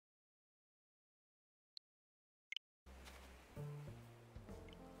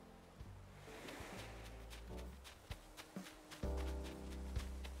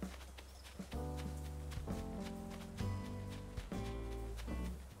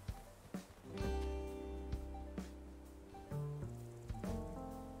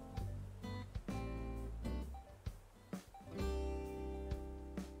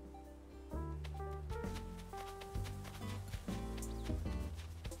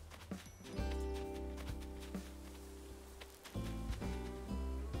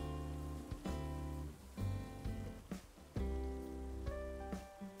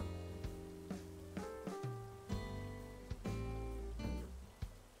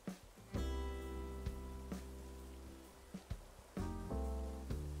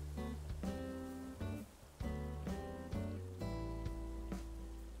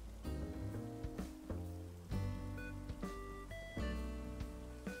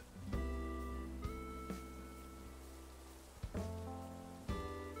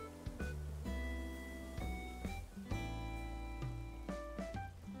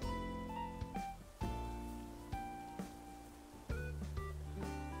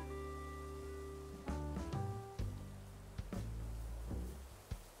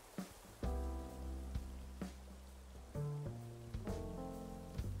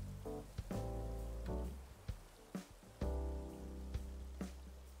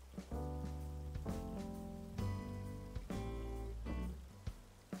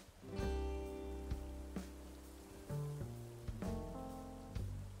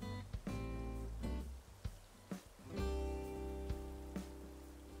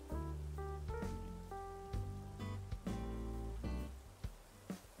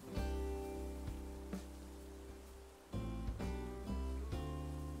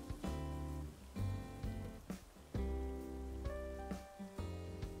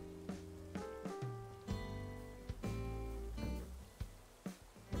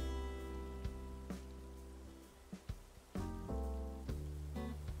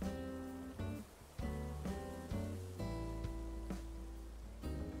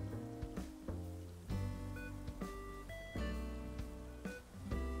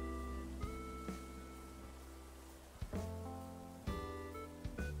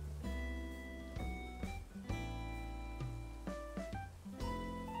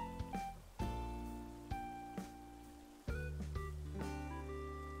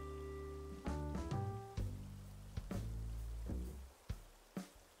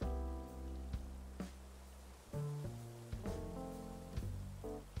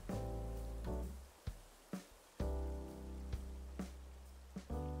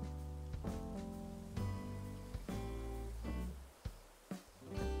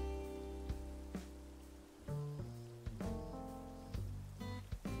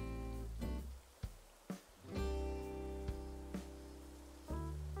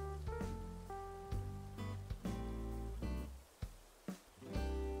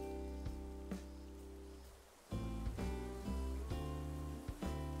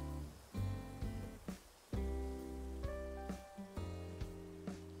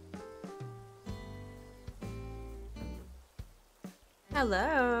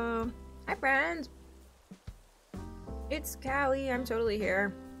Hello. Hi, friends. It's Callie. I'm totally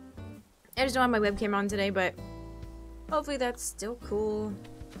here. I just don't have my webcam on today, but hopefully that's still cool.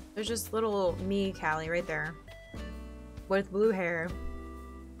 There's just little me, Callie, right there. With blue hair.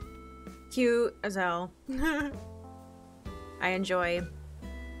 Cute as hell. I enjoy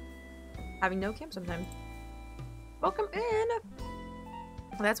having no cam sometimes. Welcome in!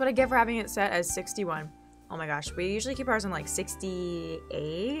 That's what I get for having it set as 61. Oh my gosh, we usually keep ours on like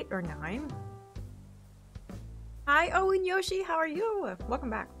 68 or 9. Hi, Owen Yoshi, how are you? Welcome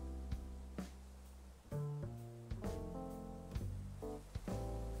back. I'm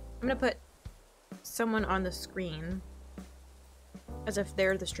gonna put someone on the screen as if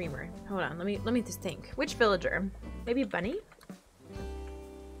they're the streamer. Hold on, let me just think. Which villager? Maybe Bunny?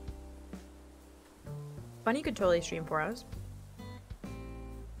 Bunny could totally stream for us.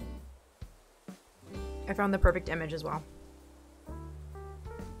 I found the perfect image as well.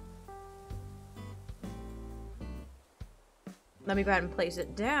 Let me go ahead and place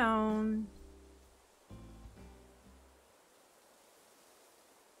it down.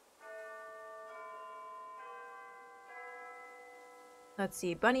 Let's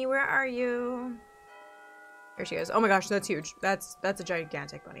see, Bunny, where are you? There she is. Oh my gosh, that's huge. That's a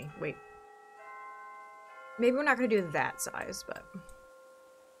gigantic bunny. Wait. Maybe we're not gonna do that size, but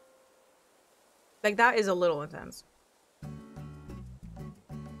like that is a little intense.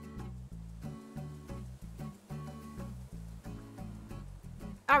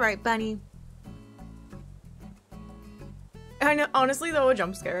 All right, Bunny. I know, honestly though, a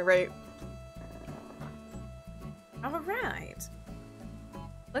jump scare, right? All right.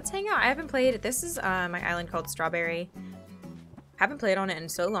 Let's hang out. I haven't played it. This is my island called Strawberry. Haven't played on it in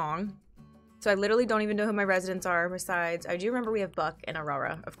so long. So I literally don't even know who my residents are besides, I do remember we have Buck and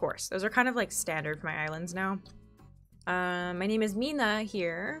Aurora, of course. Those are kind of like standard for my islands now. My name is Mina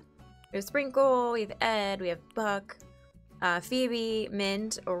here. We have Sprinkle, we have Ed, we have Buck, Phoebe,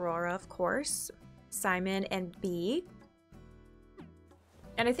 Mint, Aurora, of course, Simon, and Bee.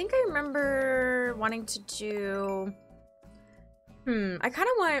 And I think I remember wanting to do... I kind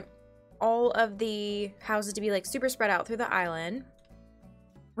of want all of the houses to be like super spread out through the island,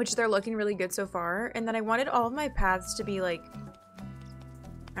 which they're looking really good so far. And then I wanted all of my paths to be like,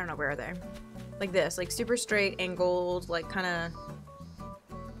 I don't know, where are they? Like this, like super straight, angled, like kind of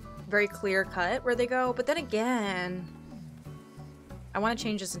very clear cut where they go. But then again, I want to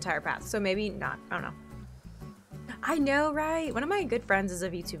change this entire path. So maybe not, I don't know. I know, right? One of my good friends is a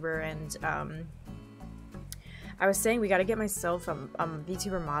VTuber and I was saying we got to get myself a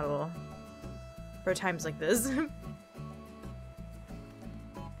VTuber model for times like this.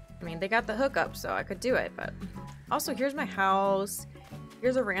 I mean, they got the hookup, so I could do it, but... Also, here's my house.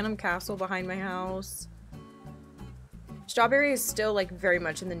 Here's a random castle behind my house. Strawberry is still, like, very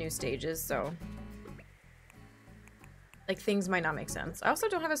much in the new stages, so... like, things might not make sense. I also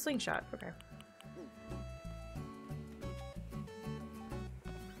don't have a slingshot. Okay.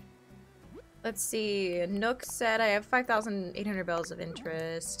 Let's see. Nook said I have 5,800 bells of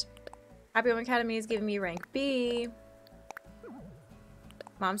interest. Happy Home Academy is giving me rank B.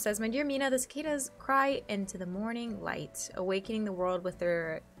 Mom says, my dear Mina, the cicadas cry into the morning light, awakening the world with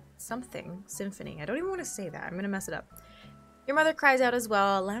their something symphony. I don't even want to say that. I'm going to mess it up. Your mother cries out as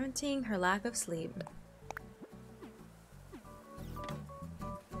well, lamenting her lack of sleep.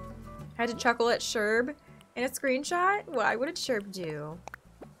 Had to chuckle at Sherb in a screenshot? Why? What did Sherb do?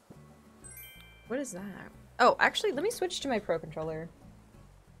 What is that? Oh, actually, let me switch to my Pro Controller.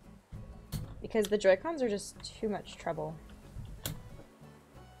 Because the Joy-Cons are just too much trouble.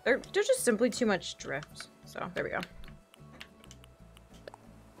 They're just simply too much drift. So, there we go.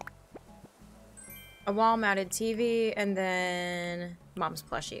 A wall-mounted TV, and then Mom's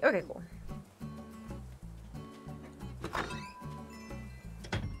plushie. Okay, cool.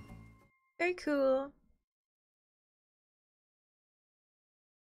 Very cool.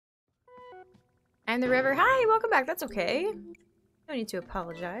 And the river. Hi, welcome back. That's okay. No need to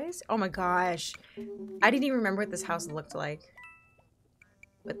apologize. Oh my gosh. I didn't even remember what this house looked like.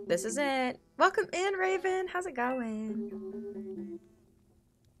 But this is it. Welcome in, Raven. How's it going?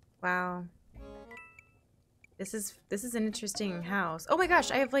 Wow. This is an interesting house. Oh my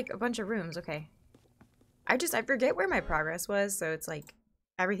gosh, I have like a bunch of rooms. Okay. I forget where my progress was, so it's like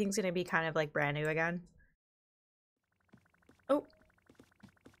everything's gonna be kind of like brand new again. Oh.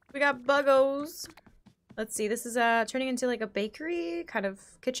 We got buggos. Let's see, this is turning into like a bakery kind of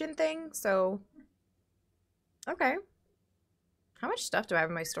kitchen thing, so okay. How much stuff do I have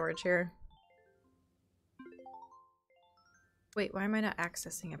in my storage here? Wait, why am I not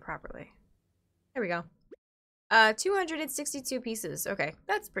accessing it properly? There we go. 262 pieces. Okay,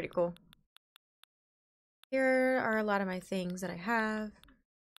 that's pretty cool. Here are a lot of my things that I have.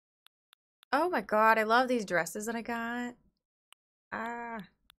 Oh my god, I love these dresses that I got. Ah,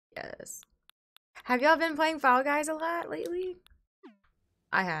 yes. Have y'all been playing Fall Guys a lot lately?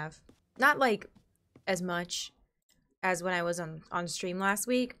 I have. Not like as much as when I was on stream last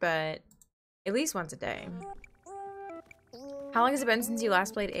week, but at least once a day. How long has it been since you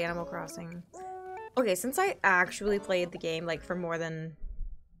last played Animal Crossing? Okay, since I actually played the game like for more than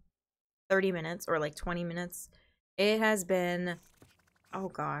 30 minutes or like 20 minutes, it has been, oh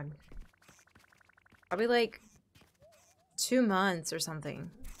god, probably like 2 months or something.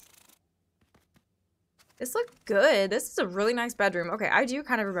 This looked good. This is a really nice bedroom. Okay, I do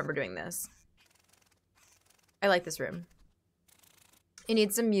kind of remember doing this. I like this room. It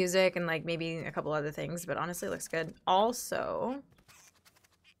needs some music and like maybe a couple other things, but honestly it looks good. Also,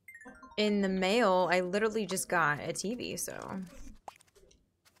 in the mail, I literally just got a TV, so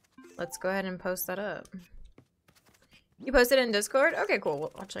let's go ahead and post that up. You posted it in Discord? Okay, cool.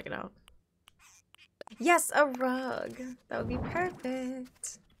 Well, I'll check it out. Yes, a rug. That would be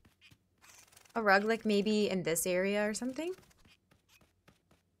perfect. A rug, like maybe in this area or something.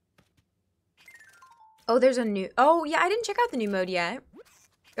 Oh, there's a new... Oh, yeah, I didn't check out the new mode yet.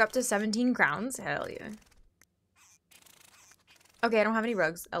 You're up to 17 crowns. Hell yeah. Okay, I don't have any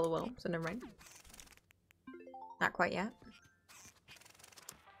rugs, lol, so never mind. Not quite yet.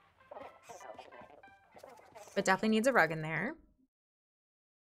 But definitely needs a rug in there.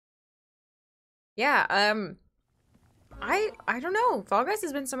 Yeah, I don't know. Fall Guys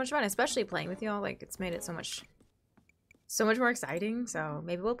has been so much fun, especially playing with y'all. Like, it's made it so much more exciting. So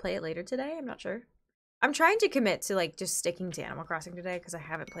maybe we'll play it later today. I'm not sure. I'm trying to commit to like just sticking to Animal Crossing today because I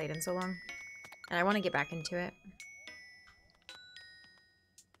haven't played in so long, and I want to get back into it.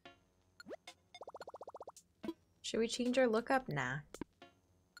 Should we change our lookup? Nah.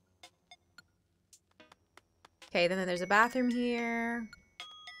 Okay, then there's a bathroom here.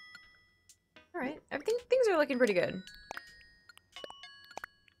 All right, I think things are looking pretty good.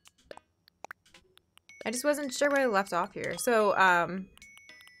 I just wasn't sure where I left off here. So,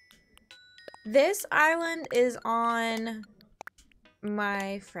 this island is on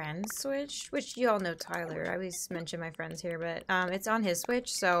my friend's Switch, which you all know Tyler. I always mention my friends here, but it's on his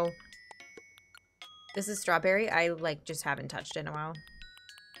Switch, so this is Strawberry. I like just haven't touched it in a while.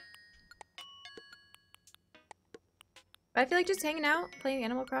 But I feel like just hanging out, playing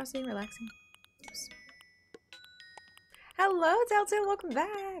Animal Crossing, relaxing. Oops. Hello, Telltale, welcome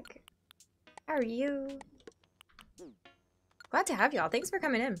back. How are you? Glad to have y'all. Thanks for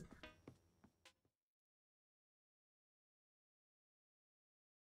coming in.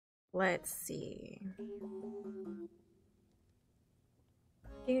 Let's see.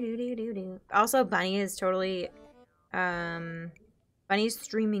 Also, Bunny is totally, Bunny's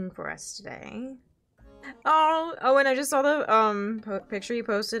streaming for us today. Oh, and I just saw the, picture you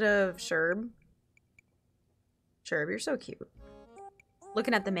posted of Sherb. Sherb, you're so cute.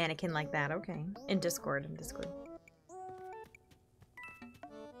 Looking at the mannequin like that, okay. In Discord.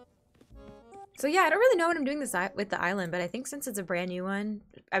 So yeah, I don't really know what I'm doing with the island, but I think since it's a brand new one,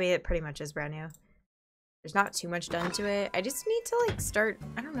 I mean, it pretty much is brand new. There's not too much done to it. I just need to like start,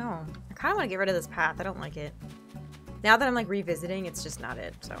 I don't know. I kind of want to get rid of this path. I don't like it. Now that I'm like revisiting, it's just not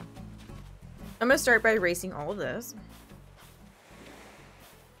it, so. I'm gonna start by erasing all of this.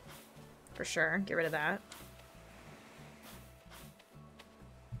 For sure, get rid of that.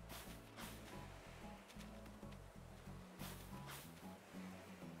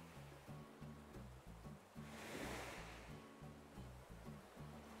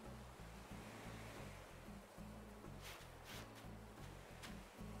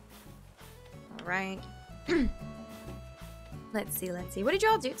 Right. Let's see. What did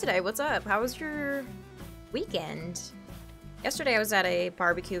y'all do today? What's up? How was your weekend? Yesterday I was at a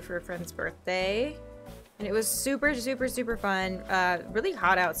barbecue for a friend's birthday, and it was super fun. Really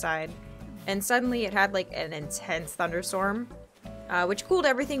hot outside, and suddenly it had like an intense thunderstorm, which cooled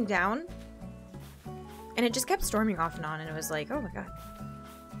everything down, and it just kept storming off and on, and it was like, oh my god.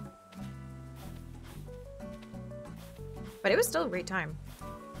 But it was still a great time.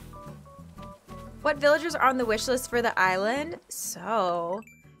 What villagers are on the wish list for the island? So,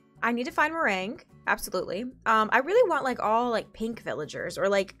 I need to find meringue. Absolutely. I really want like all like pink villagers or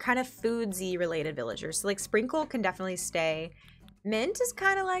like kind of foodsy related villagers. So like Sprinkle can definitely stay. Mint is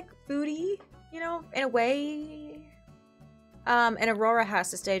kind of like foodie, you know, in a way. And Aurora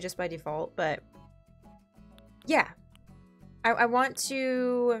has to stay just by default, but yeah. I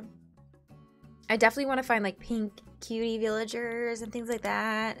definitely want to find like pink cutie villagers and things like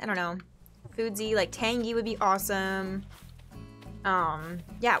that. I don't know. foodsy. Like tangy would be awesome.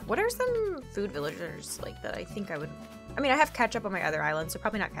 Yeah, what are some food villagers like that I think I would... I mean, I have ketchup on my other island, so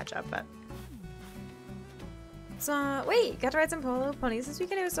probably not ketchup, but... So, wait, got to ride some polo ponies this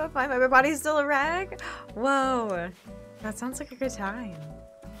weekend. It was so fun. My body's still a wreck. Whoa, that sounds like a good time.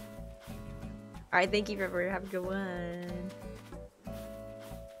 All right, thank you, River. Have a good one.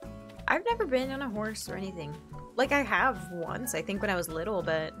 I've never been on a horse or anything. Like, I have once, I think when I was little,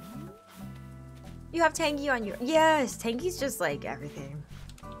 but... You have Tangy on your... Yes, Tangy's just like everything.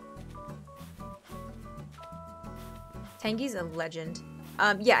 Tangy's a legend.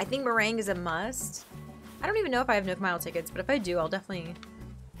 Yeah, I think meringue is a must. I don't even know if I have Nook Mile tickets, but if I do, I'll definitely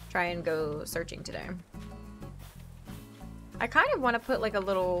try and go searching today. I kind of want to put like a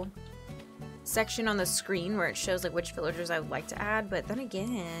little section on the screen where it shows like which villagers I would like to add, but then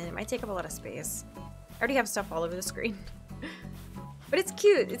again, it might take up a lot of space. I already have stuff all over the screen. But it's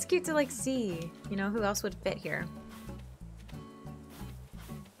cute. It's cute to like see, you know, who else would fit here.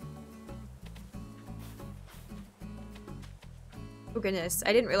 Oh goodness,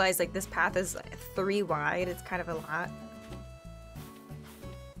 I didn't realize like this path is 3 wide. It's kind of a lot.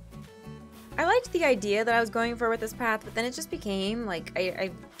 I liked the idea that I was going for with this path, but then it just became like,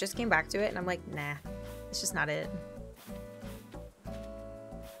 I just came back to it and I'm like, nah, it's just not it.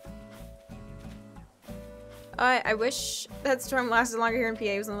 I wish that storm lasted longer here in PA.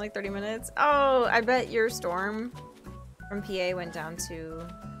 It was only like 30 minutes. Oh, I bet your storm from PA went down to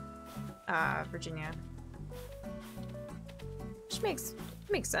Virginia. Which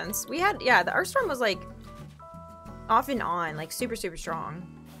makes sense. We had, yeah, our storm was like off and on, like super, super strong.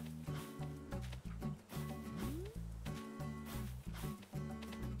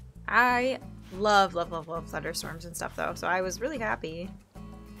 I love thunderstorms and stuff though, so I was really happy.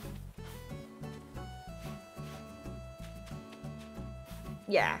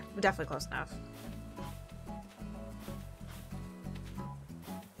 Yeah, definitely close enough.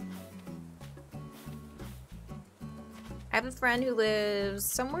 I have a friend who lives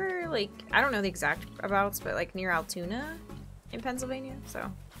somewhere like, I don't know the exact abouts, but like near Altoona in Pennsylvania, so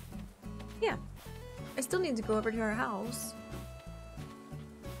yeah. I still need to go over to her house.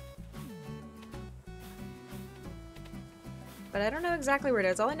 But I don't know exactly where it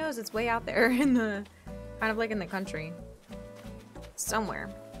is. All I know is it's way out there in the, kind of like in the country. Somewhere.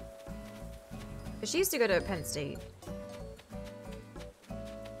 But she used to go to Penn State.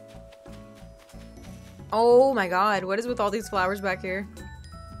 Oh my god, what is with all these flowers back here?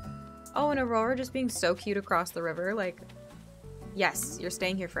 Oh, and Aurora just being so cute across the river. Like, yes, you're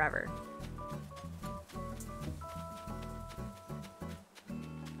staying here forever.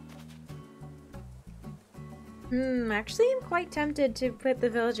 Actually I'm quite tempted to put the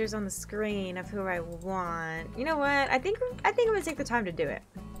villagers on the screen of who I want. You know what? I think I'm gonna take the time to do it.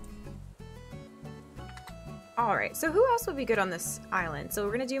 Alright, so who else would be good on this island? So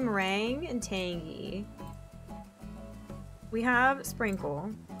we're gonna do Meringue and Tangy. We have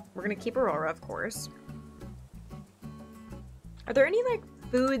Sprinkle. We're gonna keep Aurora, of course. Are there any like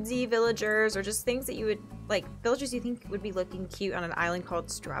foodsy villagers or just things that you would like, villagers you think would be looking cute on an island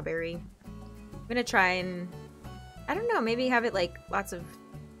called Strawberry? I'm gonna try and, I don't know, maybe have it like lots of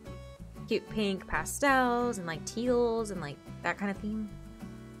cute pink pastels and like teals and like that kind of theme.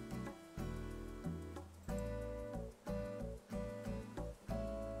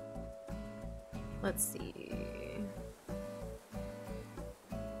 Let's see.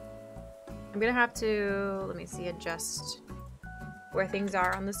 I'm gonna have to, let me see, adjust where things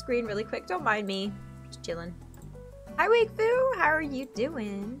are on the screen really quick. Don't mind me, just chilling. Hi Wakefu, how are you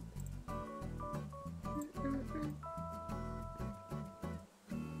doing?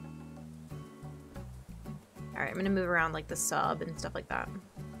 Alright, I'm gonna move around like the sub and stuff like that.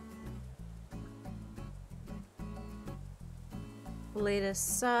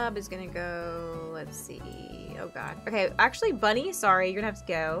 Latest sub is gonna go, let's see, oh god. Okay, actually Bunny, sorry, you're gonna have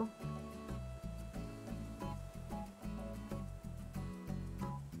to go.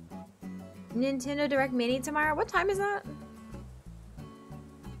 Nintendo Direct Mini tomorrow? What time is that?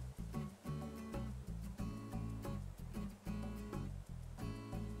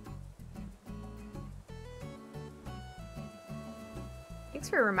 Thanks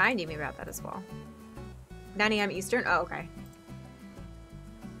for reminding me about that as well. 9 AM Eastern? Oh, okay.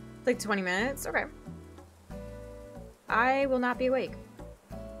 It's like 20 minutes? Okay. I will not be awake.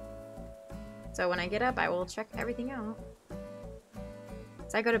 So when I get up, I will check everything out.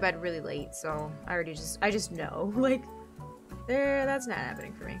 So I go to bed really late, so I just know. Like, that's not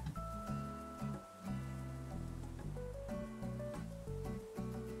happening for me.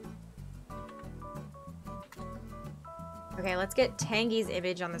 Okay, let's get Tangy's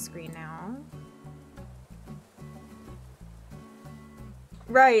image on the screen now.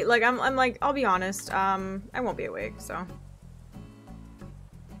 Right, like I'm like, I'll be honest, I won't be awake, so.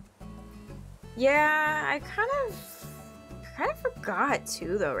 Yeah, I kind of forgot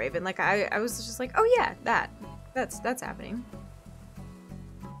too though, Raven. Like I was just like, oh yeah, that's happening.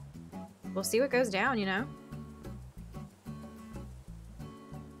 We'll see what goes down, you know?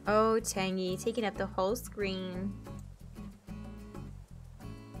 Oh, Tangy, taking up the whole screen.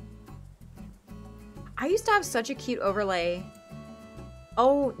 I used to have such a cute overlay.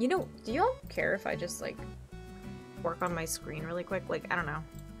 Oh, you know, do y'all care if I just, like, work on my screen really quick? Like, I don't know.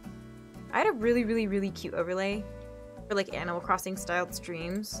 I had a really, really, really cute overlay for, like, Animal Crossing styled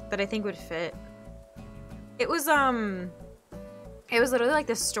streams that I think would fit. It was literally like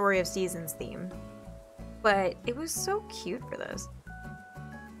the Story of Seasons theme. But it was so cute for this.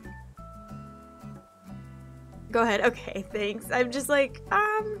 Go ahead. Okay, thanks. I'm just like,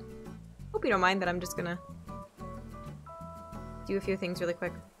 hope you don't mind that I'm just gonna do a few things really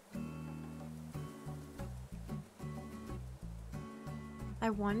quick. I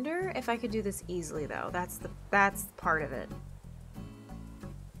wonder if I could do this easily though. That's part of it.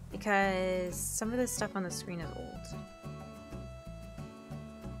 Because some of this stuff on the screen is old.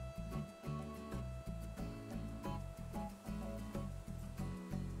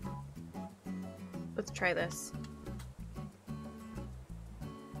 Let's try this.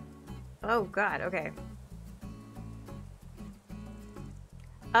 Oh god, okay.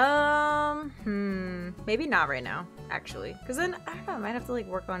 Maybe not right now, actually. Because then, I don't know, I might have to like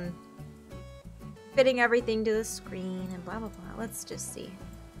work on fitting everything to the screen and blah blah blah. Let's just see.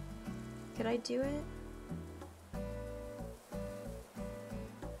 Could I do it?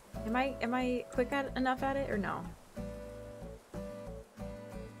 Am I quick enough at it or no?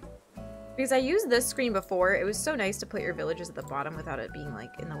 Because I used this screen before. It was so nice to put your villages at the bottom without it being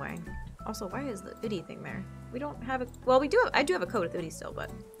like in the way. Also, why is the Vidi thing there? We don't have a, well, we do have, I do have a code with Vidi still, but.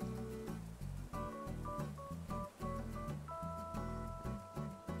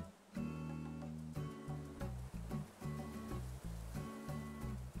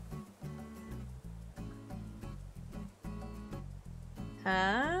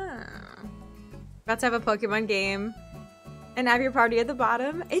 About to have a Pokemon game and have your party at the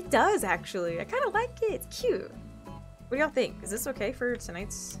bottom. It does actually. I kind of like it. It's cute. What do y'all think? Is this okay for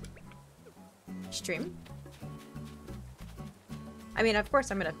tonight's stream? I mean, of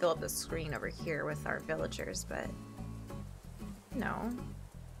course I'm gonna fill up the screen over here with our villagers, but no.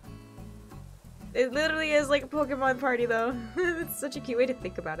 It literally is like a Pokemon party though. It's such a cute way to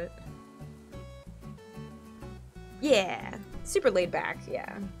think about it. Yeah, super laid back,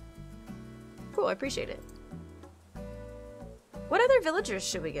 yeah. Cool, I appreciate it. What other villagers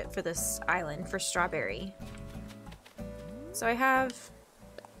should we get for this island for Strawberry? So I have,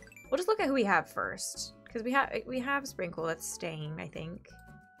 we'll just look at who we have first. Because we have Sprinkle that's staying, I think.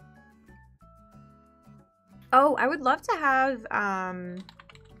 Oh, I would love to have, I'm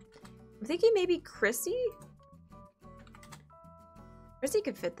thinking maybe Chrissy? Chrissy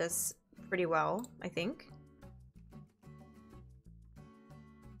could fit this pretty well, I think.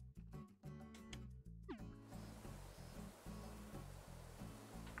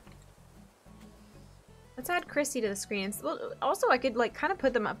 Let's add Chrissy to the screen. Well, also, I could like kind of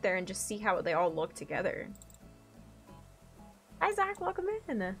put them up there and just see how they all look together. Hi, Zach. Welcome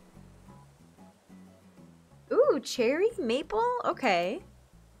in. Ooh, cherry maple. Okay.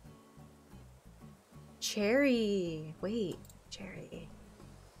 Cherry. Wait, cherry.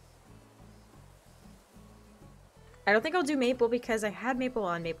 I don't think I'll do maple because I had maple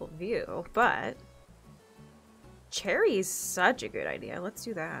on Maple View, but cherry is such a good idea. Let's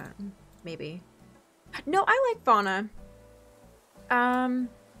do that. Maybe. No, I like fauna.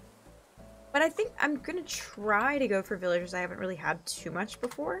 But I think I'm gonna try to go for villagers I haven't really had too much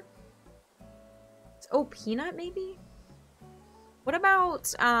before. Oh, peanut maybe? What about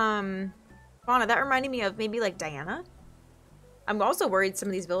fauna? That reminded me of maybe like Diana. I'm also worried some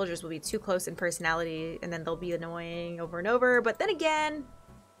of these villagers will be too close in personality and then they'll be annoying over and over, but then again,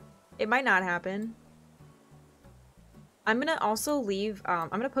 it might not happen. I'm gonna also leave, I'm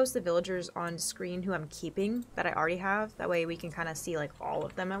gonna post the villagers on screen who I'm keeping that I already have. That way we can kind of see like all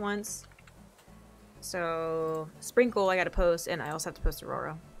of them at once. So, Sprinkle I gotta post, and I also have to post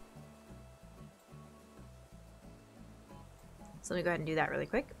Aurora. So let me go ahead and do that really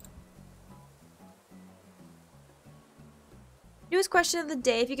quick. Newest question of the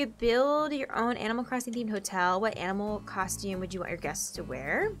day. If you could build your own Animal Crossing themed hotel, what animal costume would you want your guests to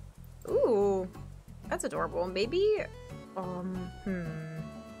wear? Ooh, that's adorable. Maybe... I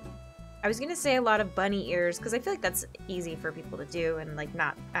was gonna say a lot of bunny ears because I feel like that's easy for people to do and like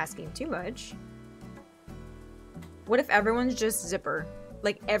not asking too much. What if everyone's just Zipper?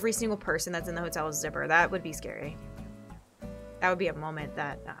 like every single person that's in the hotel is zipper. That would be scary. That would be a moment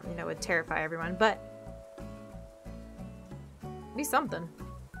that, you know, would terrify everyone, but it'd be something.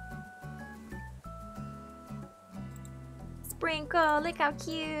 Sprinkle, look how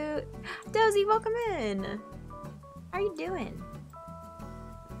cute. Dozy, welcome in. How are you doing?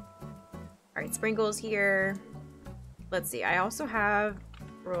 All right, Sprinkle's here. Let's see, I also have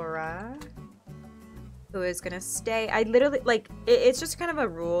Aurora, who is gonna stay. I literally, like, it's just kind of a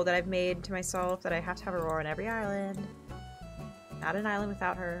rule that I've made to myself that I have to have Aurora on every island. Not an island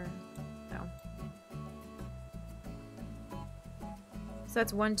without her. No. So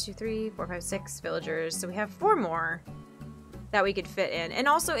that's 1, 2, 3, 4, 5, 6 villagers. So we have 4 more that we could fit in. And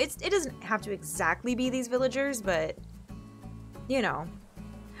also, it doesn't have to exactly be these villagers, but, you know.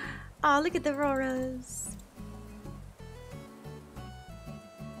 Aw, look at the Auroras.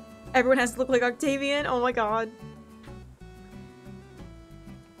 Everyone has to look like Octavian. Oh my god.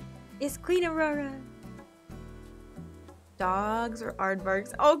 It's Queen Aurora. Dogs or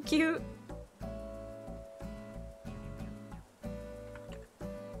aardvarks. Oh, cute.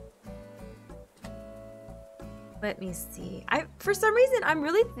 Let me see. For some reason, I'm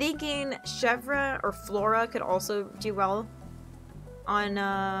really thinking Chevra or Flora could also do well on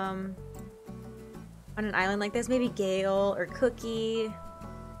an island like this. Maybe Gale or Cookie.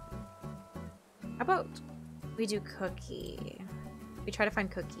 How about we do Cookie? We try to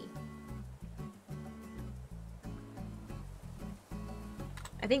find Cookie.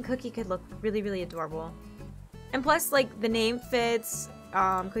 I think Cookie could look really, really adorable. And plus, like, the name fits.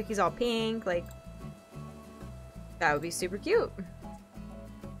 Cookie's all pink. Like, that would be super cute.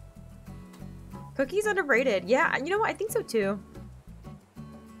 Cookie's underrated. Yeah, you know what? I think so too.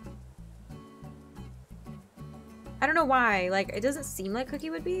 I don't know why. Like, it doesn't seem like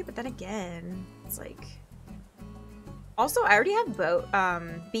Cookie would be, but then again, it's like... Also, I already have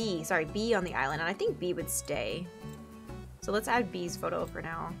B on the island, and I think B would stay. So let's add B's photo for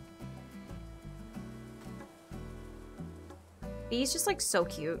now. B's just like so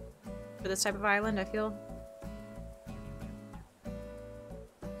cute for this type of island, I feel.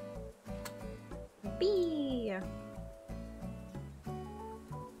 B!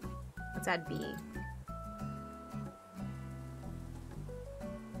 Let's add B.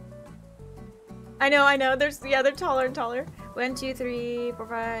 I know. They're taller and taller. 1, 2, 3, 4,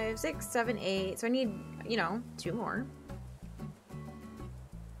 5, 6, 7, 8. So I need, you know, 2 more.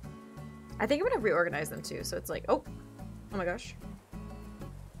 I think I'm gonna reorganize them too, so it's like, oh my gosh.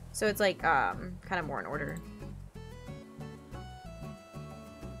 So it's like, kind of more in order.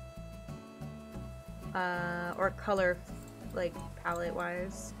 Or color, like,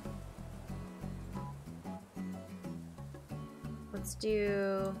 palette-wise. Let's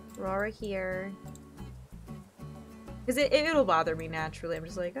do Aurora here. Because it'll bother me naturally. I'm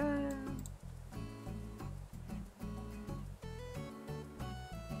just like,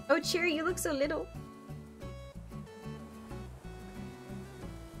 Oh, Cherry, you look so little.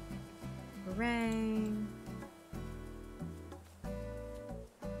 Orang.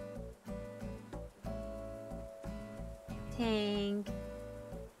 Tank.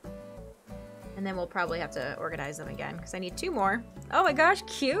 And then we'll probably have to organize them again because I need 2 more. Oh my gosh,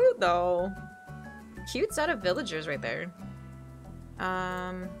 cute though. Cute set of villagers right there.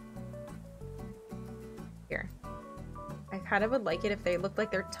 Here. I kind of would like it if they looked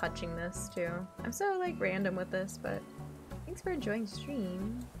like they're touching this too. I'm so like random with this, but thanks for enjoying the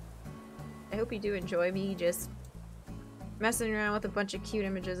stream. I hope you do enjoy me just messing around with a bunch of cute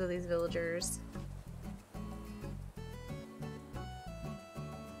images of these villagers.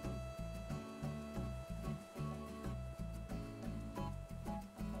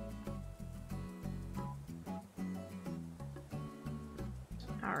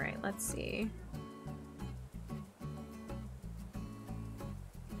 All right, let's see.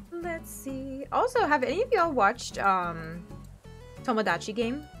 Let's see. Also, have any of y'all watched Tomodachi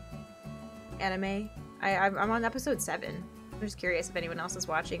Game? Anime? I'm on episode 7. I'm just curious if anyone else is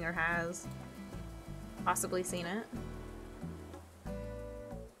watching or has possibly seen it.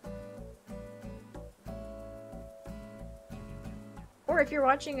 Or if you're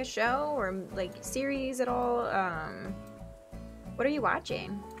watching a show or like series at all, what are you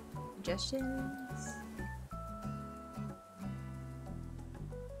watching? Suggestions?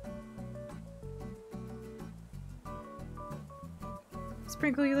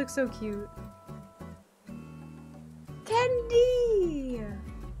 Sprinkle, you look so cute. Candy!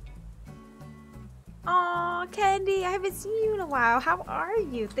 Aw, Candy, I haven't seen you in a while. How are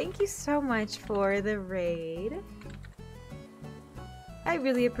you? Thank you so much for the raid. I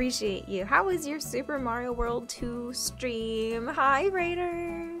really appreciate you. How was your Super Mario World 2 stream? Hi,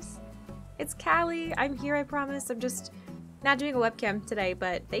 Raiders. It's Callie. I'm here, I promise. I'm just not doing a webcam today,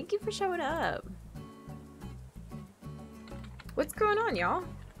 but thank you for showing up. What's going on, y'all?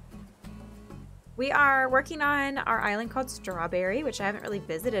 We are working on our island called Strawberry, which I haven't really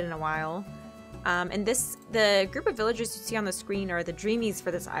visited in a while. And the group of villagers you see on the screen are the dreamies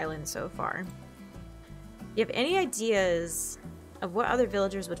for this island so far. You have any ideas of what other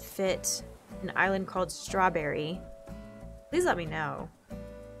villagers would fit an island called Strawberry? Please let me know.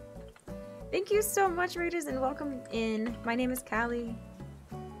 Thank you so much, Raiders, and welcome in. My name is Callie.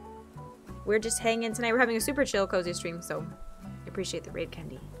 We're just hanging tonight. We're having a super chill, cozy stream, so I appreciate the raid,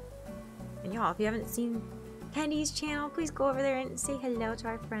 Kendi. And y'all, if you haven't seen Kendi's channel, please go over there and say hello to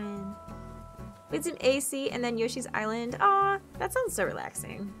our friend. It's an AC and then Yoshi's Island. Aw, that sounds so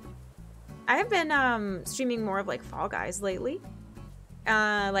relaxing. I have been streaming more of like Fall Guys lately.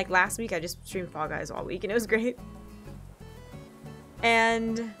 Like last week, I just streamed Fall Guys all week and it was great.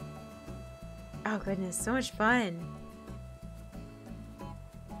 And oh goodness, so much fun.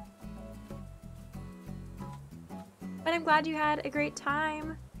 But I'm glad you had a great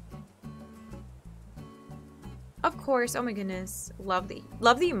time. Of course, oh my goodness. Love the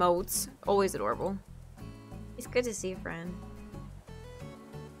emotes. Always adorable. It's good to see a friend.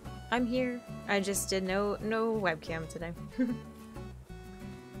 I'm here. I just did no webcam today.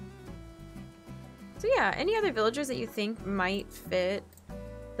 So yeah, any other villagers that you think might fit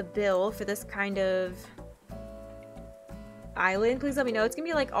the bill for this kind of island, please let me know. It's gonna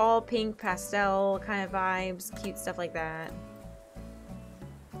be like all pink pastel kind of vibes, cute stuff like that.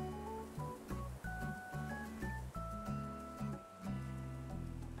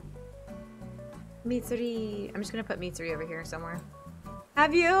 Mitsuri. I'm just gonna put Mitsuri over here somewhere.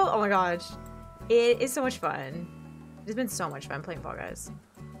 Have you? Oh my gosh. It is so much fun. It's been so much fun playing Fall Guys.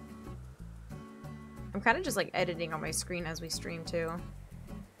 I'm kind of just like editing on my screen as we stream too.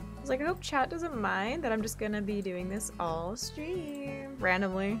 I was like, I hope chat doesn't mind that I'm just gonna be doing this all stream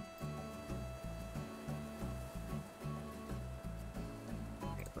randomly.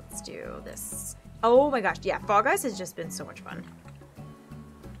 Okay, let's do this. Oh my gosh, yeah, Fall Guys has just been so much fun.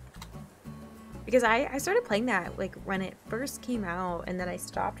 Because I started playing that like when it first came out and then I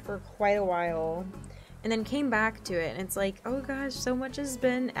stopped for quite a while and then came back to it and it's like, oh gosh, so much has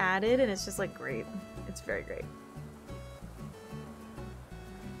been added and it's just like great. It's very great.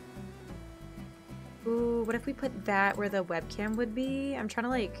 Ooh, what if we put that where the webcam would be? I'm trying to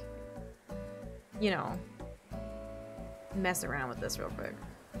like, you know, mess around with this real quick.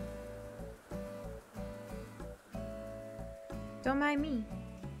 Don't mind me.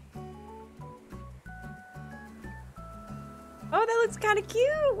 Oh, that looks kind of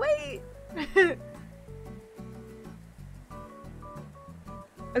cute. Wait.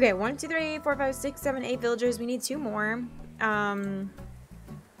 Okay, 1, 2, 3, 4, 5, 6, 7, 8 villagers. We need 2 more. Let me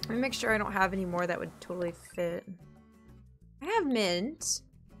make sure I don't have any more that would totally fit. I have mint.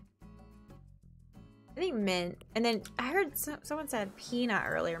 I think mint. And then I heard someone said peanut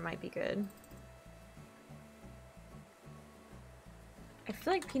earlier might be good. I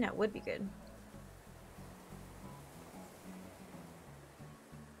feel like peanut would be good.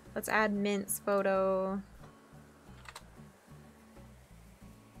 Let's add Mint's photo.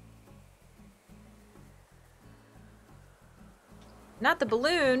 Not the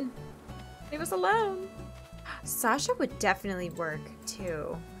balloon. Leave us alone. Sasha would definitely work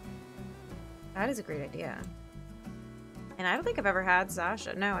too. That is a great idea. And I don't think I've ever had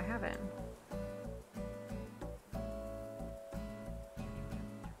Sasha. No, I haven't.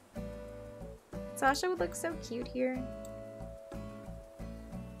 Sasha would look so cute here.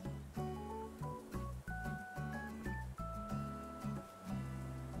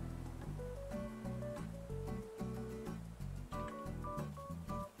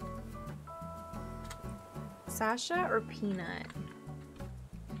 Sasha or Peanut?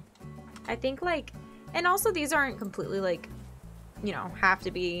 I think like, and also these aren't completely like, you know, have to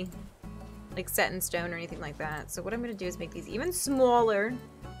be like set in stone or anything like that. So what I'm gonna do is make these even smaller.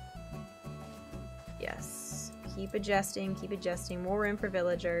 Yes, keep adjusting, more room for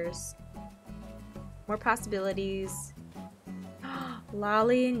villagers, more possibilities.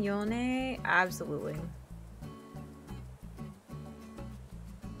 Lolly and Yone, absolutely.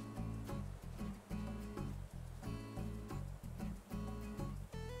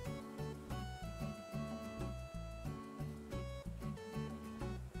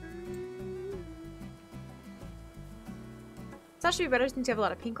 It's actually better since you have a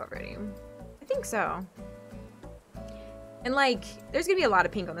lot of pink already. I think so. And like, there's gonna be a lot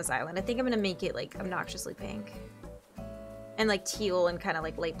of pink on this island. I think I'm gonna make it like obnoxiously pink. And like teal and kind of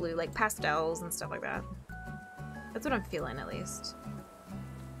like light blue, like pastels and stuff like that. That's what I'm feeling, at least.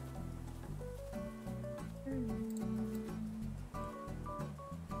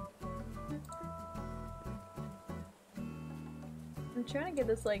 I'm trying to get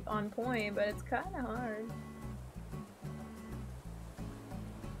this like on point, but it's kind of hard.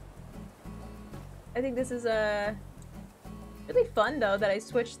 I think this is really fun though that I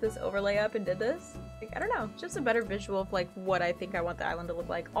switched this overlay up and did this. Like, I don't know, just a better visual of like what I think I want the island to look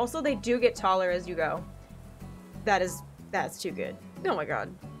like. Also, they do get taller as you go. That's too good. Oh my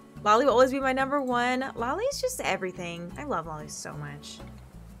god. Lolly will always be my number one. Lolly's just everything. I love Lolly so much.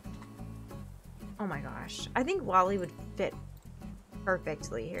 Oh my gosh. I think Lolly would fit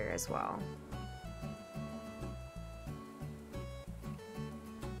perfectly here as well.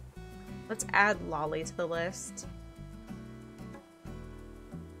 Let's add Lolly to the list.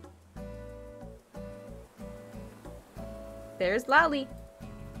 There's Lolly.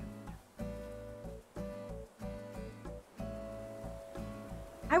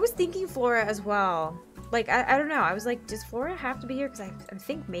 I was thinking Flora as well. Like, I don't know. I was like, does Flora have to be here? Because I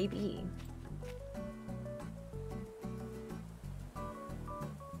think maybe.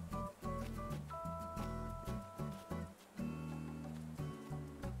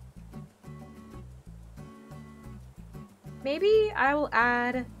 Maybe I will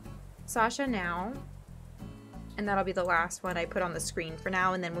add Sasha now. And that'll be the last one I put on the screen for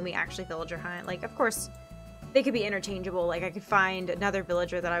now. And then when we actually villager hunt, like, of course, they could be interchangeable. Like, I could find another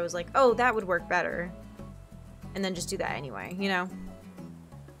villager that I was like, oh, that would work better. And then just do that anyway, you know?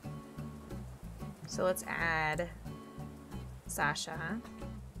 So let's add Sasha.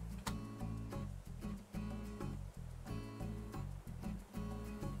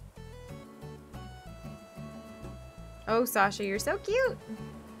 Oh, Sasha, you're so cute.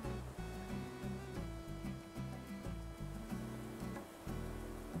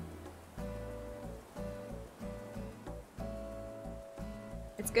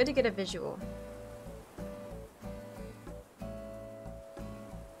 It's good to get a visual.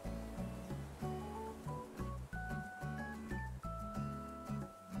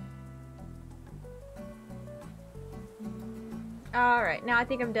 Alright, now I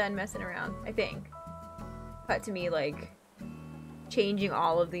think I'm done messing around. I think. Cut to me, like, changing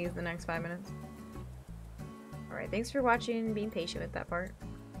all of these in the next 5 minutes. Alright, thanks for watching and being patient with that part.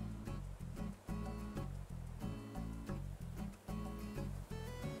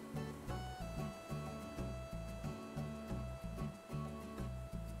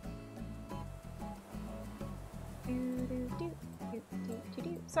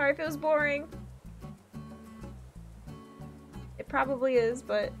 Sorry if it was boring. It probably is,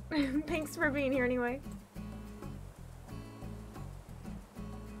 but thanks for being here anyway.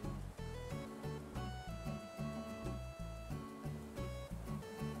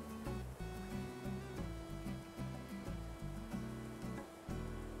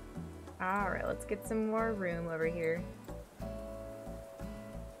 Alright, let's get some more room over here.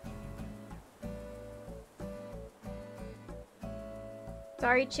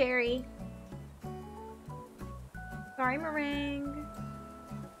 Sorry, Cherry. Sorry, Meringue.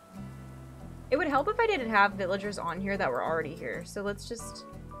 It would help if I didn't have villagers on here that were already here. So let's just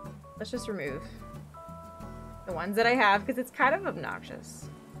remove the ones that I have because it's kind of obnoxious.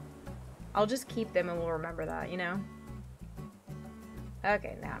 I'll just keep them and we'll remember that, you know?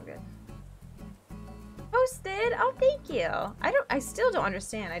 Okay, now I'm good. Hosted? Oh, thank you. I still don't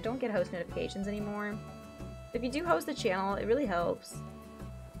understand. I don't get host notifications anymore. If you do host the channel, it really helps.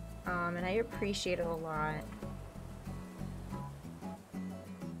 And I appreciate it a lot.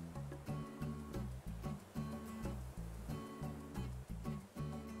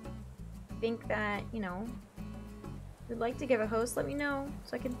 Think that, you know, if you'd like to give a host, let me know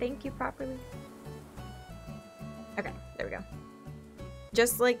so I can thank you properly. Okay, there we go.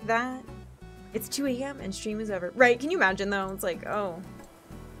 Just like that, it's 2 AM and stream is over. Right, can you imagine though? It's like, oh,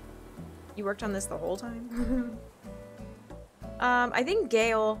 you worked on this the whole time? I think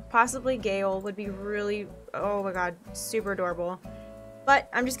Gale, possibly Gale, would be really, oh my god, super adorable. But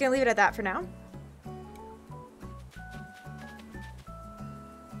I'm just gonna leave it at that for now.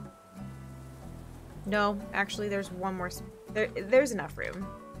 No, actually there's one more, there's enough room.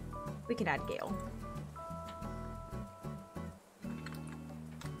 We can add Gale.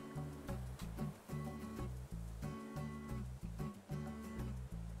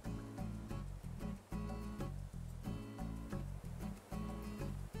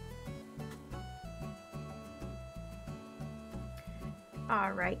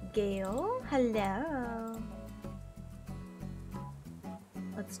 Alright, Gale, hello.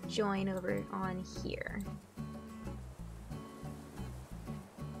 Let's join over on here.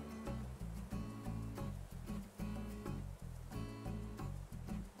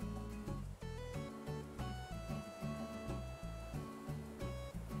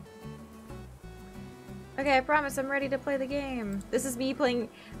 Okay, I promise I'm ready to play the game. This is me playing...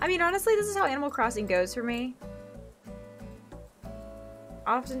 I mean, honestly, this is how Animal Crossing goes for me.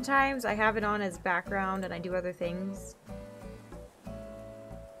 Oftentimes, I have it on as background and I do other things.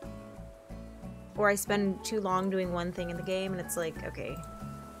 Or I spend too long doing one thing in the game and it's like, okay.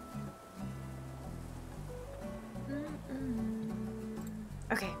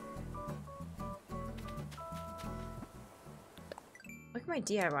 Okay. Look at my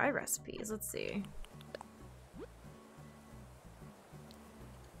DIY recipes. Let's see.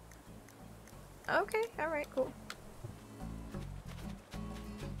 Okay, alright, cool.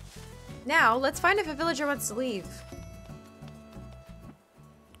 Now, let's find if a villager wants to leave.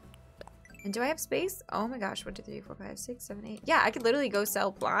 And do I have space? Oh my gosh, 1, 2, 3, 4, 5, 6, 7, 8. Yeah, I could literally go sell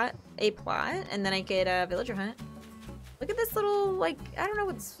a plot, and then I could villager hunt. Look at this little, like, I don't know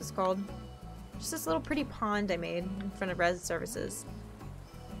what this is called. Just this little pretty pond I made in front of res services.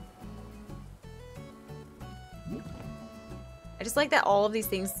 I just like that all of these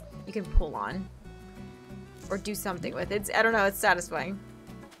things you can pull on. Or do something with. It's, I don't know, it's satisfying.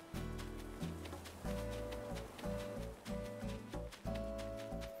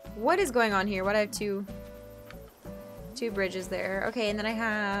 What is going on here? What, I have two bridges there. Okay, and then I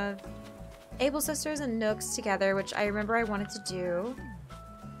have Able Sisters and Nooks together, which I remember I wanted to do.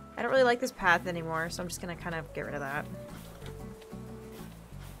 I don't really like this path anymore, so I'm just gonna kind of get rid of that.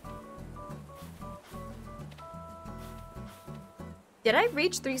 Did I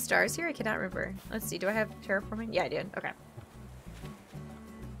reach 3 stars here? I cannot remember. Let's see, do I have terraforming? Yeah, I did. Okay.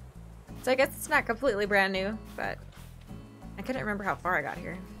 So I guess it's not completely brand new, but I couldn't remember how far I got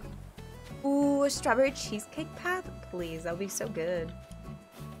here. Ooh, a strawberry cheesecake path? Please, that would be so good.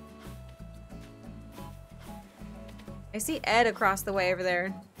 I see Ed across the way over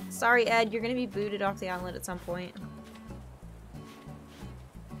there. Sorry, Ed, you're gonna be booted off the island at some point.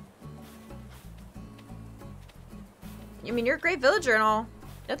 I mean, you're a great villager and all.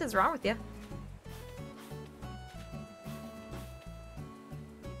 Nothing's wrong with you.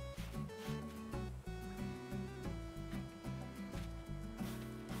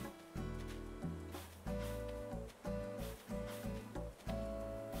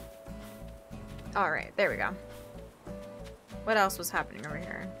 Alright, there we go. What else was happening over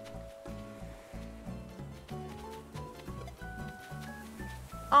here?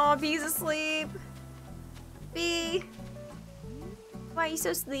 Aw, Bee's asleep. Bee. Why are you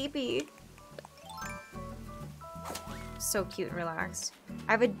so sleepy? So cute and relaxed.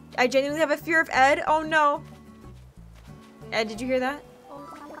 I genuinely have a fear of Ed. Oh no. Ed, did you hear that?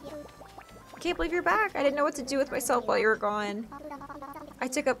 I can't believe you're back. I didn't know what to do with myself while you were gone. I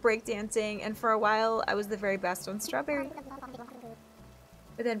took up breakdancing, and for a while, I was the very best on Strawberry.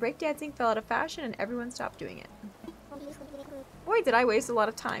 But then breakdancing fell out of fashion, and everyone stopped doing it. Boy, did I waste a lot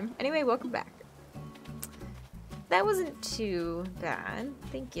of time. Anyway, welcome back. That wasn't too bad.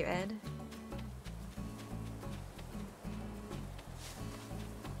 Thank you, Ed.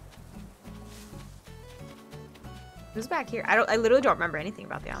 Who's back here? I literally don't remember anything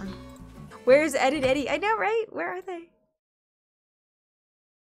about the island. Where's Ed and Eddie? I know, right? Where are they?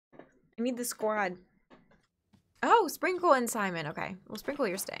 I need the squad. Oh, Sprinkle and Simon. Okay. Well, Sprinkle,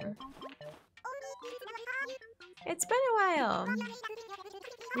 you're staying. It's been a while.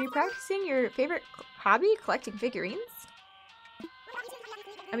 Are you practicing your favorite hobby? Collecting figurines?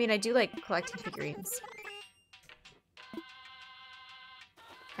 I mean, I do like collecting figurines.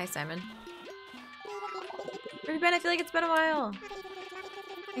 Hi, Simon. Where have you been? I feel like it's been a while.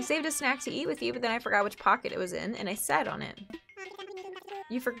 I saved a snack to eat with you, but then I forgot which pocket it was in, and I sat on it.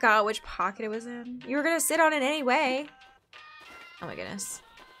 You forgot which pocket it was in? You were gonna sit on it anyway. Oh my goodness.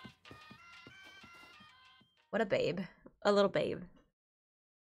 What a babe. A little babe.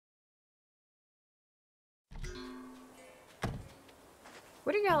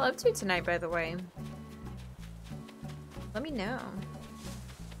 What are y'all up to tonight, by the way? Let me know.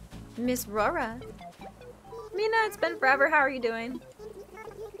 Miss Rora. Mina, it's been forever. How are you doing?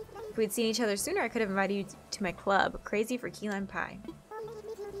 If we'd seen each other sooner, I could have invited you to my club. Crazy for key lime pie.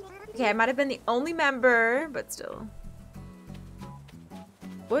 Okay, I might have been the only member, but still.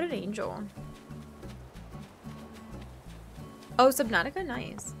 What an angel. Oh, Subnautica?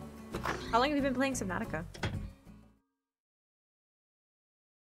 Nice. How long have you been playing Subnautica?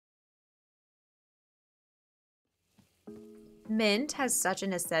 Mint has such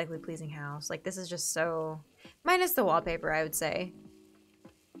an aesthetically pleasing house. Like, this is just so... Minus the wallpaper, I would say.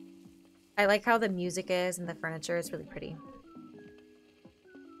 I like how the music is and the furniture is really pretty.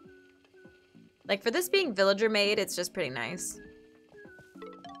 Like, for this being villager made, it's just pretty nice.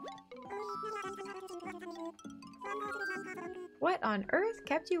 What on earth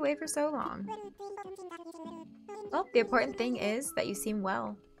kept you away for so long? Well, the important thing is that you seem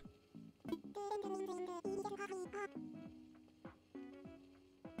well.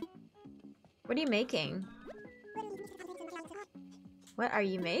 What are you making? What are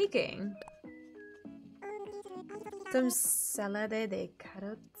you making? Some salade de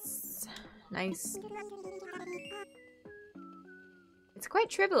carrots. Nice. It's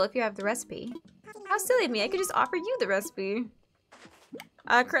quite trivial if you have the recipe. How silly of me, I could just offer you the recipe.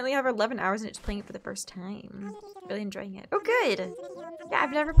 I currently have 11 hours and it's playing it for the first time. Really enjoying it. Oh, good! Yeah,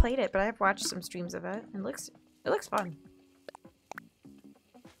 I've never played it, but I've watched some streams of it. And it looks fun.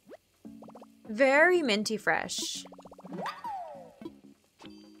 Very minty fresh.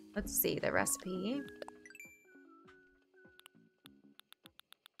 Let's see the recipe.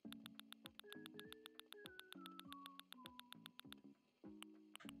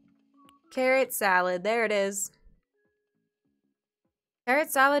 Carrot salad. There it is.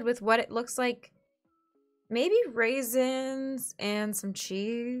 Carrot salad with what it looks like. Maybe raisins and some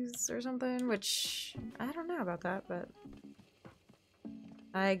cheese or something, which I don't know about that, but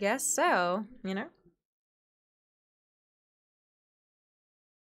I guess so, you know?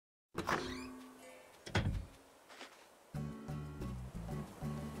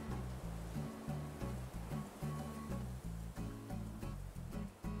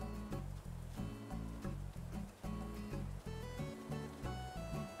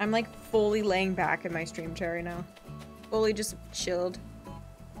 I'm like fully laying back in my stream chair right now. Fully just chilled.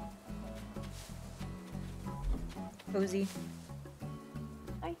 Cozy.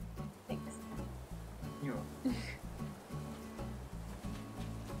 Hi. Thanks. Yeah.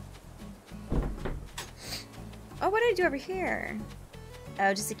 Oh, what did I do over here?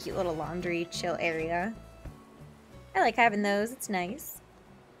 Oh, just a cute little laundry chill area. I like having those. It's nice.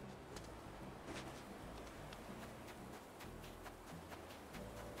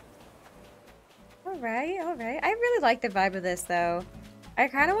 Alright, alright. I really like the vibe of this, though. I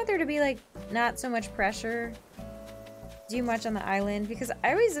kind of want there to be, like, not so much pressure to do much on the island, because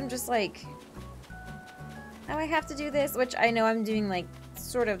I always am just like, oh, I have to do this, which I know I'm doing, like,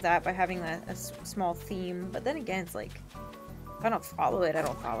 sort of that by having a small theme, but then again, it's like, if I don't follow it, I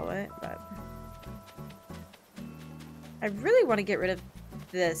don't follow it, but I really want to get rid of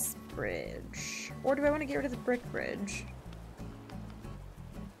this bridge. Or do I want to get rid of the brick bridge?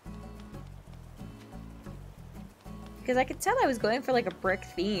 Because I could tell I was going for like a brick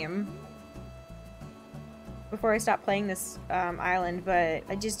theme before I stopped playing this island, but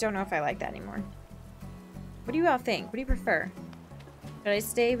I just don't know if I like that anymore. What do you all think? What do you prefer? Should I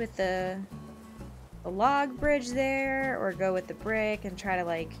stay with the log bridge there, or go with the brick and try to,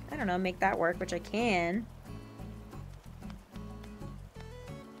 like, I don't know, make that work, which I can.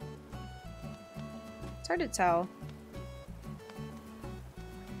 It's hard to tell.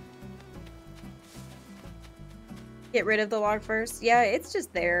 Get rid of the log first. Yeah, it's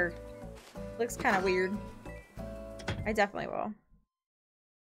just there. Looks kind of weird. I definitely will.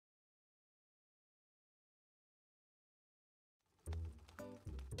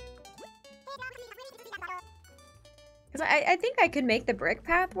 Because I think I could make the brick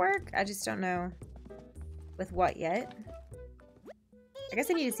path work. I just don't know with what yet. I guess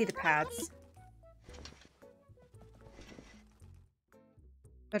I need to see the paths.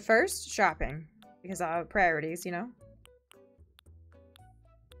 But first, shopping. Because I have priorities, you know?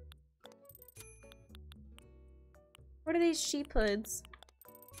 What are these sheep hoods?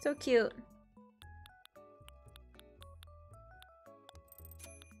 So cute.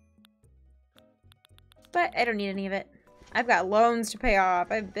 But I don't need any of it. I've got loans to pay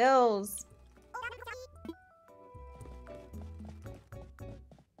off. I have bills.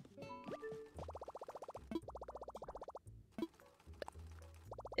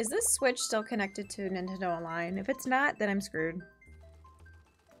 Is this Switch still connected to Nintendo Online? If it's not, then I'm screwed.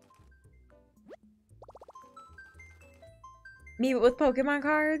 Me with Pokemon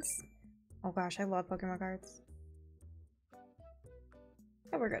cards? Oh gosh, I love Pokemon cards.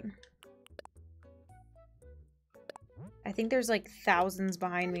 Oh, we're good. I think there's like thousands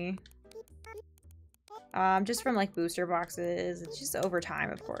behind me. Just from like booster boxes. It's just over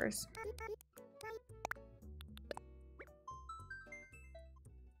time, of course.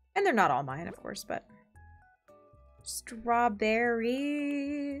 And they're not all mine, of course, but... Strawberry!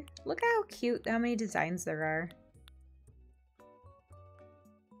 Look how cute, how many designs there are.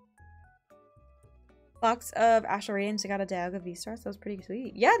 Box of Astral Radiance, I got a Dialga V-Star, so that's pretty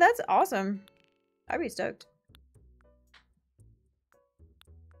sweet. Yeah, that's awesome. I'd be stoked.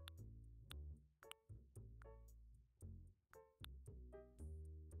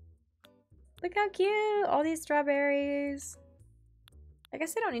 Look how cute! All these strawberries.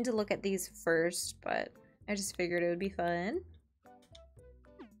 guess I don't need to look at these first, but I just figured it would be fun.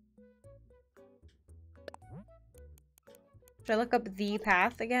 Should I look up the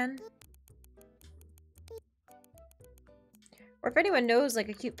path again? Or if anyone knows like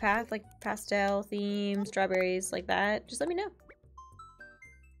a cute path, like pastel theme, strawberries, like that, just let me know.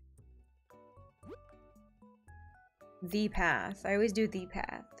 The path. I always do the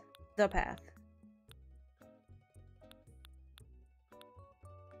path. The path.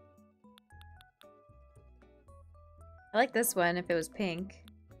 I like this one if it was pink,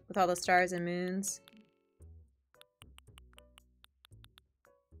 with all the stars and moons.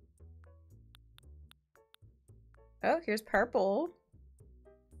 Oh, here's purple.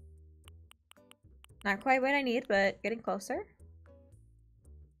 Not quite what I need, but getting closer.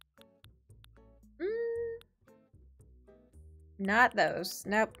 Not those.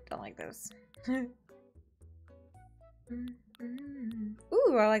 Nope, don't like those. Ooh,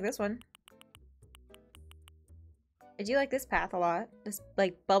 I like this one. I do like this path a lot. This,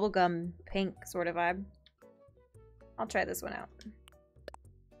 like, bubblegum pink sort of vibe. I'll try this one out.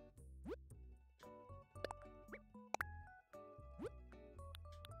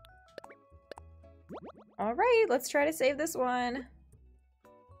 Alright, let's try to save this one.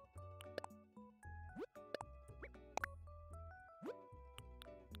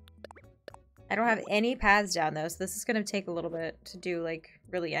 I don't have any paths down though, so this is gonna take a little bit to do, like,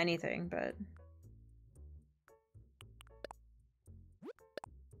 really anything, but...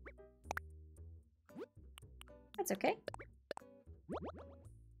 that's okay.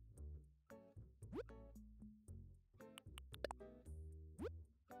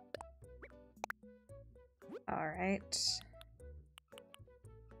 Alright.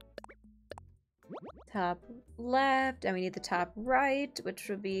 Top left, and we need the top right, which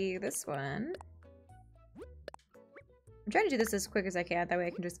would be this one. I'm trying to do this as quick as I can, that way I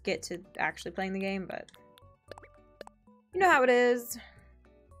can just get to actually playing the game, but... you know how it is.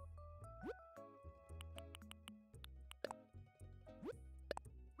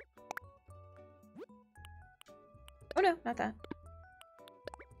 Oh no, not that.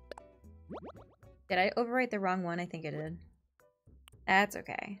 Did I overwrite the wrong one? I think I did. That's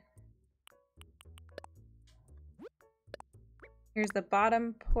okay. Here's the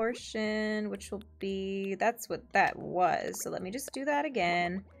bottom portion, which will be... that's what that was. So let me just do that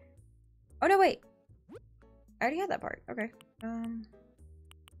again. Oh no, wait. I already had that part. Okay.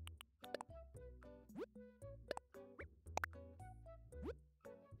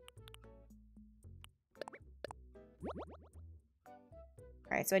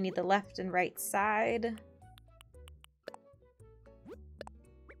 Alright, so I need the left and right side.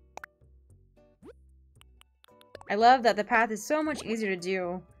 I love that the path is so much easier to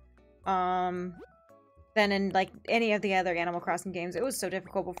do than in like any of the other Animal Crossing games. It was so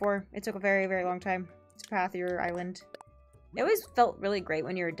difficult before. It took a very, very long time to path your island. It always felt really great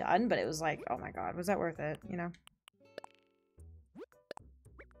when you were done, but it was like, oh my god, was that worth it, you know?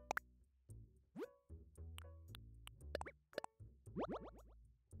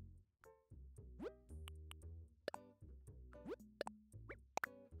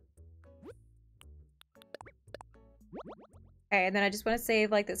 Okay, and then I just want to save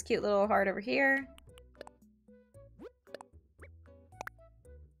like this cute little heart over here.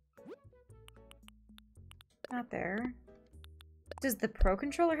 Not there. Does the Pro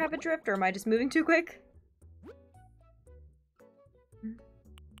Controller have a drift, or am I just moving too quick?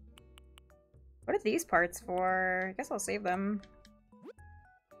 What are these parts for? I guess I'll save them.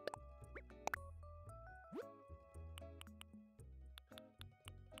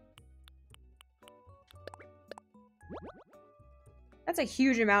 That's a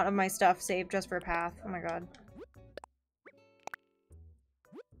huge amount of my stuff saved just for a path. Oh my god.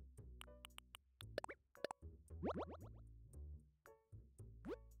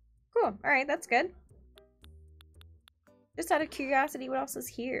 Cool. Alright, that's good. Just out of curiosity, what else is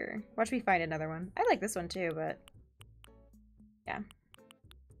here? Watch me find another one. I like this one too, but... yeah.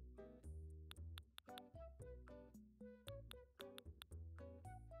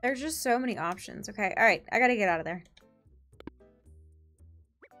 There's just so many options. Okay, alright. I gotta get out of there.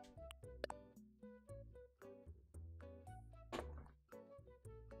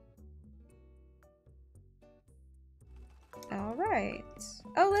 Alright.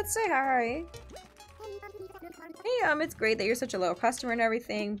 Oh, let's say hi. Hey, it's great that you're such a loyal customer and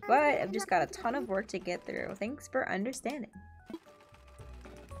everything, but I've just got a ton of work to get through. Thanks for understanding.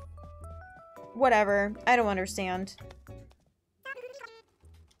 Whatever. I don't understand.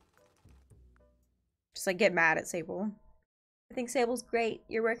 Just like get mad at Sable. I think Sable's great.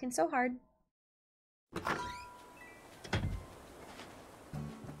 You're working so hard.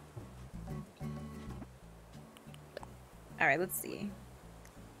 Alright, let's see.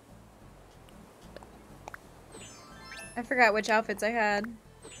 I forgot which outfits I had.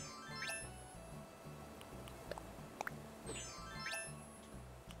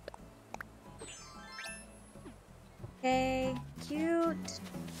 Okay, cute.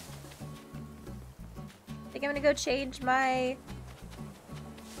 I think I'm gonna go change my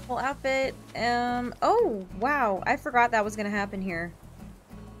whole outfit. Oh, wow. I forgot that was gonna happen here.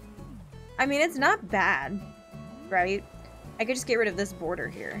 I mean, it's not bad, right? I could just get rid of this border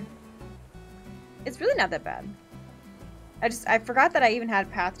here. It's really not that bad. I forgot that I even had a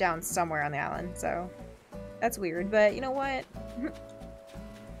path down somewhere on the island, so that's weird, but you know what?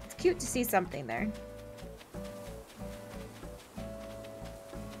 It's cute to see something there.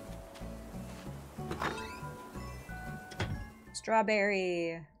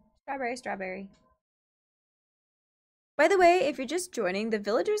 Strawberry. Strawberry, strawberry. By the way, if you're just joining, the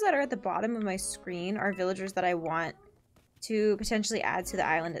villagers that are at the bottom of my screen are villagers that I want to potentially add to the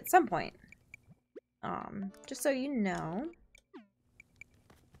island at some point. Just so you know.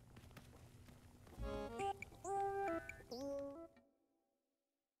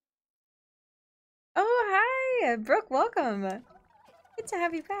 Oh, hi! Brooke, welcome! Good to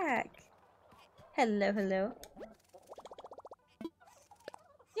have you back. Hello, hello.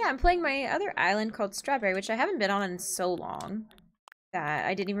 Yeah, I'm playing my other island called Strawberry, which I haven't been on in so long that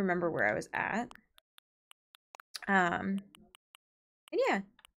I didn't even remember where I was at. And yeah,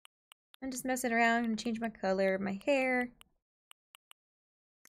 I'm just messing around and change my color of my hair.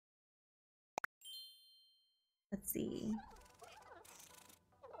 Let's see.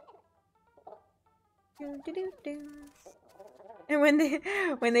 And when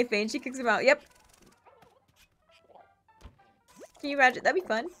they faint, she kicks them out. Yep. Can you imagine? That'd be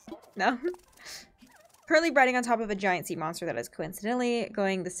fun. No. Currently riding on top of a giant sea monster that is coincidentally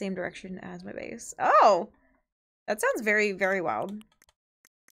going the same direction as my base. Oh! That sounds very, very wild.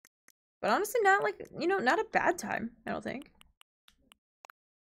 But honestly, not like, you know, not a bad time, I don't think.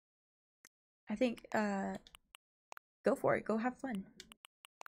 I think, go for it. Go have fun.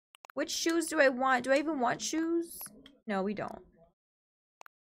 Which shoes do I want? Do I even want shoes? No, we don't.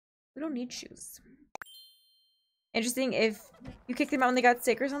 We don't need shoes. Interesting if you kicked them out and they got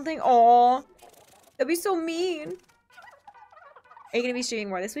sick or something. Aw, that'd be so mean. Are you gonna be streaming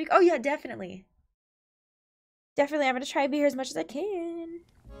more this week? Oh yeah, definitely. Definitely, I'm gonna try to be here as much as I can.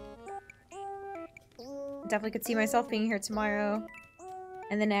 Definitely could see myself being here tomorrow.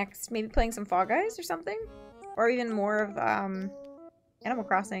 And the next, maybe playing some Fall Guys or something. Or even more of, Animal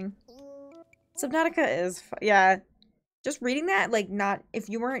Crossing. Subnautica is, yeah. Just reading that, like, not, if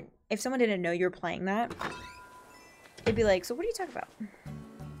someone didn't know you were playing that, they'd be like, so what are you talking about?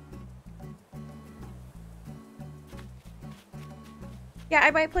 Yeah,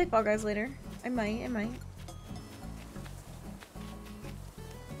 I might play Fall Guys later. I might.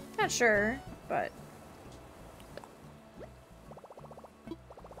 Not sure, but...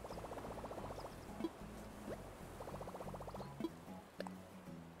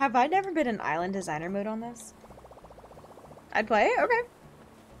 Have I never been in island designer mode on this? I'd play it? Okay.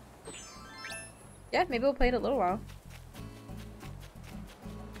 Yeah, maybe we'll play it a little while.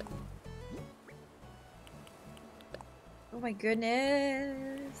 Oh my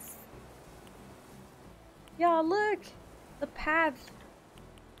goodness. Y'all, look! The path.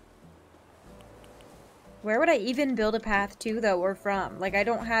 Where would I even build a path to, though, or from? Like, I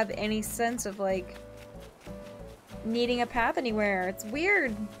don't have any sense of, like, needing a path anywhere. It's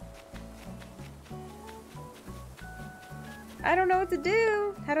weird. I don't know what to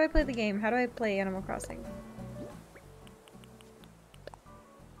do. How do I play the game? How do I play Animal Crossing?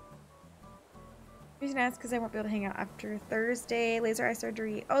 Reason I ask because I won't be able to hang out after Thursday. Laser eye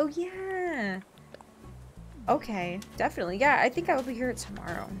surgery. Oh, yeah. Okay, definitely. Yeah, I think I will be here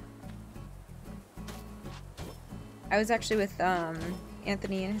tomorrow. I was actually with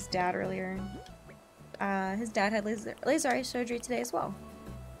Anthony and his dad earlier. His dad had laser eye surgery today as well.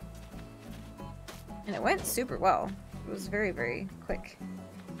 And it went super well. It was very, very quick.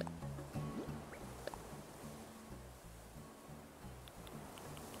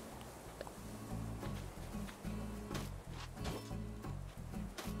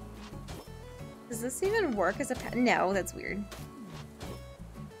 Does this even work as a pet? No, that's weird.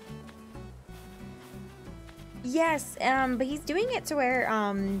 Yes, but he's doing it to where,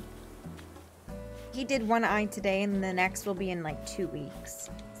 he did one eye today and the next will be in like 2 weeks.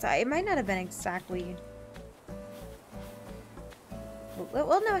 So it might not have been exactly...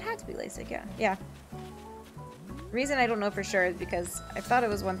 Well, no, it had to be LASIK, yeah. Yeah. The reason I don't know for sure is because I thought it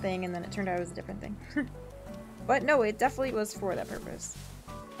was one thing and then it turned out it was a different thing. But no, it definitely was for that purpose.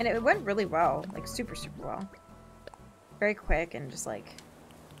 And it went really well. Like, super, super well. very quick and just like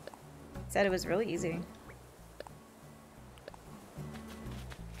said it was really easy.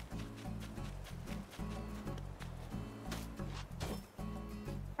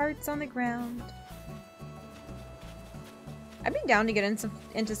 Hearts on the ground. I'd be down to get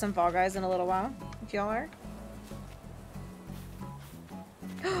into some Fall Guys in a little while, if y'all are.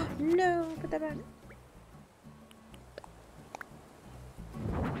 No, put that back.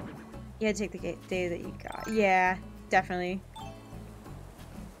 Yeah, take the day that you got. Yeah, definitely.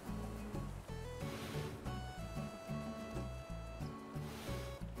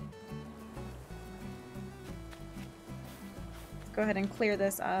 Let's go ahead and clear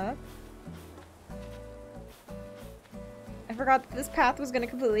this up. I forgot that this path was going to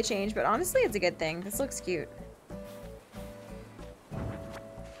completely change, but honestly, it's a good thing. This looks cute.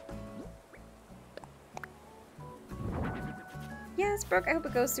 Yes, Brooke, I hope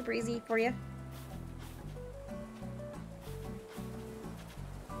it goes super easy for you.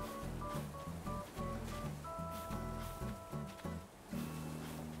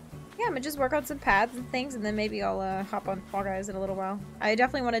 Yeah, I'm gonna just work on some paths and things, and then maybe I'll hop on Fall Guys in a little while. I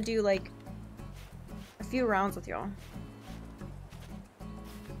definitely want to do, like, a few rounds with y'all.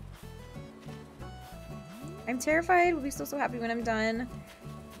 I'm terrified. We'll be so happy when I'm done.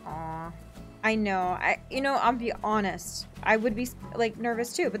 Aw. I know. I'll be honest. I would be, like,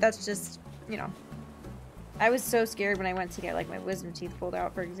 nervous too, but that's just, you know. I was so scared when I went to get, like, my wisdom teeth pulled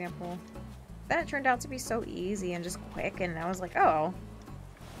out, for example. Then it turned out to be so easy and just quick, and I was like, oh.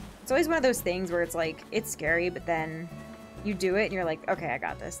 It's always one of those things where it's like, it's scary, but then you do it and you're like, okay, I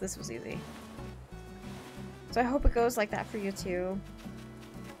got this. This was easy. So I hope it goes like that for you too.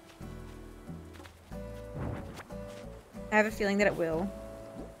 I have a feeling that it will.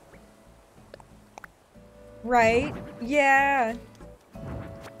 Right? Yeah.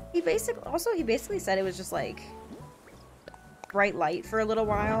 He basically said it was just like bright light for a little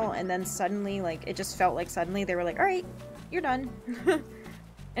while, and then suddenly, like, it just felt like suddenly they were like, alright, you're done.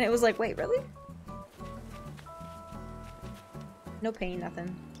 And it was like, wait, really? No pain,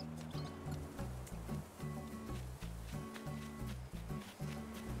 nothing.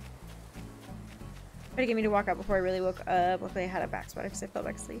 Try to get me to walk out before I really woke up. Luckily I had a back spot because I fell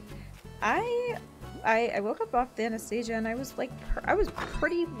back asleep. I woke up off the anesthesia and I was like, I was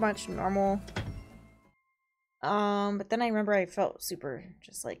pretty much normal. But then I remember I felt super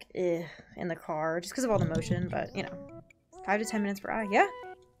just like, in the car just because of all the motion, but you know, 5 to 10 minutes per hour. Yeah.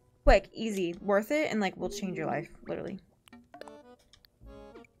 Quick, easy, worth it, and like will change your life, literally.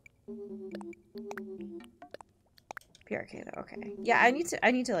 PRK though, okay. Yeah, I need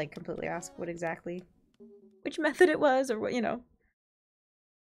to like completely ask what exactly, which method it was, or what, you know.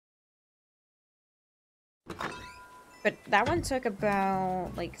 But that one took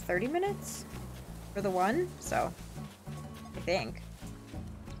about like 30 minutes for the one, so I think.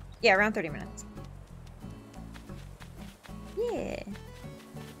 Yeah, around 30 minutes. Yeah.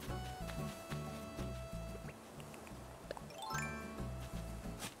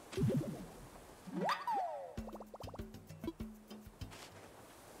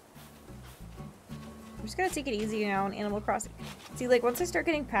 I'm just gonna take it easy now on Animal Crossing. See, like, once I start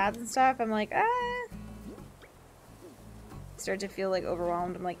getting paths and stuff, I'm like, start to feel, like,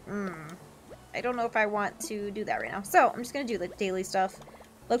 overwhelmed. I'm like, I don't know if I want to do that right now. So, I'm just gonna do, like, daily stuff.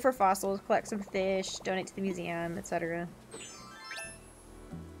 Look for fossils, collect some fish, donate to the museum, etc.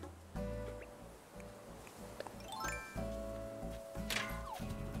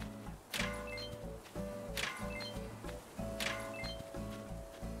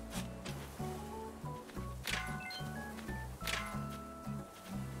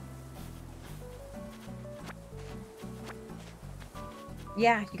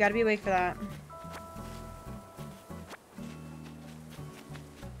 Yeah, you gotta be awake for that.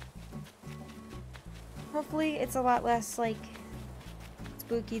 Hopefully it's a lot less, like,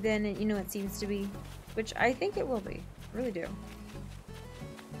 spooky than, you know, it seems to be. Which I think it will be. I really do.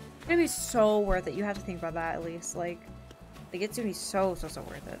 It's gonna be so worth it. You have to think about that at least. Like it's gonna be so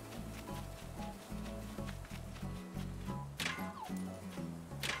worth it.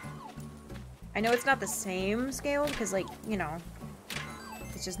 I know it's not the same scale because, like, you know,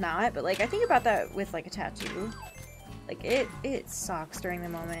 it's just not, but like I think about that with like a tattoo. Like it sucks during the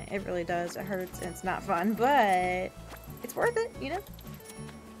moment. It really does. It hurts and it's not fun, but it's worth it, you know?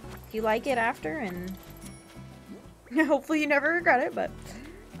 If you like it after, and hopefully you never regret it, but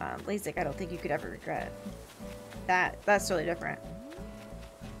LASIK, I don't think you could ever regret. That's totally different.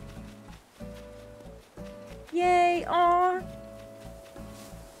 Yay! Aw!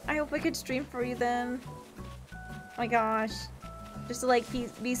 I hope I could stream for you then. Oh my gosh. Just to like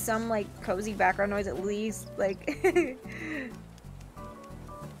be some like cozy background noise at least. Like remember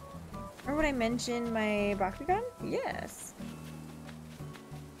when I mentioned my Bakugan? Yes.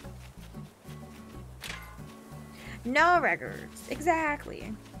 No records.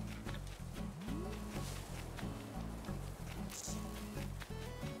 Exactly.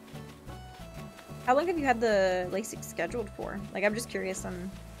 How long have you had the LASIK scheduled for? Like, I'm just curious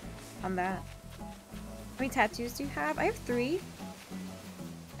on that. How many tattoos do you have? I have 3.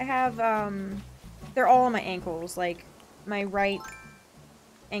 I have, they're all on my ankles. Like, my right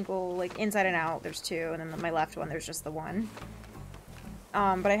ankle, like, inside and out, there's 2. And then my left one, there's just the 1.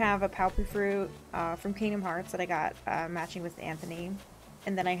 But I have a Palpu Fruit from Kingdom Hearts that I got matching with Anthony.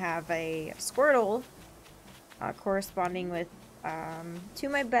 And then I have a Squirtle corresponding with 2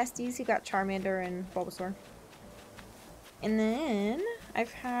 of my besties who got Charmander and Bulbasaur. And then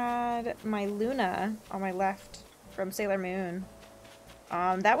I've had my Luna on my left from Sailor Moon.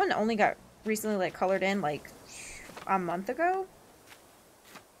 That one only got recently like colored in like a month ago.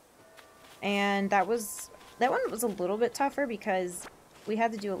 And that one was a little bit tougher because we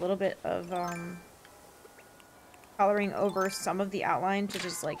had to do a little bit of coloring over some of the outline to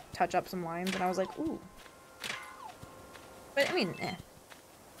just like touch up some lines, and I was like, ooh. But I mean,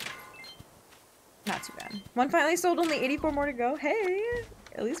 not too bad. One finally sold, only 84 more to go. Hey,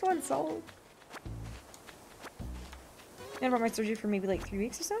 at least one sold. And about my surgery for maybe like 3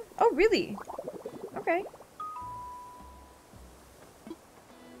 weeks or so. Oh, really? Okay.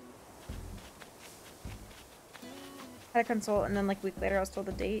 Had a consult, and then like a week later I was told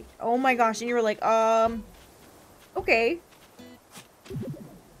the date. Oh my gosh, and you were like, okay.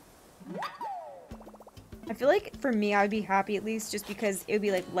 I feel like for me I would be happy at least just because it would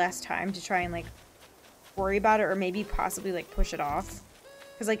be like less time to try and like worry about it or maybe possibly like push it off.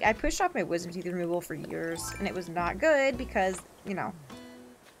 Because like I pushed off my wisdom teeth removal for years and it was not good because, you know,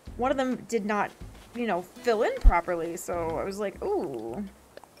 one of them did not, you know, fill in properly. So I was like, ooh.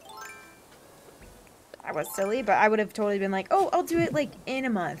 I was silly, but I would have totally been like, oh, I'll do it like in a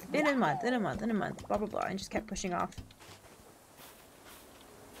month, blah, blah, blah, and just kept pushing off.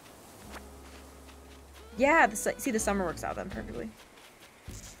 Yeah, see, the summer works out then perfectly.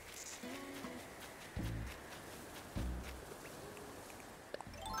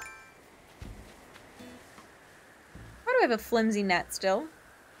 Why do I have a flimsy net still?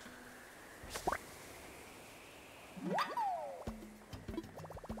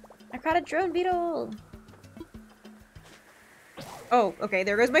 I caught a drone beetle! Oh, okay,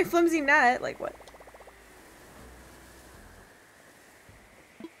 there goes my flimsy net. Like, what?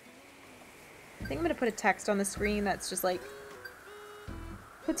 I think I'm gonna put a text on the screen that's just like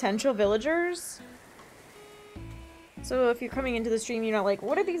potential villagers. So if you're coming into the stream, you're not like,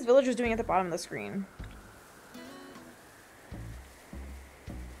 what are these villagers doing at the bottom of the screen?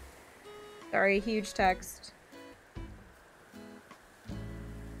 Sorry, huge text.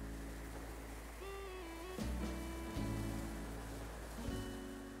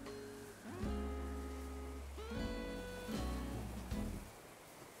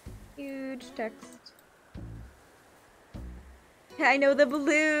 Huge text. I know, the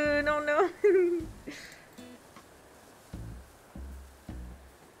balloon. Oh no.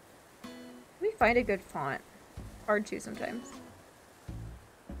 Let me find a good font. Hard to sometimes.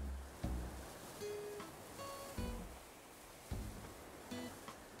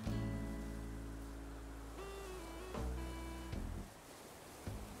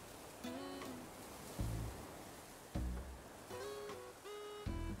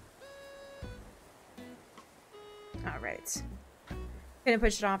 Alright. Couldn't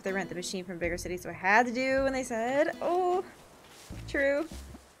push it off. They rent the machine from bigger cities, so I had to do when they said, oh, true.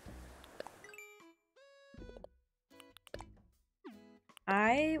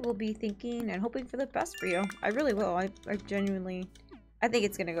 I will be thinking and hoping for the best for you. I really will. I genuinely, I think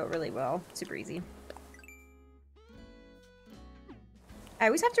it's gonna go really well. Super easy. I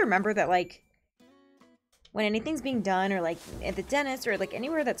always have to remember that, like, when anything's being done, or like at the dentist, or like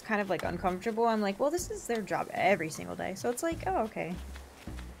anywhere that's kind of like uncomfortable, I'm like, well, this is their job every single day. So it's like, oh, okay.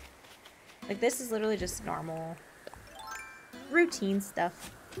 Like, this is literally just normal routine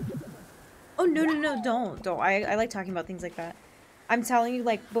stuff. Oh, no, don't. I like talking about things like that. I'm telling you,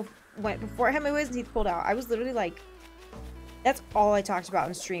 like, before I had my wisdom teeth pulled out, I was literally like, that's all I talked about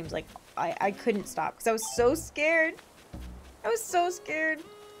in streams. Like, I couldn't stop because I was so scared. I was so scared.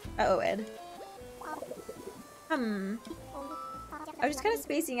 Uh-oh, Ed. I was just kind of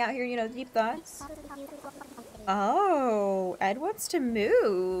spacing out here, you know, deep thoughts. Oh, Ed wants to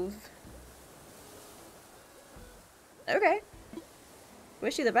move. Okay.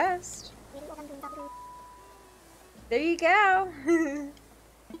 Wish you the best. There you go.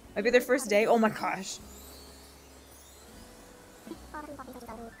 Might be their first day. Oh my gosh.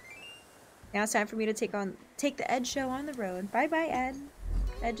 Now it's time for me to take the Ed show on the road. Bye bye, Ed.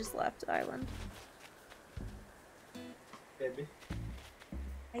 Ed just left the island. Baby.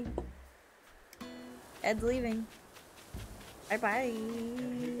 Bye. Ed's leaving. Bye bye.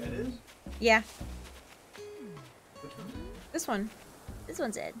 Ed is? Yeah. Which one? This one. This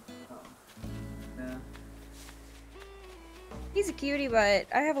one's Ed. Oh. Yeah. He's a cutie, but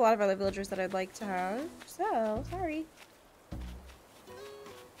I have a lot of other villagers that I'd like to have. So, sorry.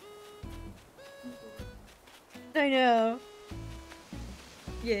 I know.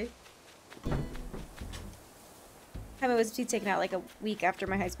 Yeah. Having was to be taken out like a week after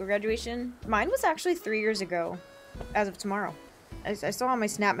my high school graduation. Mine was actually 3 years ago, as of tomorrow. I saw on my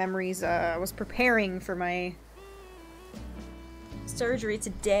Snap memories. I was preparing for my surgery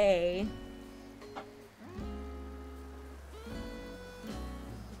today.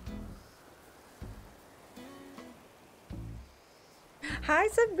 Hi,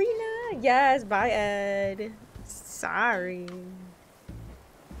 Sabrina. Yes, bye, Ed. Sorry.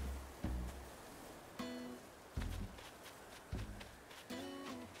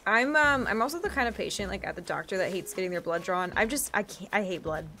 I'm also the kind of patient like at the doctor that hates getting their blood drawn. I hate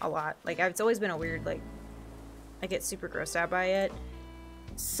blood a lot. Like it's always been a weird like I get super grossed out by it.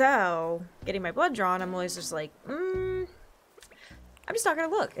 So getting my blood drawn, I'm always just like, I'm just not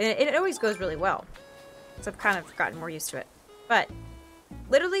gonna look. And it always goes really well. So I've kind of gotten more used to it. But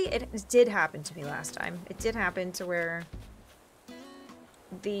literally, it did happen to me last time. It did happen to where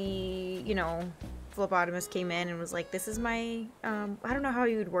the, you know, phlebotomist came in and was like, this is my, I don't know how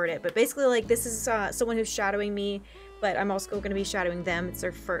you would word it, but basically, like, this is someone who's shadowing me, but I'm also going to be shadowing them. It's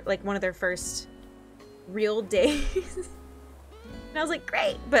their first, like, one of their first real days. And I was like,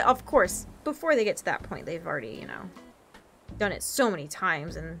 great. But of course, before they get to that point, they've already, you know, done it so many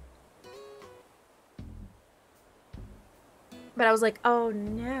times. But I was like, oh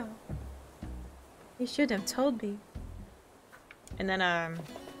no. You shouldn't have told me. And then, I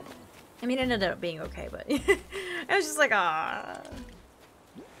mean, it ended up being okay, but I was just like, ah.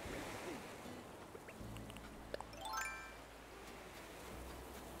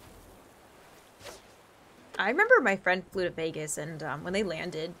 I remember my friend flew to Vegas, and when they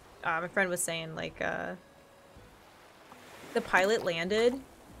landed, my friend was saying, like, the pilot landed,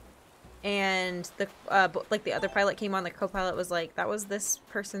 and the like the other pilot came on. The co-pilot was like, that was this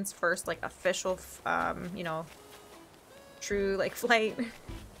person's first like official, you know, true like flight.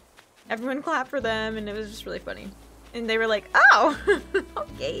 Everyone clapped for them, and it was just really funny. And they were like, oh,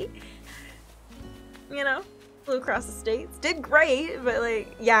 okay. You know, flew across the states, did great, but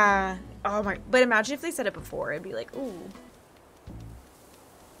like, yeah. Oh my! But imagine if they said it before. It'd be like, ooh.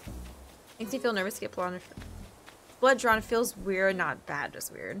 Makes me feel nervous to get blood drawn. It feels weird, not bad,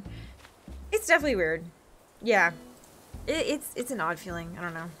 just weird. It's definitely weird. Yeah. It's an odd feeling. I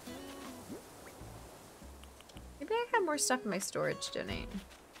don't know. Maybe I have more stuff in my storage to donate.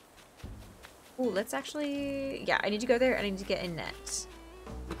 Ooh, let's actually... Yeah, I need to go there and I need to get a net.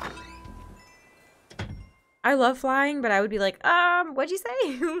 I love flying, but I would be like, what'd you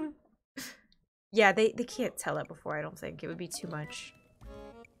say? Yeah, they can't tell it before, I don't think. It would be too much.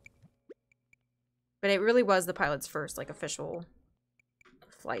 But it really was the pilot's first, like, official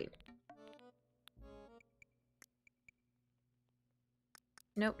flight.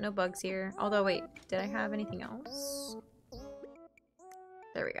 Nope, no bugs here. Although, wait, did I have anything else?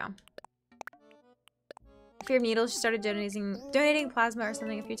 There we go. Fear of needles, she started donating plasma or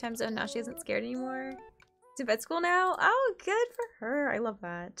something a few times, and now she isn't scared anymore. To vet school now? Oh, good for her. I love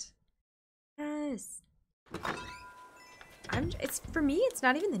that. Yes. It's for me, it's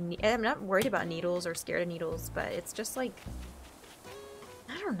not even I'm not worried about needles or scared of needles, but it's just like,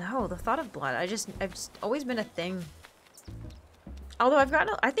 I don't know, the thought of blood. I've just always been a thing. Although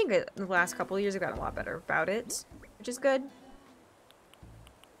I think in the last couple of years I've gotten a lot better about it, which is good.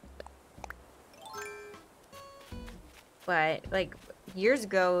 But like years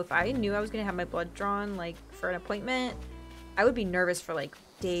ago, if I knew I was gonna have my blood drawn like for an appointment, I would be nervous for like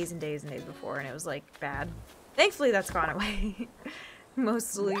days and days and days before, and it was like bad. Thankfully that's gone away.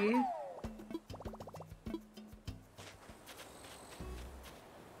 Mostly.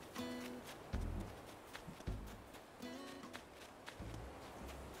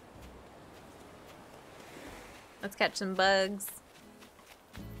 Let's catch some bugs.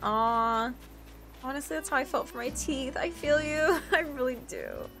 Aww. Honestly, that's how I felt for my teeth. I feel you. I really do.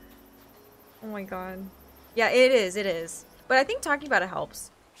 Oh my god. Yeah, it is. But I think talking about it helps.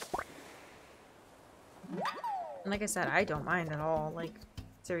 And like I said, I don't mind at all. Like,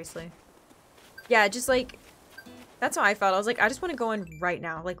 seriously. Yeah, just like... That's how I felt. I was like, I just want to go in right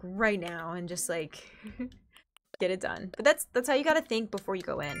now, like right now, and just like get it done. But that's how you gotta think before you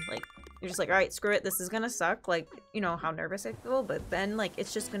go in. Like, you're just like, all right, screw it. This is gonna suck. Like, you know how nervous I feel, but then like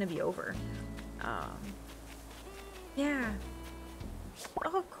it's just gonna be over. Yeah.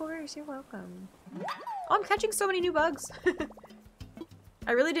 Oh, of course, you're welcome. Oh, I'm catching so many new bugs.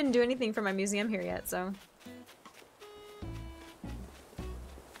 I really didn't do anything for my museum here yet, so.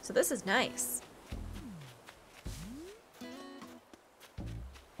 So this is nice.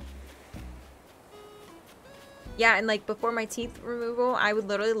 Yeah, and like before my teeth removal, I would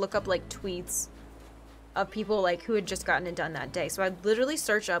literally look up like tweets of people like who had just gotten it done that day. So I'd literally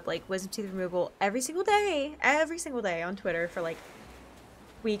search up like wisdom teeth removal every single day on Twitter for like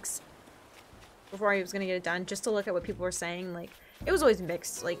weeks before I was gonna get it done, just to look at what people were saying. Like, it was always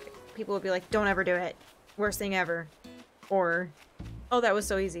mixed. Like, people would be like, don't ever do it, worst thing ever, or oh, that was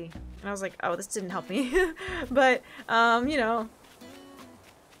so easy. And I was like, oh, this didn't help me. But you know,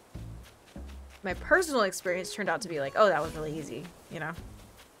 my personal experience turned out to be like, oh, that was really easy, you know.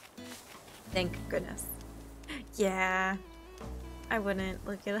 Thank goodness. Yeah, I wouldn't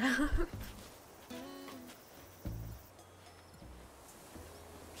look it up.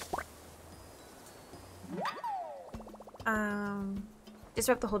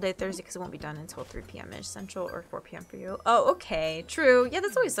 Disrupt the whole day Thursday because it won't be done until 3 p.m. Central, or 4 p.m. for you. Oh, okay, true. Yeah,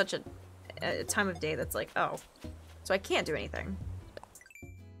 that's always such a time of day that's like, oh, so I can't do anything.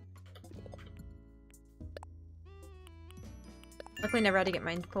 Luckily, never had to get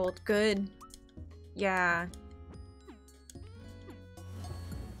mine cold. Good. Yeah.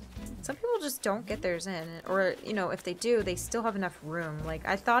 Some people just don't get theirs in, or, you know, if they do, they still have enough room. Like,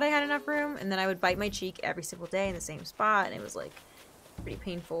 I thought I had enough room, and then I would bite my cheek every single day in the same spot, and it was, like, pretty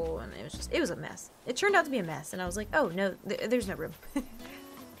painful, and it was a mess. It turned out to be a mess, and I was like, oh, no, there's no room.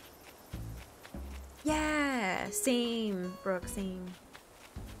 Yeah, same, Brooke, same.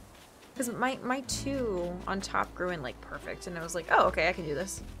 Because my two on top grew in, like, perfect, and I was like, oh, okay, I can do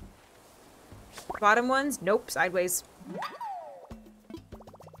this. Bottom ones, nope, sideways.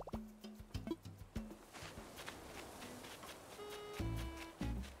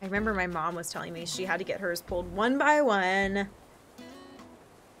 I remember my mom was telling me she had to get hers pulled one by one.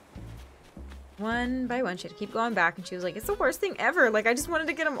 One by one. She had to keep going back, and she was like, it's the worst thing ever. Like, I just wanted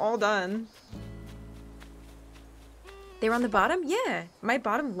to get them all done. They were on the bottom? Yeah. My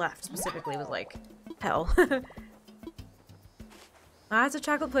bottom left specifically was like, hell. Lots of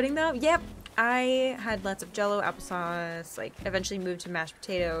chocolate pudding though? Yep. I had lots of Jell-O, applesauce, like, eventually moved to mashed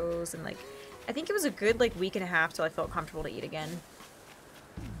potatoes, and like, I think it was a good like week and a half till I felt comfortable to eat again.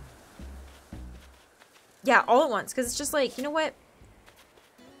 Yeah, all at once, because it's just like, you know what?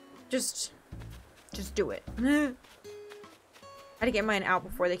 Just do it. I had to get mine out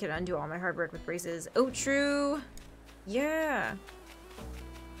before they could undo all my hard work with braces. Oh, true. Yeah.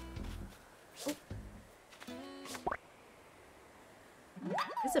 Oh.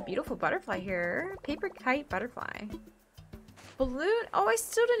 It's a beautiful butterfly here. Paper kite butterfly. Balloon? Oh, I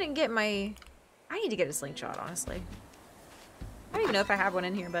still didn't get my... I need to get a slingshot, honestly. I don't even know if I have one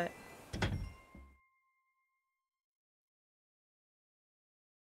in here, but...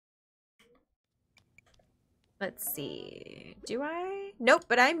 Let's see. Do I? Nope,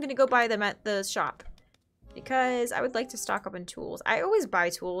 but I'm gonna go buy them at the shop. Because I would like to stock up on tools. I always buy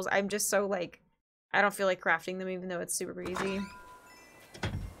tools. I'm just so, like... I don't feel like crafting them even though it's super easy.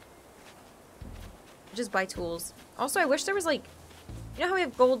 Just buy tools. Also, I wish there was, like... You know how we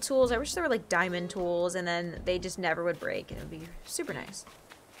have gold tools? I wish there were, like, diamond tools, and then they just never would break, and it would be super nice.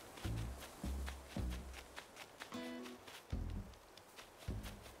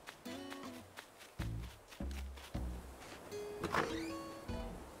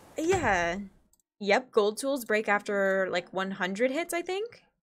 Yeah. Yep, gold tools break after, like, 100 hits, I think.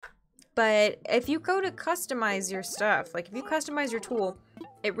 But if you go to customize your stuff, like, if you customize your tool,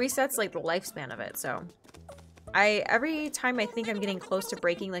 it resets, like, the lifespan of it, so... every time I think I'm getting close to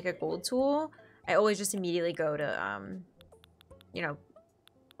breaking, like, a gold tool, I always just immediately go to, you know,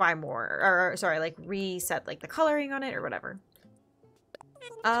 buy more. Or, sorry, like, reset, like, the coloring on it or whatever.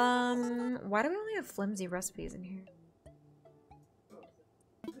 Why do we only have flimsy recipes in here?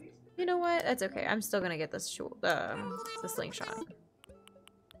 You know what? That's okay. I'm still gonna get this the slingshot.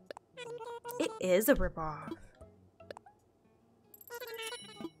 It is a ripoff.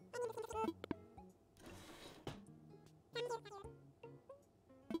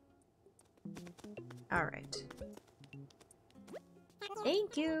 Alright.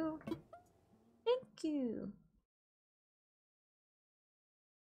 Thank you. Thank you.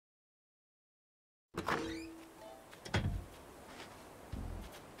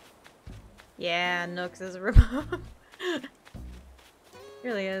 Yeah, Nooks is a ripoff.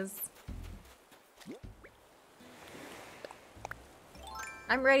 Really is.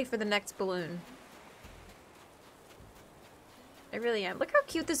 I'm ready for the next balloon. I really am. Look how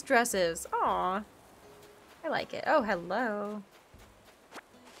cute this dress is. Aw. I like it. Oh, hello.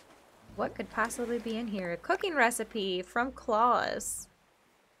 What could possibly be in here? A cooking recipe from Claus.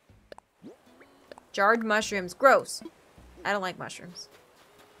 Jarred mushrooms. Gross. I don't like mushrooms.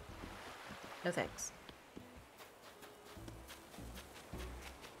 No thanks.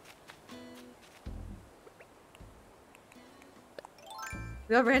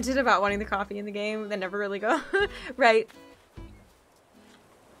 We all ranted about wanting the coffee in the game, then never really go. Right.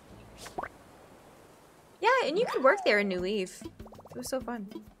 Yeah, and you could work there in New Leaf. It was so fun.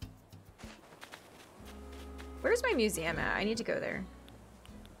 Where's my museum at? I need to go there.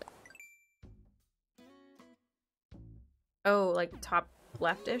 Oh, like top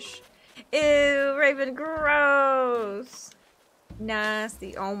leftish? Ew, Raven, gross!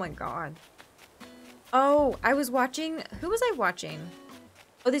 Nasty. Oh my god. Oh, I was watching... Who was I watching?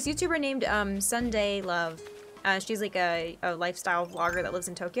 Oh, this YouTuber named Sunday Love. She's like a lifestyle vlogger that lives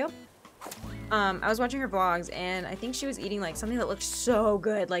in Tokyo. I was watching her vlogs, and I think she was eating like something that looked so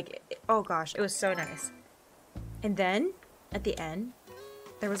good. Like, oh gosh, it was so nice. And then, at the end,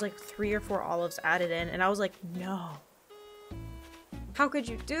 there was like 3 or 4 olives added in, and I was like, no. How could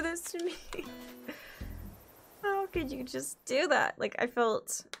you do this to me? How could you just do that? Like, I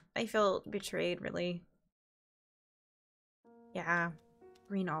felt betrayed, really. Yeah.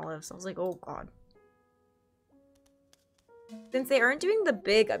 Green olives. I was like, oh god. Since they aren't doing the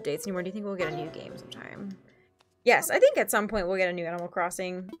big updates anymore, do you think we'll get a new game sometime? Yes, I think at some point we'll get a new Animal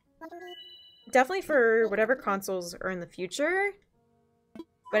Crossing. Definitely for whatever consoles are in the future.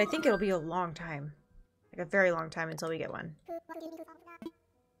 But I think it'll be a long time. Like a very long time until we get one.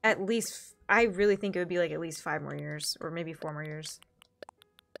 At least, I really think it would be like at least 5 more years. Or maybe 4 more years.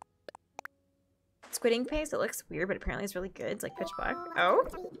 Squid ink paste, it looks weird, but apparently it's really good. It's like pitch black. Oh?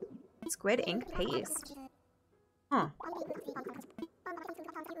 Squid ink paste. Huh.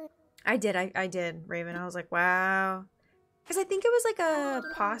 I did, Raven. I was like, wow. Because I think it was like a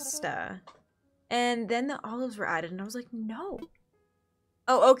pasta. And then the olives were added, and I was like, no.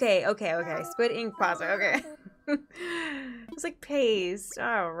 Oh, okay. Squid ink pasta, okay. It's like paste.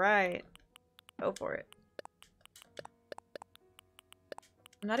 Alright. Go for it.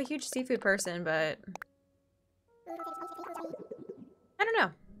 I'm not a huge seafood person, but... I don't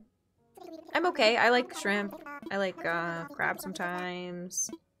know. I'm okay. I like shrimp. I like crab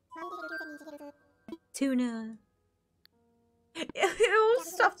sometimes. Tuna. Ew,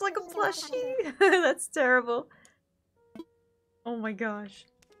 stuffed like a plushie. That's terrible. Oh my gosh.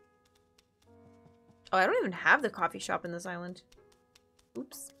 Oh, I don't even have the coffee shop in this island.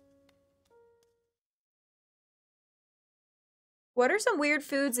 Oops. What are some weird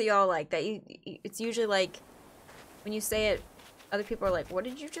foods that y'all like? That it's usually like, when you say it, other people are like, what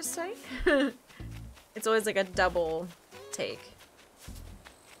did you just say? It's always like a double take.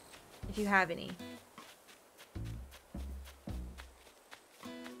 If you have any.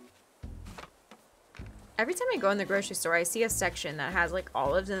 Every time I go in the grocery store, I see a section that has like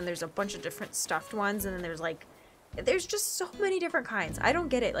olives, and then there's a bunch of different stuffed ones, and then there's like, there's just so many different kinds. I don't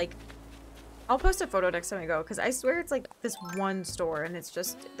get it. Like, I'll post a photo next time I go, because I swear it's like this one store, and it's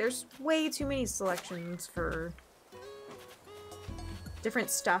just, there's way too many selections for different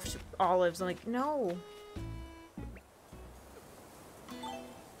stuffed olives. I'm like, no.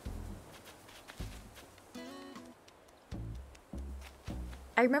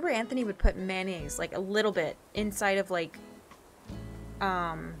 I remember Anthony would put mayonnaise, like a little bit, inside of like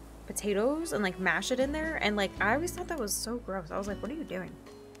potatoes and like mash it in there, and like I always thought that was so gross. I was like, what are you doing?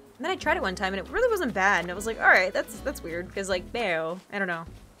 And then I tried it one time and it really wasn't bad, and it was like, alright, that's weird, because like, ew, I don't know.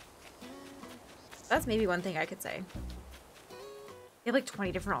 That's maybe one thing I could say. You have like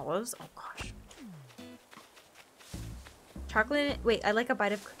 20 different olives? Oh gosh. Chocolate, wait, I like a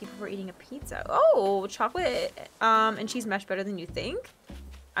bite of cookie before eating a pizza. Oh, chocolate and cheese mesh better than you think?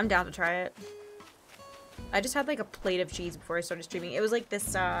 I'm down to try it. I just had like a plate of cheese before I started streaming. It was like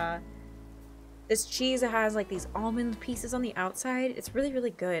this this cheese that has like these almond pieces on the outside. It's really,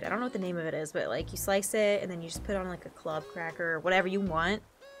 really good. I don't know what the name of it is, but like you slice it and then you just put it on like a club cracker or whatever you want.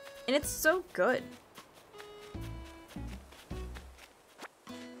 And it's so good.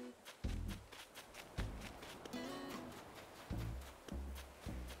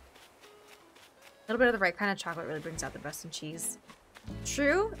 A little bit of the right kind of chocolate really brings out the best in cheese.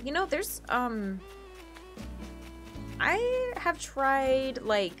 True. You know, there's, I have tried,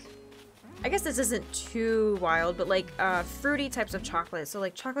 like, I guess this isn't too wild, but like fruity types of chocolate. So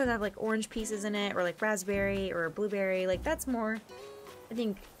like chocolate that have like orange pieces in it, or like raspberry or blueberry. Like that's more, I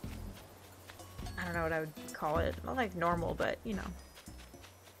think, I don't know what I would call it. Not like normal, but you know.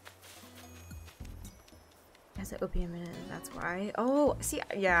 Has an opium in it, that's why. Oh, see,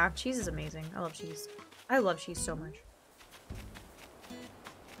 yeah, cheese is amazing. I love cheese. I love cheese so much.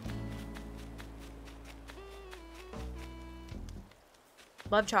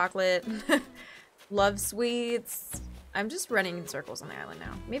 Love chocolate. Love sweets. I'm just running in circles on the island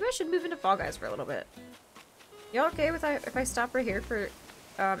now. Maybe I should move into Fall Guys for a little bit. Y'all okay with if I stop right here for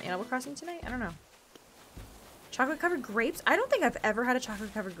Animal Crossing tonight? I don't know. Chocolate covered grapes? I don't think I've ever had a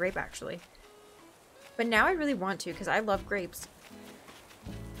chocolate covered grape actually. But now I really want to because I love grapes.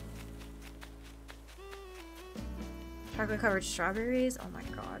 Chocolate covered strawberries? Oh my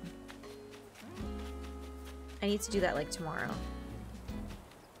god. I need to do that like tomorrow.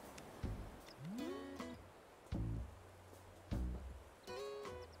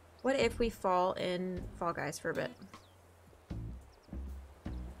 What if we fall in Fall Guys for a bit?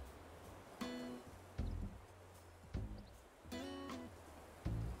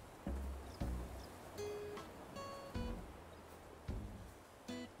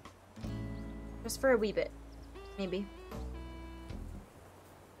 Just for a wee bit, maybe.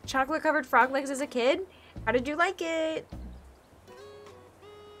 Chocolate covered frog legs as a kid? How did you like it?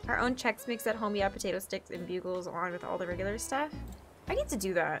 Our own Chex Mix at home, yeah, potato sticks and bugles along with all the regular stuff. I need to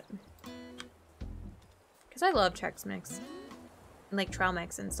do that. Because I love Chex Mix. And like trail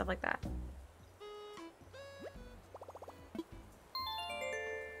mix and stuff like that.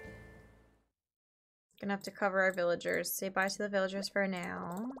 Gonna have to cover our villagers. Say bye to the villagers for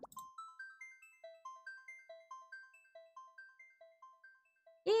now.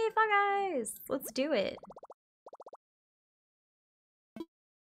 Yay, Fall Guys! Let's do it.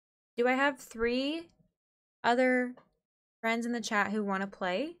 Do I have 3 other friends in the chat who want to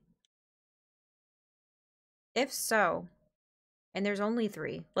play? If so, and there's only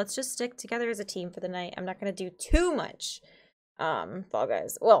 3, let's just stick together as a team for the night. I'm not gonna do too much Fall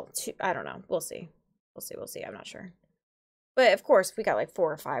Guys. Well, I don't know. We'll see. We'll see. I'm not sure. But of course, if we got like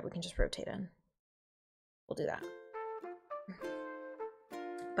 4 or 5, we can just rotate in. We'll do that.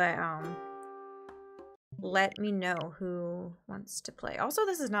 But let me know who wants to play. Also,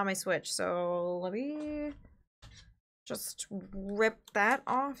 this is not my Switch, so let me just rip that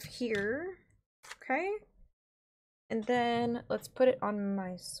off here. Okay? And then let's put it on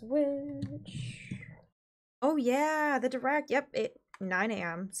my Switch. Oh yeah, the direct. Yep, 9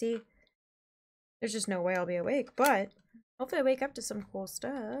 a.m. See? There's just no way I'll be awake, but hopefully I wake up to some cool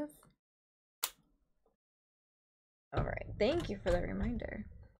stuff. Alright, thank you for the reminder.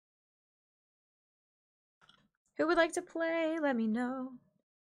 Who would like to play? Let me know.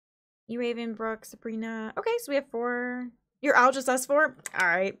 You, Raven, Brooke, Sabrina. Okay, so we have 4. You're all just us 4?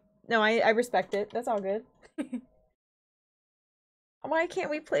 Alright. No, I respect it. That's all good. Why can't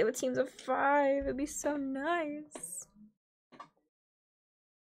we play with teams of 5? It'd be so nice.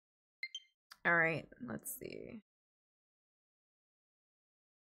 Alright, let's see.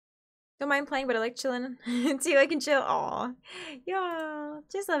 Don't mind playing, but I like chilling. Too, I can chill. Aw. Yeah,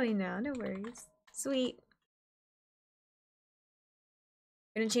 just let me know. No worries. Sweet.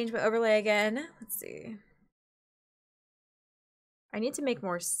 Gonna change my overlay again. Let's see. I need to make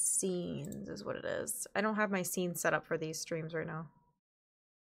more scenes is what it is. I don't have my scenes set up for these streams right now.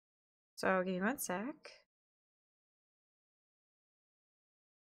 So give me 1 sec.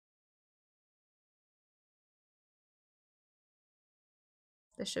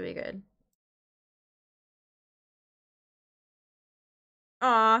 This should be good.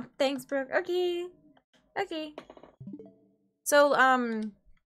 Aw, thanks, Brooke. Okay. Okay. So,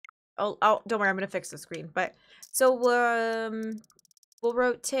 don't worry, I'm gonna fix the screen. But, so, we'll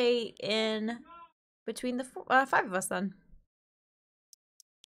rotate in between the 5 of us then.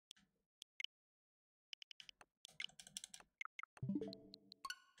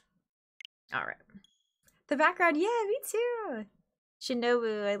 Alright. The background, yeah, me too!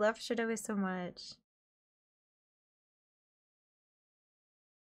 Shinobu, I love Shinobu so much.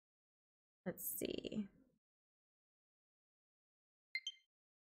 Let's see.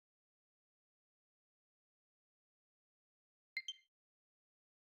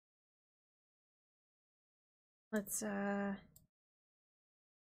 Let's,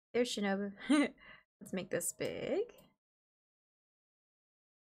 there's Shinobu. Let's make this big.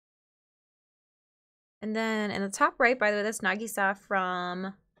 And then in the top right, by the way, that's Nagisa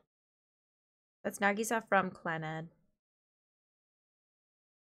from Clannad.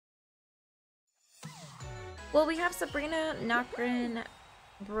 Well, we have Sabrina, Nokrin,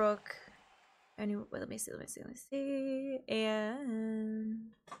 Brooke, Let me see. And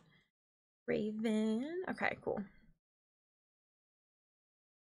Raven. Okay, cool.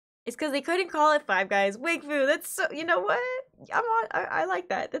 It's because they couldn't call it Five Guys. Wakefoo, that's so, you know what? I like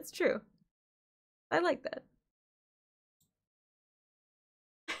that. That's true. I like that.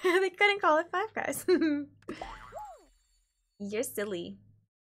 They couldn't call it Five Guys. You're silly.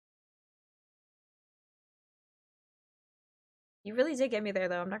 You really did get me there,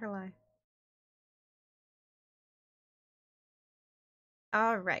 though. I'm not gonna lie.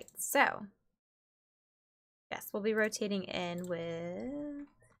 All right, so yes, we'll be rotating in with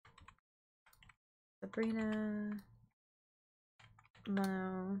Sabrina,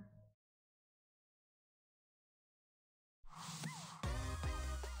 Mono.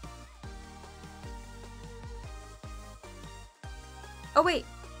 Oh wait.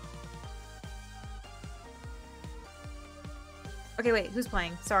 Okay, wait. Who's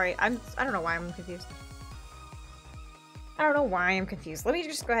playing? Sorry, I don't know why I'm confused. I don't know why I'm confused. Let me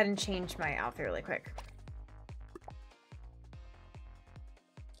just go ahead and change my outfit really quick.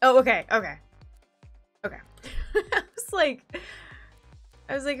 Oh, okay. I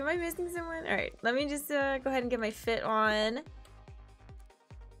was like, am I missing someone? All right, let me just go ahead and get my fit on.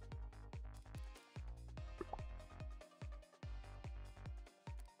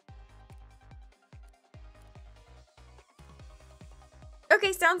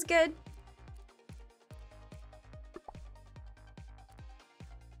 Okay, sounds good.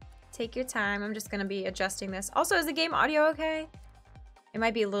 Take your time. I'm just gonna be adjusting this. Also, is the game audio okay? It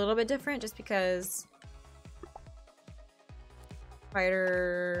might be a little bit different just because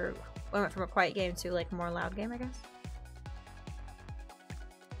quieter. I went from a quiet game to like a more loud game, I guess.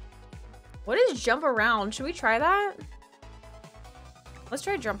 What is jump around? Should we try that? Let's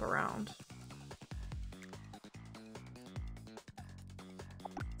try jump around.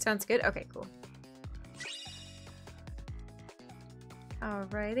 Sounds good? Okay, cool.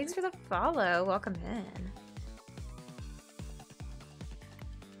 Alright, thanks for the follow. Welcome in.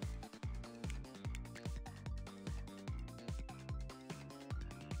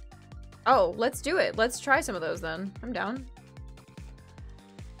 Oh, let's do it. Let's try some of those then. I'm down.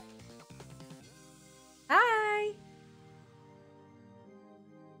 Hi!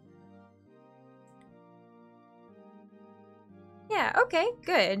 Yeah, okay,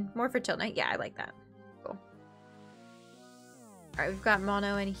 good. More for chill night. Yeah, I like that. Cool. Alright, we've got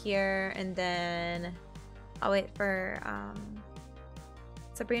Mono in here, and then I'll wait for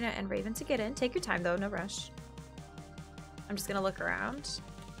Sabrina and Raven to get in. Take your time though, no rush. I'm just gonna look around.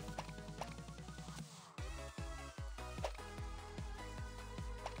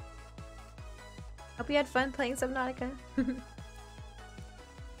 Hope you had fun playing Subnautica.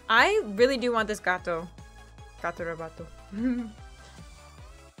 I really do want this gato. Gato robato.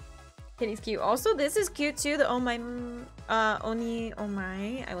 Kitty's cute. Also, this is cute too. The oh my, oni oh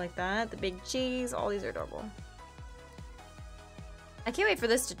my. I like that. The big cheese. All these are adorable. I can't wait for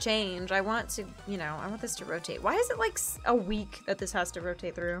this to change. I want to, you know, I want this to rotate. Why is it like a week that this has to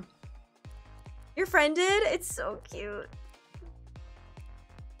rotate through? Your friend did? It's so cute.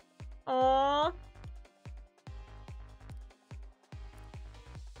 Aww.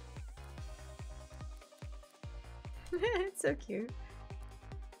 It's so cute.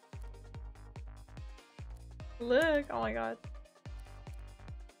 Look, oh my god.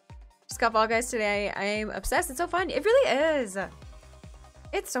 Just got Fall Guys today. I'm obsessed. It's so fun. It really is.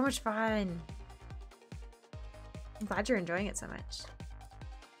 It's so much fun. I'm glad you're enjoying it so much.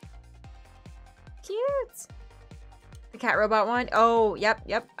 Cute. The cat robot one. Oh, yep.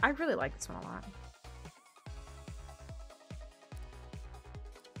 I really like this one a lot.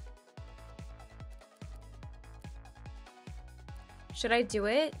 Should I do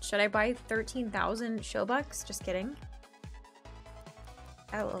it? Should I buy 13,000 showbucks? Just kidding.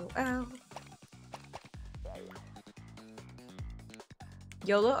 LOL.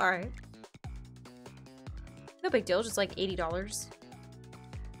 YOLO? Alright. No big deal, just like $80.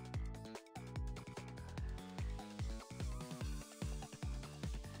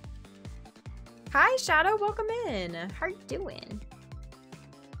 Hi, Shadow, welcome in. How are you doing?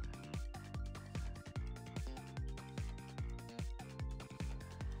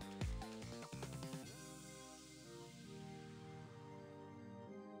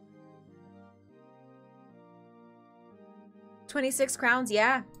 $26 crowns,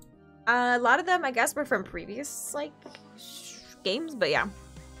 yeah. A lot of them, I guess, were from previous, like, games, but yeah.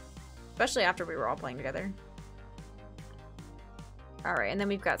 Especially after we were all playing together. Alright, and then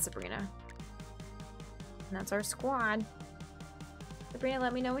we've got Sabrina. And that's our squad. Sabrina,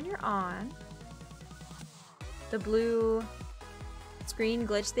 let me know when you're on. The blue screen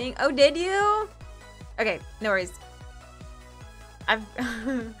glitch thing. Oh, did you? Okay, no worries. I've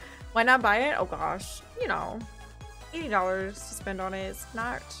why not buy it? Oh gosh, you know, $80 to spend on it. It's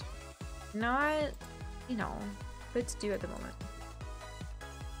not, you know, good to do at the moment.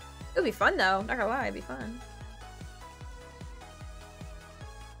 It would be fun though. Not gonna lie, it'd be fun.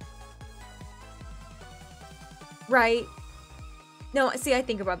 Right. No, see, I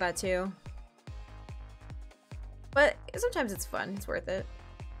think about that too. But sometimes it's fun. It's worth it.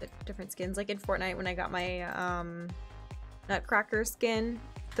 The different skins, like in Fortnite when I got my Nutcracker skin,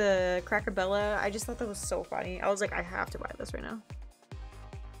 the Crackabella. I just thought that was so funny. I was like, I have to buy this right now.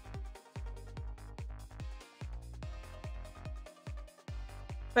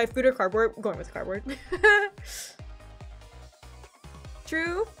 Buy food or cardboard? I'm going with cardboard.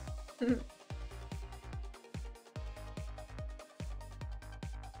 True.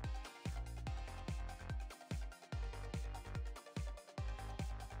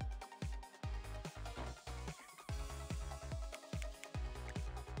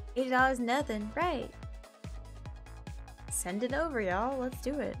 $80 nothing, right? Send it over, y'all. Let's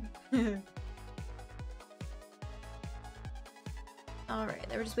do it. Alright,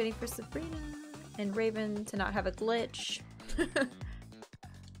 they were just waiting for Sabrina and Raven to not have a glitch.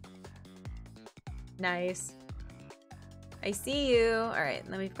 Nice. I see you. Alright,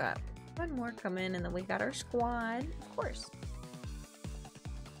 and then we've got one more coming, and then we got our squad. Of course.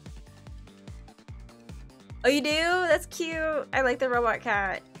 Oh, you do? That's cute. I like the robot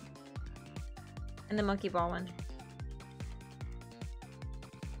cat. And the monkey ball one.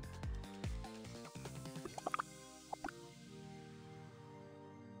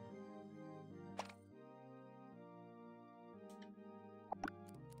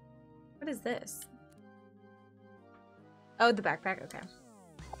 What is this? Oh, the backpack. Okay.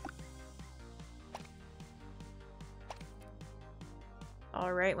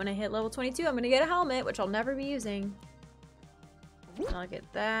 Alright, when I hit level 22, I'm gonna get a helmet, which I'll never be using. And I'll get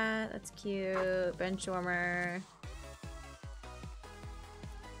that. That's cute. Bench warmer.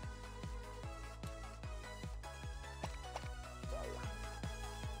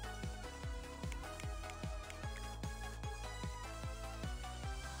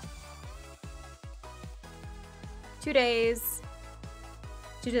 Two days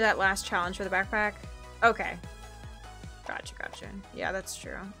to do that last challenge for the backpack. Okay. Gotcha, gotcha. Yeah, that's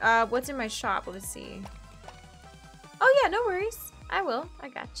true. What's in my shop? Let's see. Oh yeah, no worries. I will. I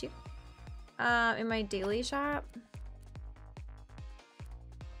got you. In my daily shop.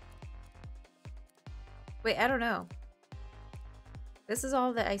 Wait, I don't know. This is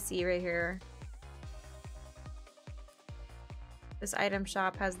all that I see right here. This item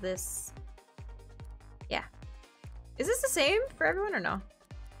shop has this. Yeah. Is this the same for everyone or no?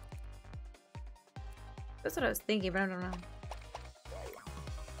 That's what I was thinking, but I don't know.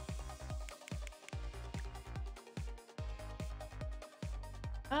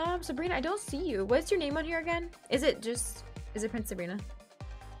 Sabrina, I don't see you. What's your name on here again? Is it Prince Sabrina?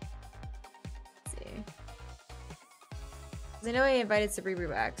 Let's see. Because I know I invited Sabrina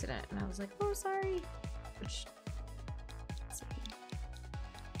by accident, and I was like, oh, sorry. Which, let's see.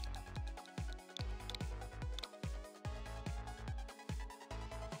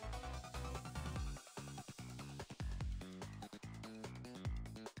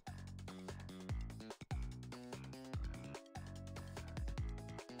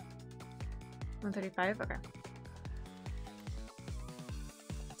 $135? Okay.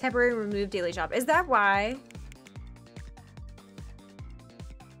 Temporary remove daily shop. Is that why?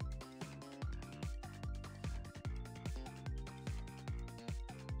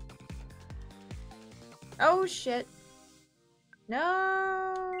 Oh shit. No,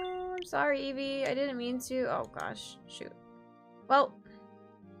 I'm sorry, Evie. I didn't mean to. Oh gosh, shoot. Well,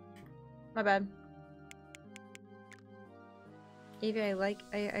 my bad. Evie,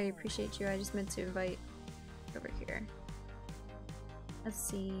 I appreciate you. I just meant to invite over here. Let's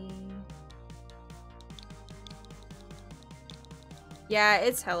see. Yeah,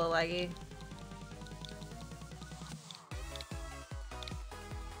 it's hella laggy.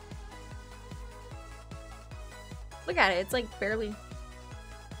 Look at it, it's like barely.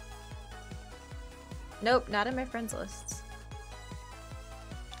 Nope, not in my friends lists.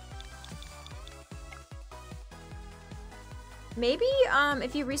 Maybe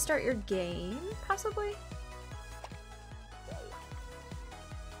if you restart your game, possibly?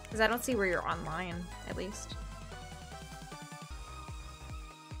 Because I don't see where you're online, at least.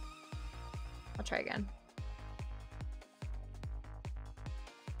 I'll try again.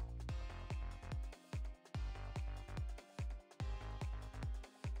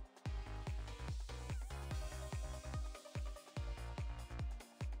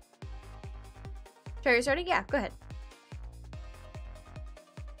 Try restarting? Yeah, go ahead.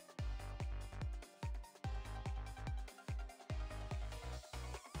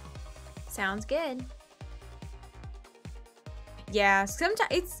 Sounds good. Yeah,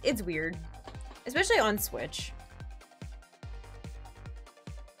 sometimes it's weird, especially on Switch.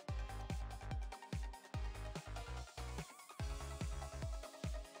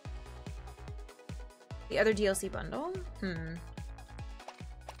 The other DLC bundle?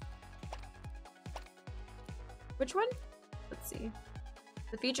 Which one? Let's see.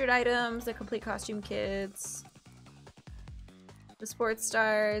 The featured items, the complete costume kits, the sports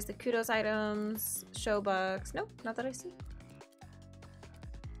stars, the kudos items, show bucks. Nope, not that I see.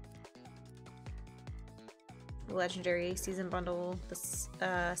 The legendary season bundle, the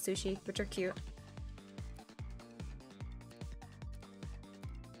sushi, which are cute.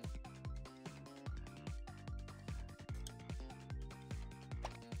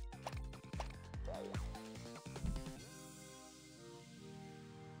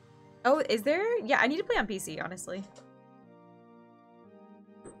 Oh, is there? Yeah, I need to play on PC, honestly.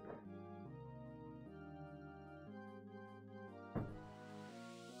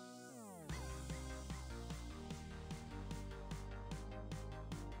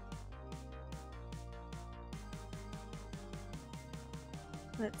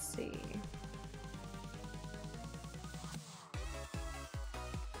 Let's see.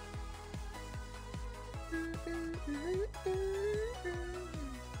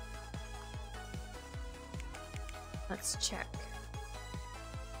 Let's check.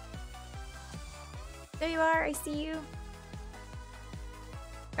 There you are, I see you.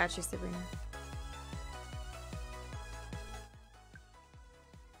 Got you, Sabrina.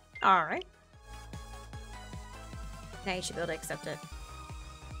 Alright. Now you should be able to accept it.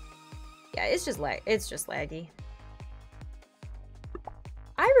 Yeah, it's just laggy.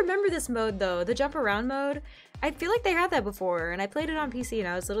 I remember this mode though, the jump around mode. I feel like they had that before, and I played it on PC and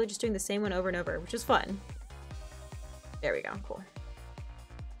I was literally just doing the same one over and over, which was fun. There we go, cool.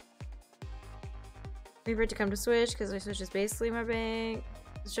 Wait for it to come to Switch, because my Switch is basically my bank.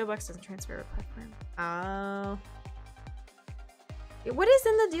 The Showbox doesn't transfer to platform. Oh. What is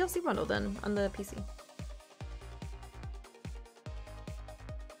in the DLC bundle then, on the PC?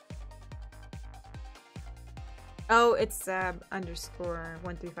 Oh, it's underscore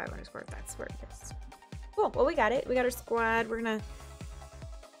 135 underscore. That's where it is. Cool. Well, we got it. We got our squad. We're gonna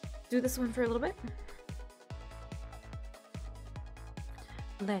do this one for a little bit.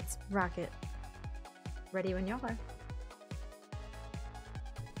 Let's rock it. Ready when y'all are.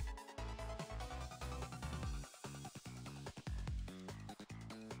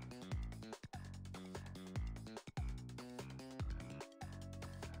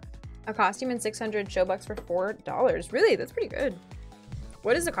 A costume and 600 showbucks for $4. Really? That's pretty good.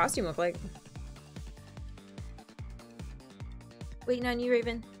 What does the costume look like? Waiting on you,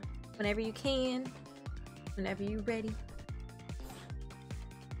 Raven. Whenever you can. Whenever you're ready.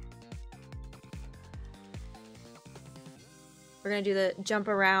 We're gonna do the jump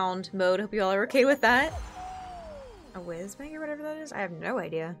around mode. Hope you all are okay with that. A whiz bang or whatever that is? I have no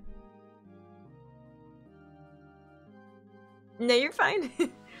idea. No, you're fine.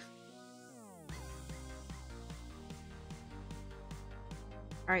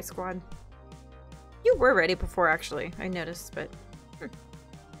 Alright, squad. You were ready before, actually. I noticed, but...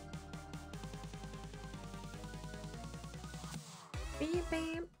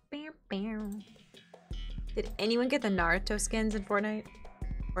 Did anyone get the Naruto skins in Fortnite?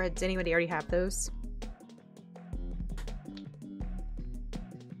 Or does anybody already have those?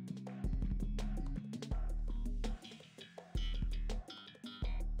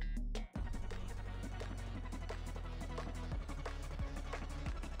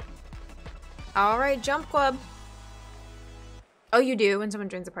 Alright, jump club. Oh, you do? When someone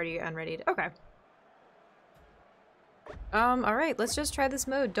joins the party, you get unreadied. Okay. Alright, let's just try this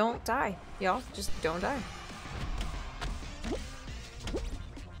mode. Don't die. Y'all, just don't die.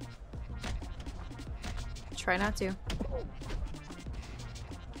 Try not to.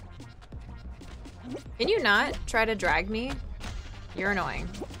 Can you not try to drag me? You're annoying.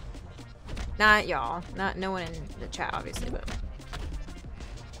 Not y'all. Not no one in the chat, obviously, but...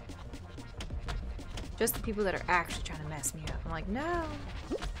 just the people that are actually trying to mess me up. I'm like, no.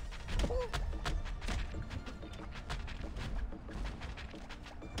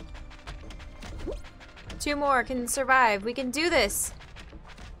 Two more can survive. We can do this.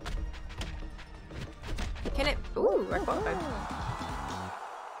 Can it? Ooh, I qualified.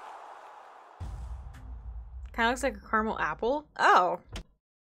 Kind of looks like a caramel apple. Oh.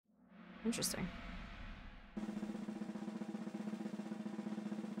 Interesting.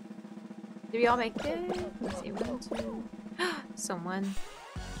 Did we all make it? Let's see, 1, 2. Someone.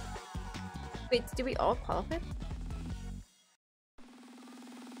 Wait, did we all qualify?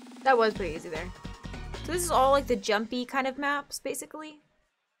 That was pretty easy there. So this is all like the jumpy kind of maps, basically.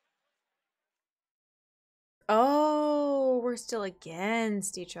 Oh, we're still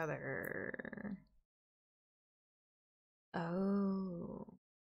against each other. Oh.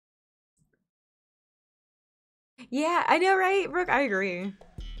 Yeah, I know, right? Brooke, I agree.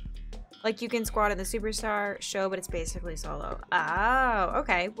 Like, you can squad in the Superstar show, but it's basically solo. Oh,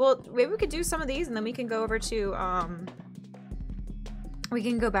 okay. Well, maybe we could do some of these, and then we can go over to, we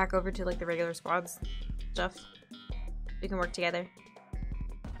can go back over to, like, the regular squads stuff. We can work together.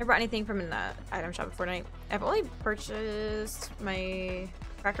 I brought anything from an item shop before tonight. I've only purchased my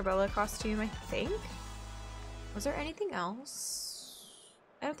Cracker Bella costume, I think. Was there anything else?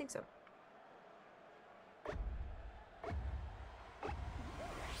 I don't think so.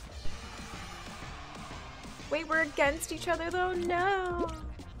 Wait, we're against each other though? No!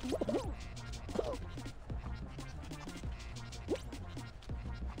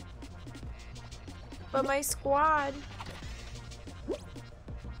 But my squad...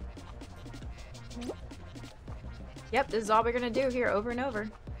 Yep, this is all we're gonna do here over and over.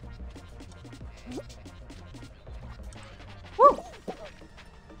 Woo!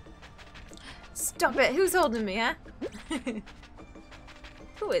 Stop it! Who's holding me, huh?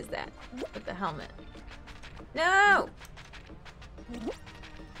 Who is that with the helmet? No!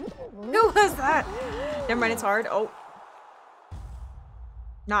 Who was that? Never mind, it's hard. Oh.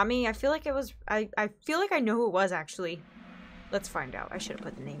 Not me. I feel like it was... I feel like I know who it was, actually. Let's find out. I should have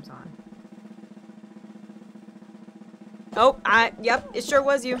put the names on. Oh, yep, it sure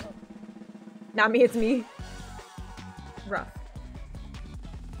was you. Not me, it's me. Rough.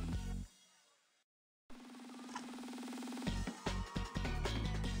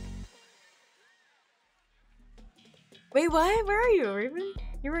 Wait, what? Where are you, Raven?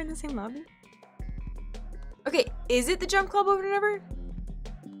 You were in the same lobby? Okay, is it the jump club over and over?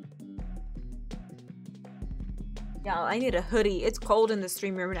 Y'all, I need a hoodie. It's cold in the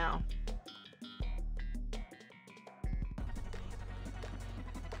stream room now.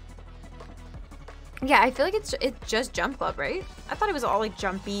 Yeah, I feel like it's just jump club, right? I thought it was all like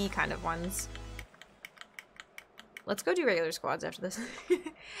jumpy kind of ones. Let's go do regular squads after this.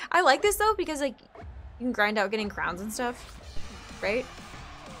 I like this though because like you can grind out getting crowns and stuff, right?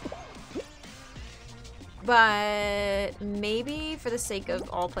 But maybe for the sake of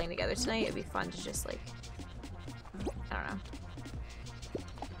all playing together tonight, it'd be fun to just like, I don't know.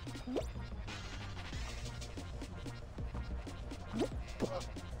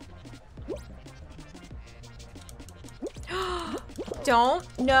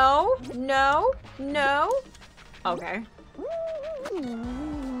 Don't. No. No. No. Okay.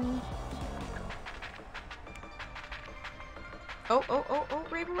 Oh,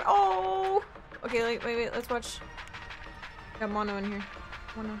 Raven. Oh! Okay, wait, let's watch. Got Mono in here.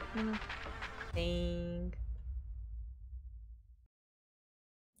 Mono. Dang.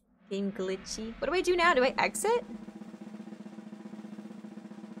 Game glitchy. What do I do now? Do I exit?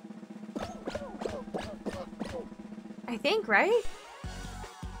 I think, right?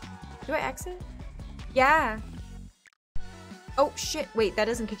 Do I exit? Yeah. Oh, shit. Wait, that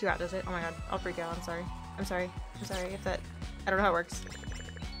doesn't kick you out, does it? Oh my god. I'll freak out. I'm sorry. I'm sorry if that... I don't know how it works.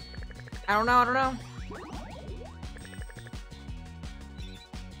 I don't know.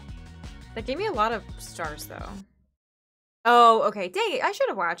 That gave me a lot of stars, though. Oh, okay. Dang it. I should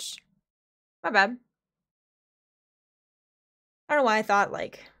have watched. My bad. I don't know why I thought,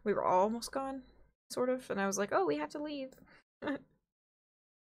 like, we were almost gone, sort of. And I was like, oh, we have to leave.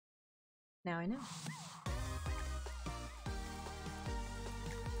 Now I know.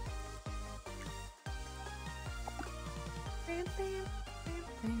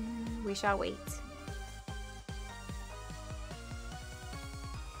 We shall wait.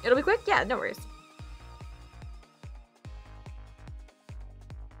 It'll be quick? Yeah, no worries.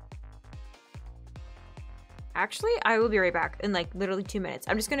 Actually, I will be right back in like literally 2 minutes.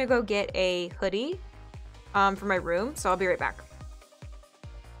 I'm just gonna go get a hoodie for my room, so I'll be right back.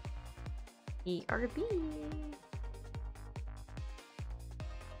 ERB.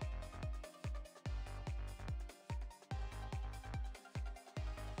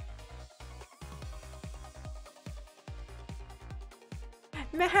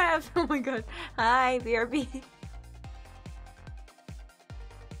 Mav! Oh my god. Hi, BRB.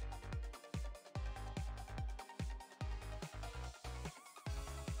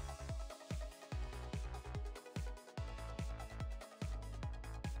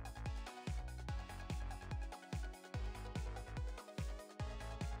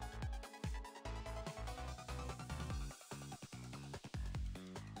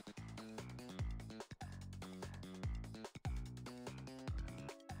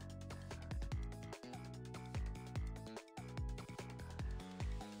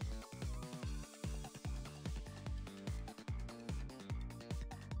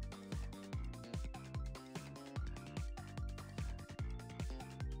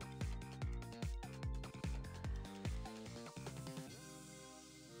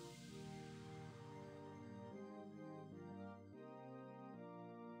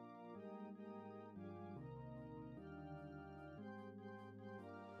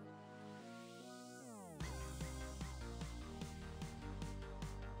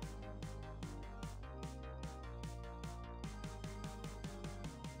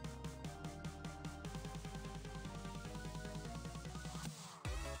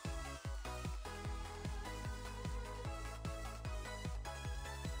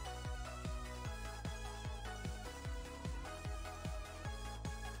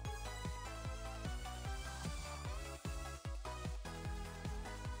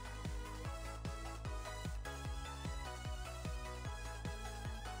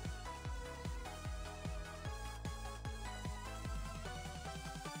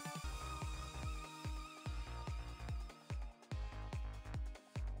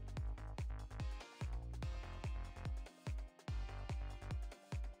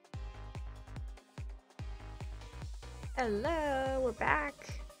 Hello, we're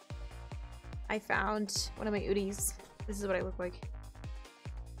back. I found one of my Udis. This is what I look like.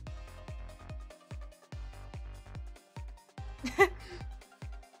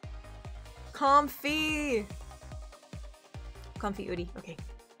 Comfy! Comfy Udi, okay.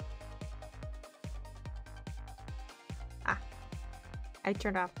 Ah. I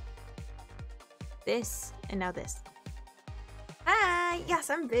turned off this, and now this. Hi! Yes,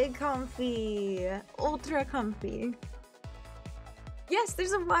 I'm big comfy. Ultra comfy. Yes,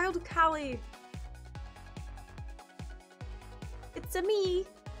 there's a wild Callie. It's a me.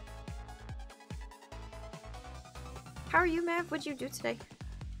 How are you, Mav? What'd you do today?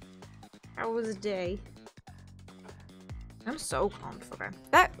 How was the day? I'm so pumped. Okay.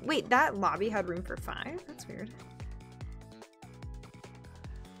 That lobby had room for 5? That's weird.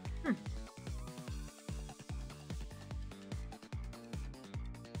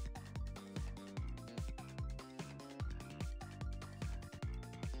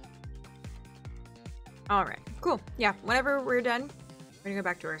 Alright, cool. Yeah, whenever we're done, we're gonna go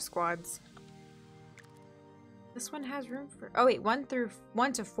back to our squads. This one has room for... Oh wait, 1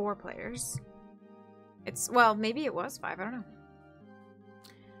 to 4 players. It's... Well, maybe it was 5, I don't know.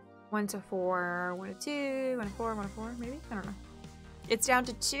 1 to 4, 1 to 2, 1 to 4, 1 to 4, maybe? I don't know. It's down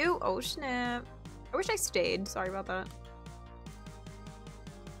to 2? Oh snap. I wish I stayed. Sorry about that.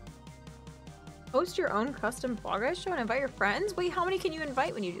 Host your own custom Fall Guys show and invite your friends? Wait, how many can you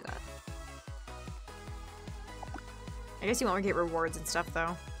invite when you do that? I guess you won't get rewards and stuff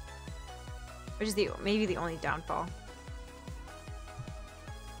though. Which is maybe the only downfall.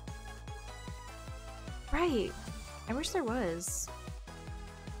 Right. I wish there was.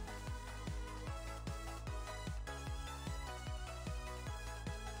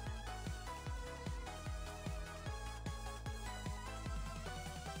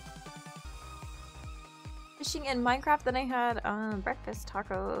 Fishing in Minecraft, then I had breakfast,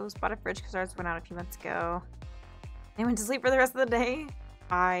 tacos, bought a fridge because ours went out a few months ago. I went to sleep for the rest of the day.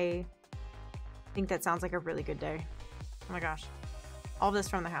 I think that sounds like a really good day. Oh my gosh. All this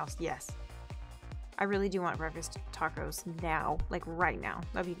from the house, yes. I really do want breakfast tacos now, like right now.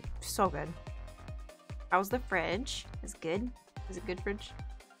 That'd be so good. How's the fridge? Is it good? Is it good fridge?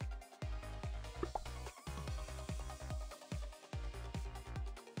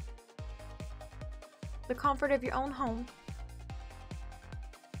 The comfort of your own home.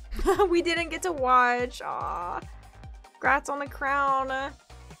 We didn't get to watch. Aww. Congrats on the crown.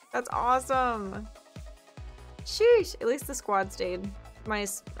 That's awesome. Sheesh. At least the squad stayed.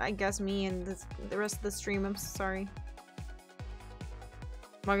 Minus, I guess, me and the rest of the stream. I'm sorry.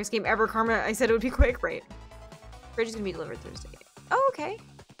 Longest game ever, Karma. I said it would be quick. Right. Fridge is gonna be delivered Thursday. Oh, okay.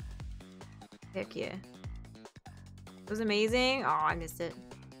 Heck yeah. It was amazing. Oh, I missed it.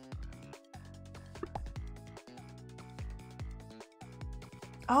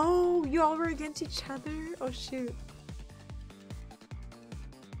 Oh, you all were against each other? Oh, shoot.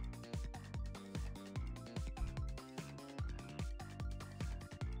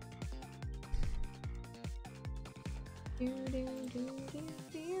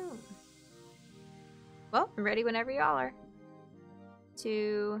 Well, I'm ready whenever y'all are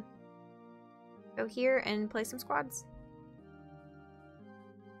to go here and play some squads.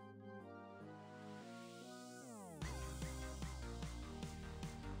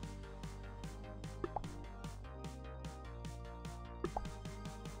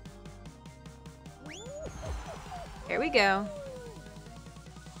 Here we go.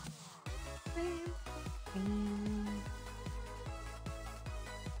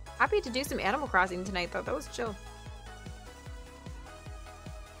 Happy to do some Animal Crossing tonight, though. That was chill.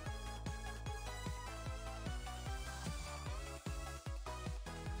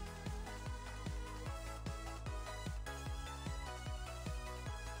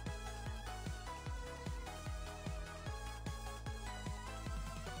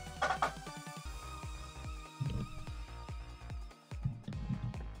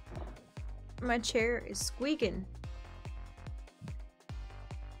 My chair is squeaking.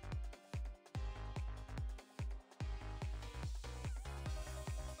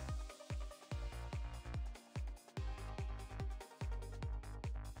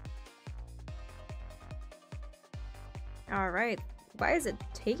 Alright. Why is it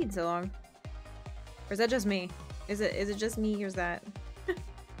taking so long? Or is that just me? Is it just me or is that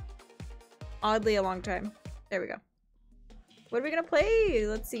oddly a long time? There we go. What are we gonna play?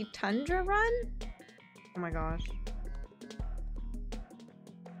 Let's see. Tundra Run? Oh my gosh.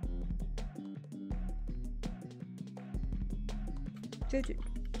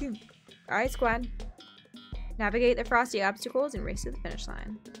 Alright, squad. Navigate the frosty obstacles and race to the finish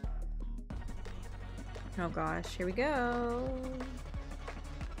line. Oh gosh, here we go.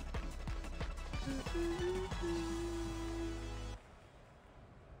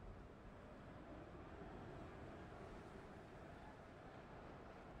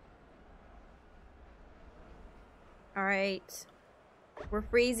 All right. We're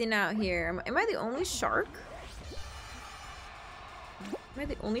freezing out here. Am I the only shark? Am I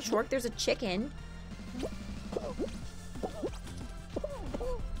the only shark? There's a chicken.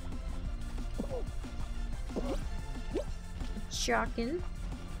 Shocking.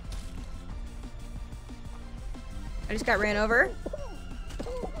 I just got ran over.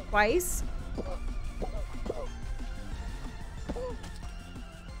 Twice.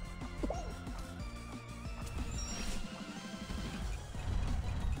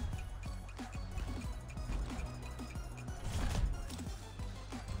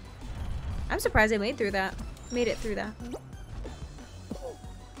 I'm surprised I made it through that.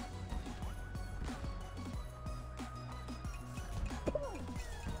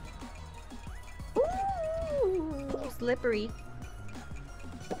 Ooh, slippery.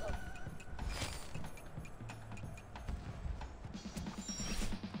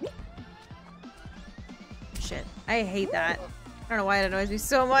 Shit, I hate that. I don't know why it annoys me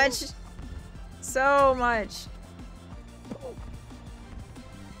so much. So much.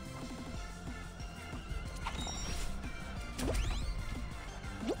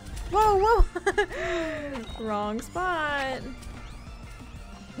 Whoa, whoa! Wrong spot.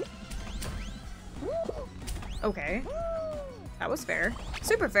 Okay. That was fair.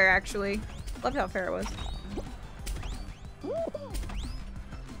 Super fair, actually. Loved how fair it was.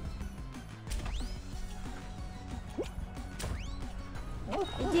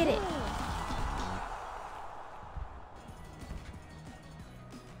 We did it.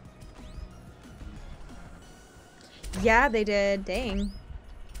 Yeah, they did. Dang.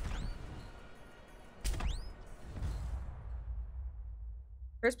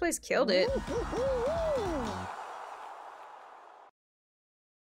 First place killed it.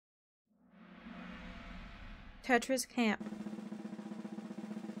 Tetris camp.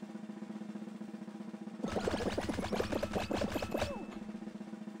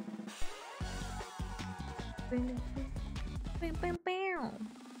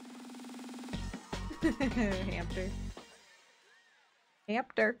 Hamster.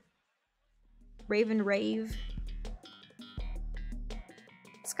 Hamster. Raven rave.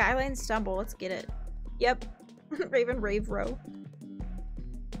 Skyline stumble. Let's get it. Yep. Raven rave row.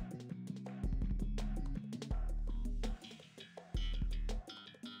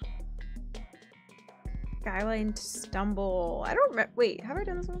 Skyline stumble. I don't remember. Wait, have I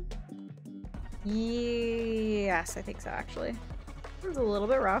done this one? Yes, I think so, actually. It's a little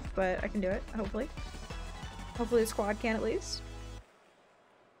bit rough, but I can do it, hopefully. Hopefully the squad can at least.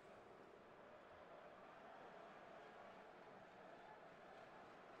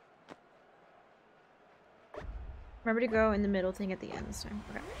 Remember to go in the middle thing at the end this time.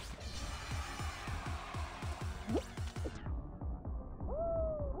 Okay.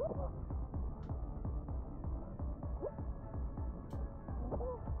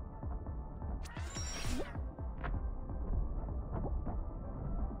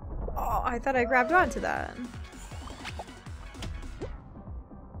 Oh, I thought I grabbed onto that.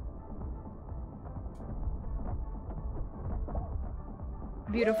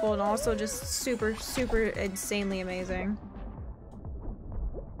 Beautiful and also just super, super insanely amazing.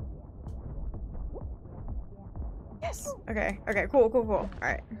 Yes! Okay, okay, cool, cool, cool.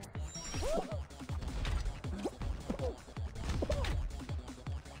 Alright.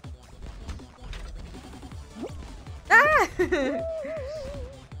 Ah!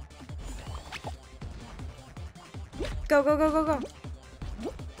 Go, go, go, go, go.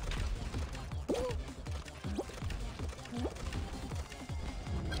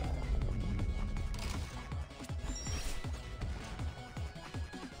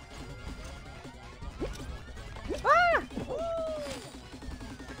 Ah!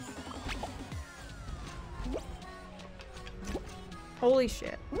 Holy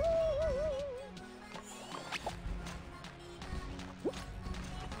shit.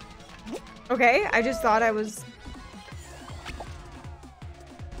 Okay, I just thought I was...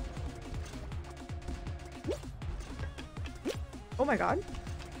 Oh my god.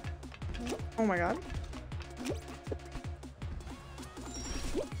 Oh my god.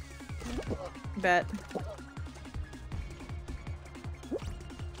 Bet.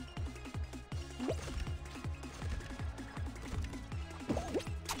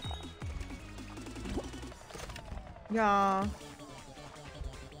 Yeah.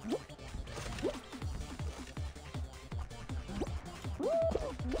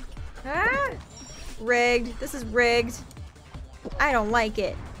 Ah! Rigged. This is rigged. I don't like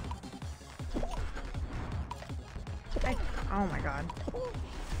it. Oh my god.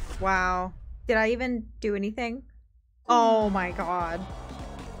 Wow. Did I even do anything? Oh my god.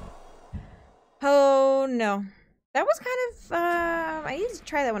 Oh no. That was kind of, I need to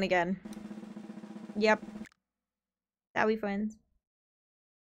try that one again. Yep. That'll be fun.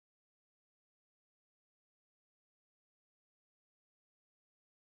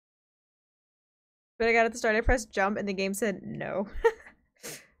 But I got at the start, I pressed jump and the game said no.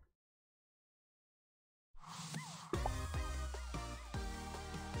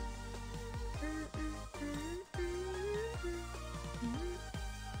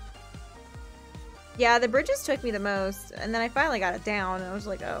 Yeah, the bridges took me the most, and then I finally got it down, and I was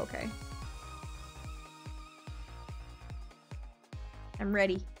like, oh, okay. I'm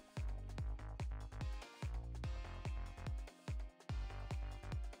ready.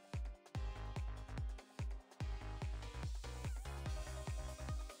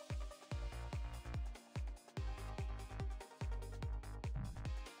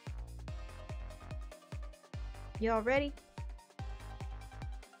 Y'all ready?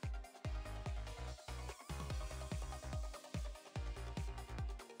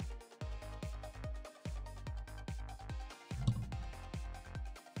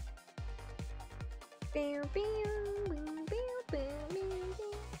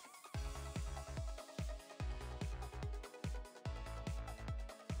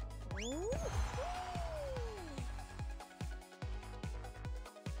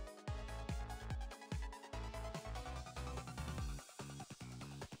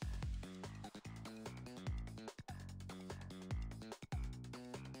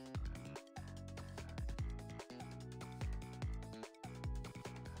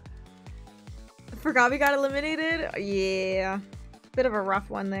 Forgot we got eliminated? Yeah. Bit of a rough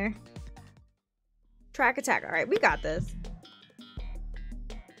one there. Track attack. Alright, we got this.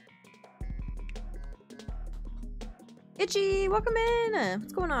 Itchy, welcome in.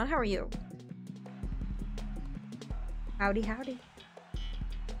 What's going on? How are you? Howdy, howdy.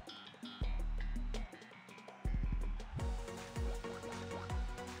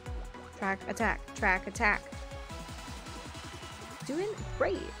 Track attack. Track attack. Doing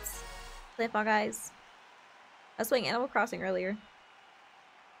great. Fall guys. I was playing Animal Crossing earlier.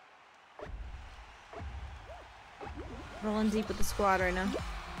 Rolling deep with the squad right now.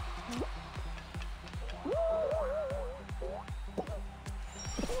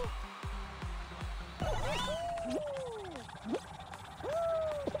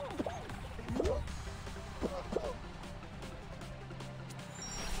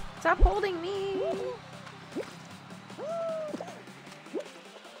 Stop holding me!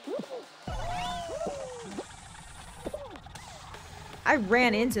 I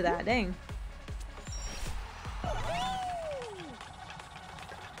ran into that, dang.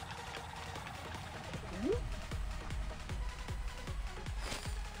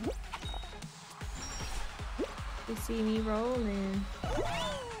 You see me rolling.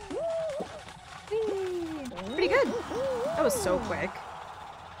 Pretty good. That was so quick.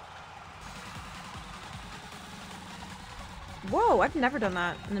 Whoa, I've never done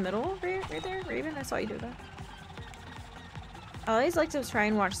that in the middle, right there, Raven. I saw you do that. I always like to try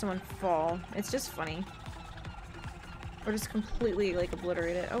and watch someone fall. It's just funny. Or just completely, like,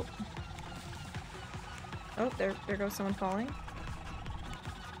 obliterate it. Oh. Oh, there goes someone falling.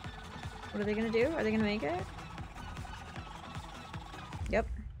 What are they gonna do? Are they gonna make it? Yep.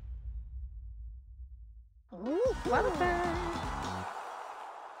 Ooh, wildfire!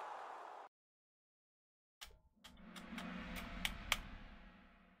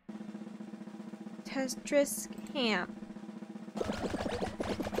 Tetris camp.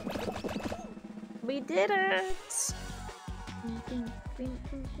 We did it!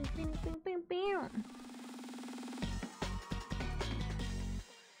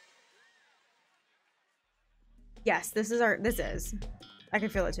 Yes, this is. I can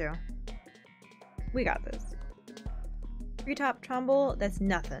feel it too. We got this. Treetop tumble, that's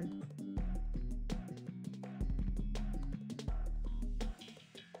nothing.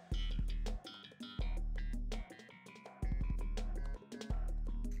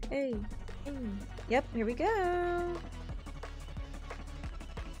 Hey, hey. Yep, here we go.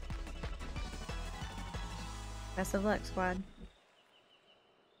 Best of luck, squad.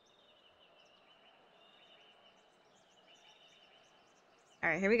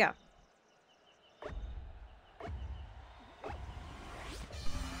 Alright, here we go.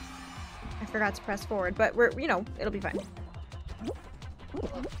 I forgot to press forward, but we're, you know, it'll be fine.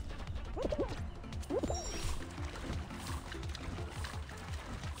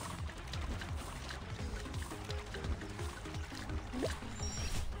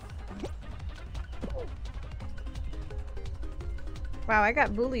 Wow, I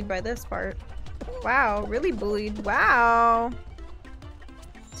got bullied by this part. Wow, really bullied. Wow.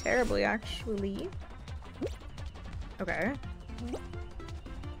 Terribly, actually. Okay.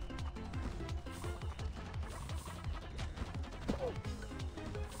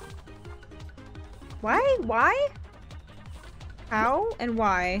 Why? Why? How and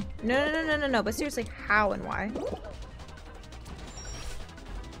why? No, but seriously, how and why?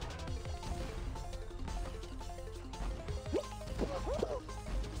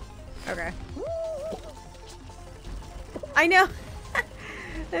 Okay. I know!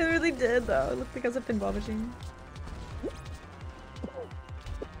 It really did, though. It looked like it was a pinball machine.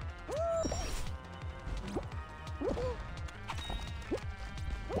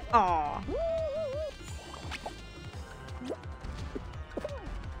 Aww.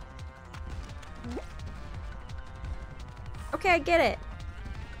 Okay, I get it.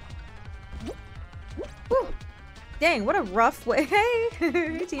 Whew. Dang, what a rough way. Hey,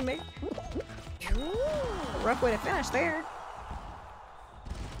 hey teammate. Rough way to finish there.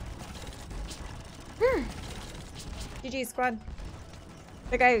 GG squad.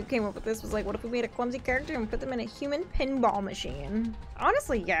 The guy who came up with this was like, what if we made a clumsy character and put them in a human pinball machine?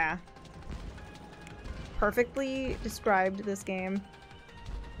 Honestly, yeah. Perfectly described this game.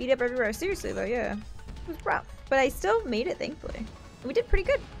 Beat up everywhere. Seriously though, yeah. It was rough. But I still made it, thankfully. We did pretty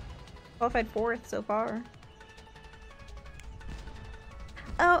good. Qualified 4th so far.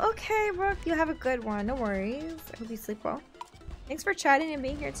 Oh, okay, Brooke. You have a good one. No worries. I hope you sleep well. Thanks for chatting and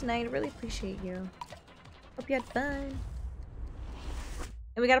being here tonight. I really appreciate you. Hope you had fun.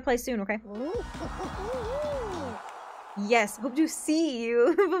 And we gotta play soon, okay? Yes. Hope to see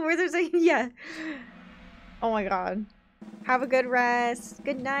you before there's a yeah. Oh my god. Have a good rest.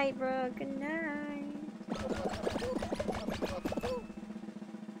 Good night, Brooke. Good night.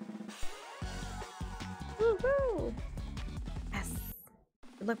 Woohoo! Yes.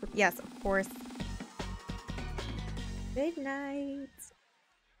 Good luck with yes, of course. Good night.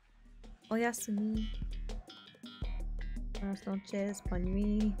 Oyasumi. Buenas noches, bonne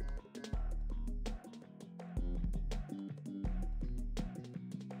nuit.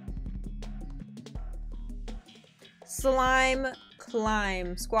 Slime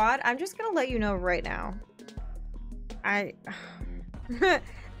climb squad. I'm just gonna let you know right now.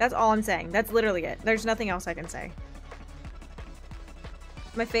 That's all I'm saying. That's literally it. There's nothing else I can say.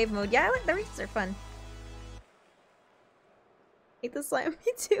 My fave mode. Yeah, I like the races are fun. Hate the slime.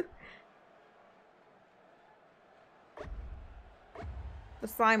 Me too. The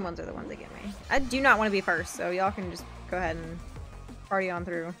slime ones are the ones that get me. I do not want to be first, so y'all can just go ahead and party on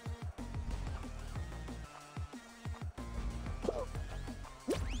through.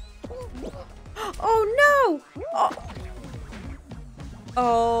 Oh no!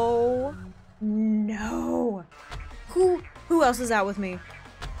 Oh no! Who else is out with me?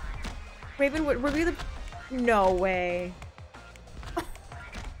 Raven, were we the? No way!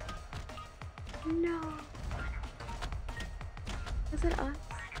 No. Is it us?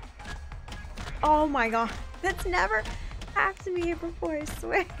 Oh my god. That's never happened to me here before, I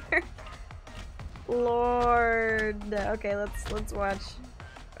swear. Lord. Okay, let's watch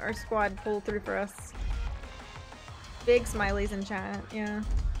our squad pull through for us. Big smileys in chat, yeah.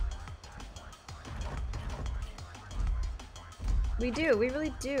 We do, we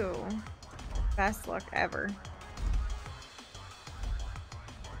really do. Best luck ever.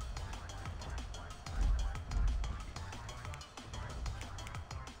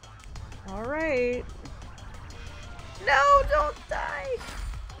 Alright. No, don't die!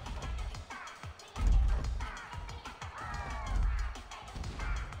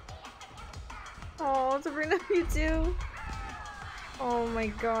 Oh, Sabrina, you too. Oh my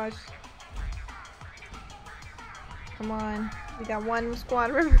gosh. Come on. We got one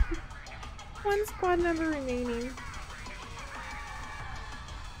squad member. One squad member remaining.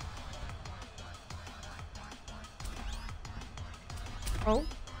 Oh.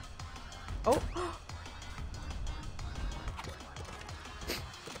 Oh.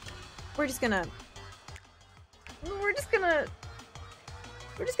 We're just gonna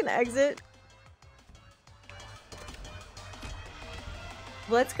exit.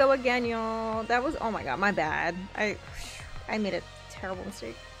 Let's go again, y'all. That was, oh my god, my bad. I made a terrible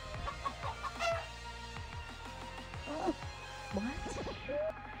mistake. What?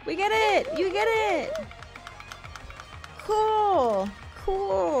 We get it! You get it! Cool!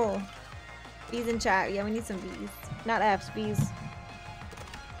 Cool! B's in chat. Yeah, we need some B's. Not F's, B's.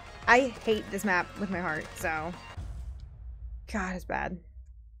 I hate this map with my heart, so. God, it's bad.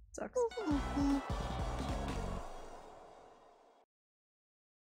 Sucks.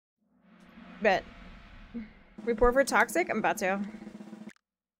 Bet. Report for toxic? I'm about to.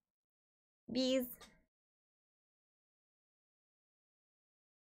 Bees.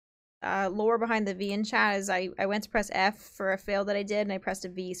 Lore behind the V in chat is I went to press F for a fail that I did, and I pressed a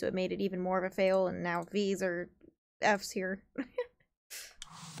V, so it made it even more of a fail, and now V's are F's here.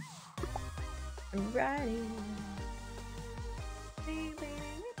 Alrighty.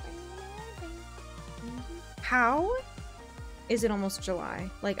 How is it almost July?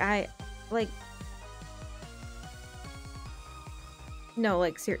 No,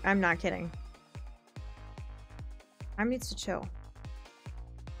 like, I'm not kidding. I needs to chill.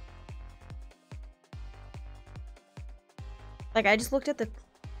 Like, I just looked at the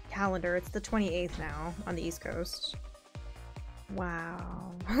calendar. It's the 28th now on the East Coast.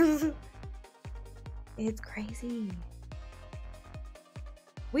 Wow. It's crazy.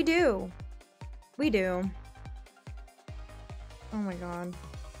 We do. We do. Oh my god.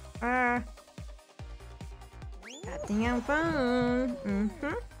 Acting out phone.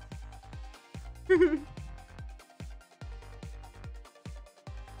 Mm-hmm.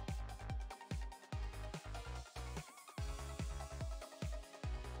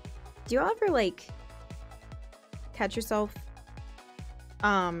 Do you ever, like, catch yourself,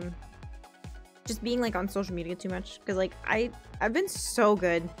 just being, like, on social media too much? Because, like, I've been so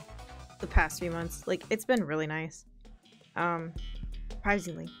good the past few months. Like, it's been really nice.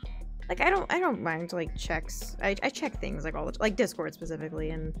 Surprisingly. Like, I don't mind, like, checks. I check things, like, all the like, Discord specifically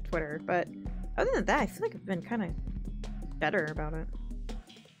and Twitter. But other than that, I feel like I've been kind of better about it.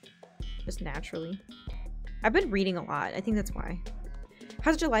 Just naturally. I've been reading a lot. I think that's why.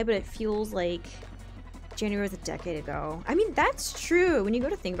 How's July, but it feels like January was a decade ago. I mean, that's true when you go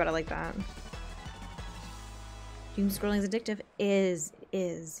to think about it like that. Doom scrolling is addictive. Is.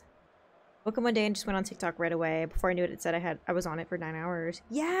 Woke up one day and just went on TikTok right away. Before I knew it, it said I was on it for 9 hours.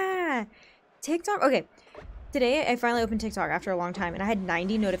 Yeah! TikTok. Okay. Today, I finally opened TikTok after a long time, and I had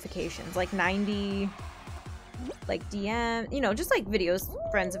 90 notifications. Like, 90, like, DM, you know, just, like, videos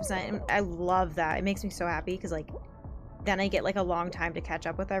friends have sent. And I love that. It makes me so happy, because, like, then I get, like, a long time to catch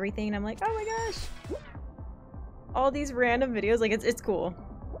up with everything, and I'm like, oh my gosh! All these random videos, like, it's cool.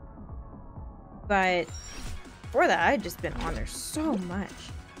 But before that, I had just been on there so much.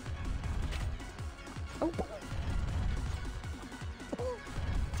 Oh.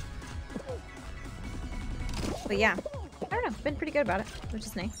 But yeah, I don't know, been pretty good about it, which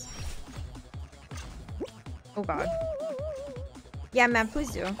is nice. Oh god. Yeah, man, please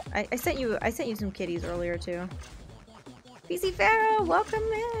do. I sent you some kitties earlier too. PC Pharaoh, welcome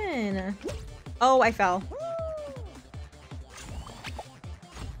in. Oh, I fell.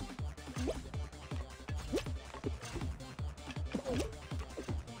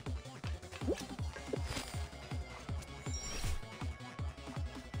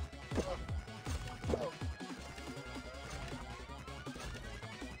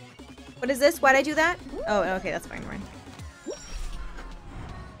 What is this? Why'd I do that? Oh, okay, that's fine, Ryan.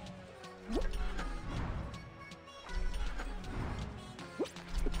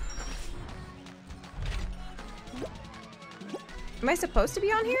 Am I supposed to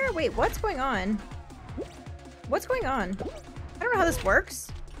be on here? Wait, what's going on? What's going on? I don't know how this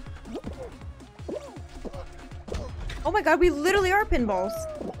works. Oh my god, we literally are pinballs.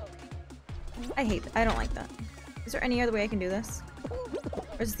 I don't like that. Is there any other way I can do this?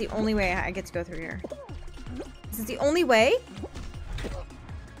 Or is this the only way I get to go through here? Is this the only way?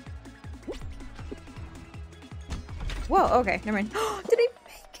 Whoa, okay, never mind. Did I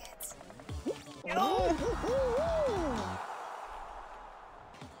make it? No!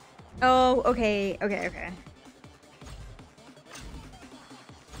 Oh, okay.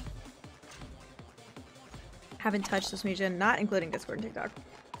 Haven't touched this region, not including Discord and TikTok.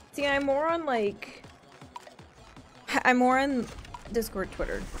 See, I'm more on Discord,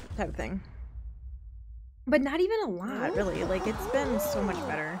 Twitter type of thing. But not even a lot, really. Like, it's been so much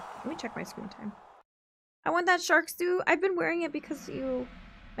better. Let me check my screen time. I want that shark stew. I've been wearing it because you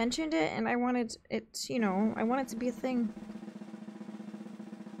mentioned it, and I wanted it, you know, I want it to be a thing.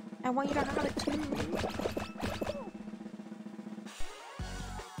 I want you to have it too.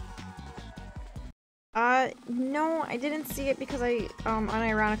 No, I didn't see it because I,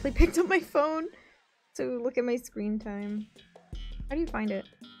 unironically picked up my phone to look at my screen time. How do you find it?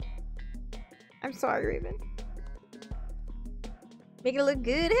 I'm sorry, Raven. Make it look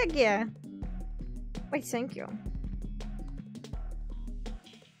good? Heck yeah. Wait, thank you.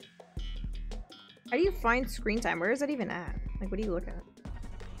 How do you find screen time? Where is that even at? Like, what do you look at?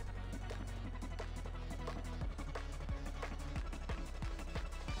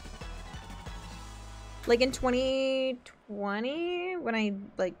 Like in 2020, when I,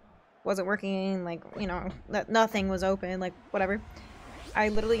 like, wasn't working, like, you know, nothing was open, like, whatever. I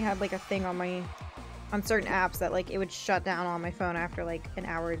literally had like a thing on certain apps that like it would shut down on my phone after like an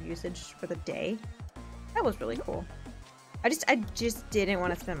hour of usage for the day. That was really cool. I just didn't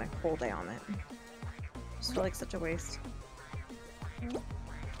want to spend my whole day on it. Just felt like such a waste.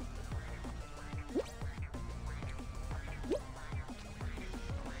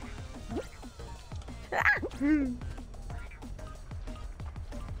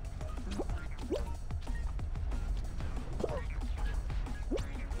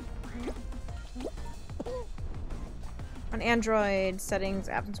 On Android, settings,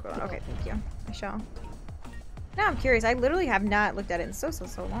 apps, and scroll. Okay, thank you. I shall. Now I'm curious. I literally have not looked at it in so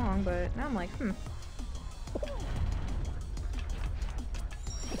long, but now I'm like,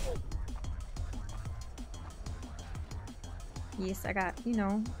 Yes, I got, you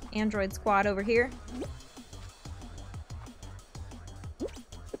know, Android squad over here.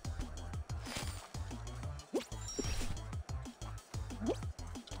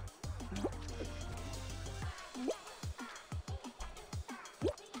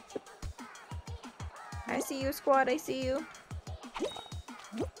 I see you, squad. I see you.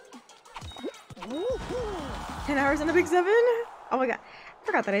 10 hours on a Big 7? Oh my god. I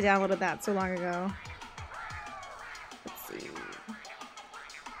forgot that I downloaded that so long ago. Let's see.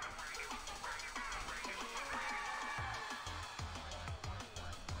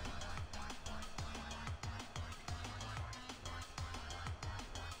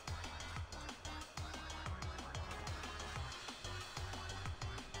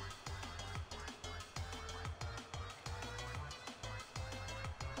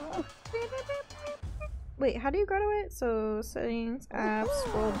 Wait, how do you go to it? So, settings, apps,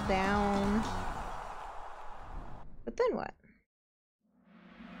 scroll down. But then what?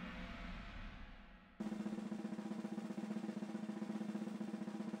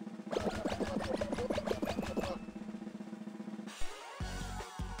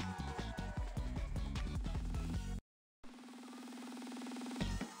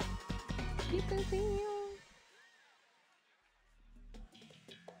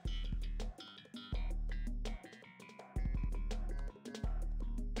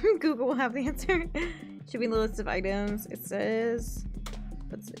 Google will have the answer. Should be in the list of items. It says,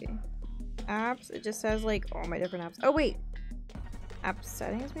 let's see, apps. It just says like all my different apps. Oh wait, app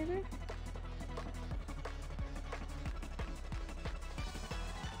settings maybe.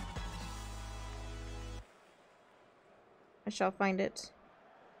 I shall find it.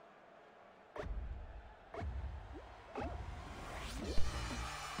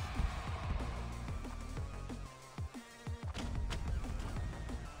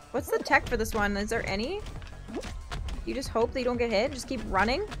 What's the tech for this one? Is there any? You just hope that you don't get hit? Just keep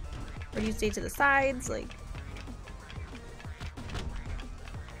running? Or do you stay to the sides? Like...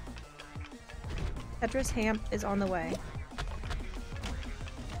 Tetris Hamp is on the way.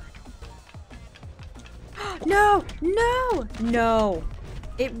 No! No! No!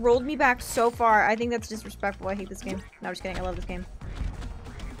 It rolled me back so far. I think that's disrespectful. I hate this game. No, I'm just kidding. I love this game.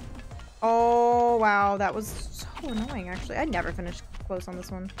 Oh, wow. That was so annoying, actually. I never finished close on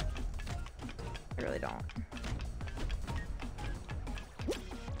this one. I really don't.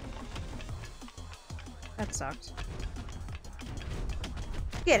 That sucked.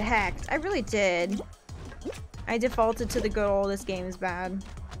 Get hacked. I really did. I defaulted to the good old this game is bad.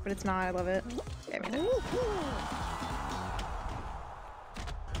 But it's not. I love it. Okay,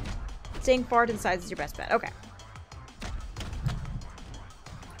 staying far to the sides is your best bet. Okay.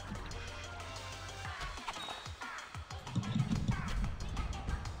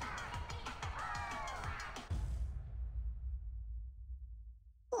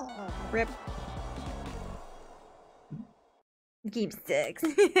 Rip. Game 6.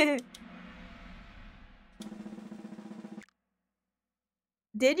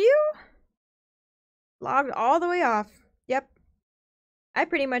 Did you? Logged all the way off. Yep. I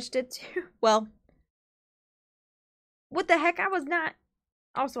pretty much did too. Well, what the heck? I was not.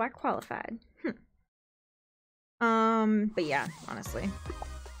 Also, I qualified. But yeah, honestly.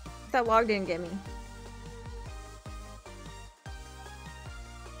 That log didn't get me.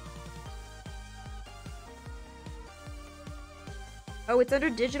 Oh, it's under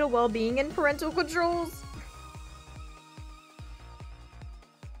digital well-being and parental controls.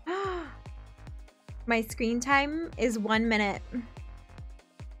 My screen time is 1 minute.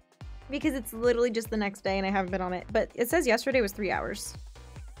 Because it's literally just the next day and I haven't been on it. But it says yesterday was 3 hours.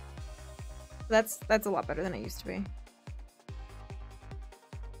 That's a lot better than it used to be.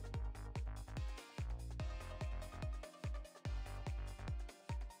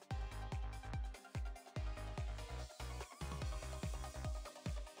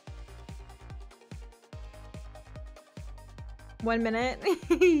 1 minute.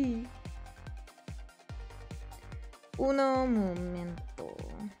 Uno momento.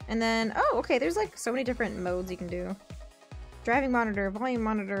 And then, oh, okay, there's like so many different modes you can do. Driving monitor, volume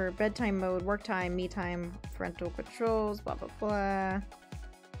monitor, bedtime mode, work time, me time, parental controls, blah, blah, blah.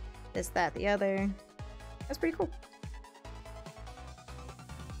 This, that, the other. That's pretty cool.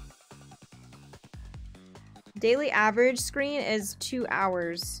 Daily average screen is 2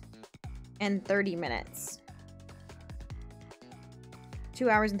 hours and 30 minutes. 2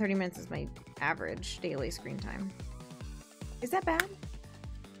 hours and 30 minutes is my average daily screen time. Is that bad?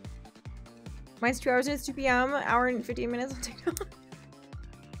 Mine's 2 hours and it's 2 p.m. Hour and 15 minutes on TikTok.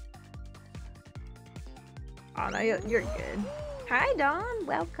 Oh no, you're good. Hi Dawn,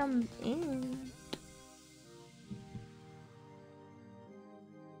 welcome in.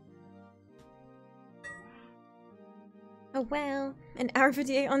 Oh well, an hour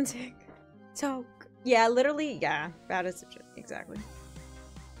 58 on TikTok. Yeah, literally, yeah, that is exactly.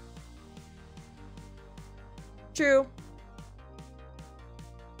 True.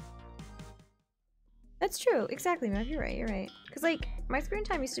 That's true, exactly, Mav. You're right. You're right. Because like my screen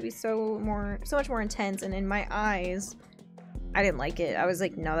time used to be so much more intense, and in my eyes, I didn't like it. I was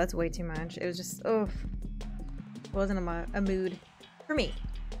like, no, that's way too much. It was just, oh, it wasn't a mood for me.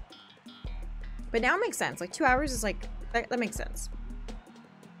 But now it makes sense. Like 2 hours is like that makes sense.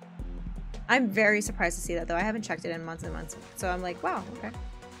 I'm very surprised to see that though. I haven't checked it in months and months, so I'm like, wow, okay.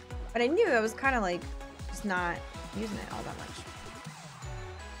 But I knew I was kind of like just not using it all that much.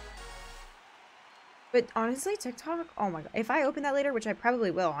 But honestly, TikTok, oh my god. If I open that later, which I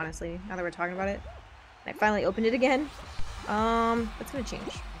probably will, honestly, now that we're talking about it. I finally opened it again. It's gonna change.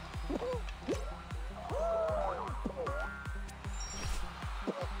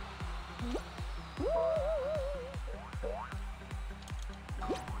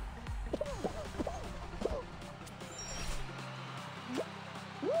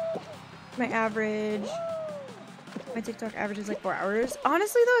 My TikTok average is like 4 hours.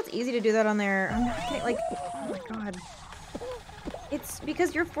 Honestly though, it's easy to do that on there. I'm not kidding, like, oh my god. It's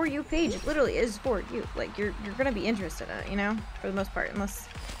because your For You page, it literally is for you. Like, you're gonna be interested in it, you know? For the most part, unless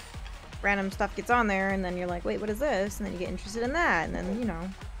random stuff gets on there and then you're like, wait, what is this? And then you get interested in that, and then, you know,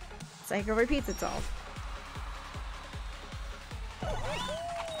 cycle repeats itself.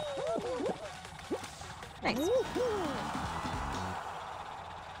 Nice.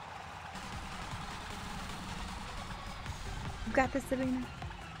 You got this, Sabrina.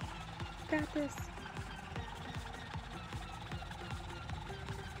 You got this.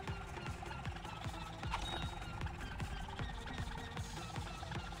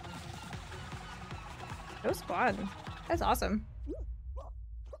 Go squad. That's awesome.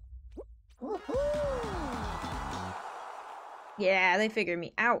 Yeah, they figured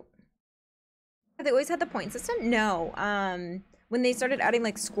me out. Have they always had the point system? No. When they started adding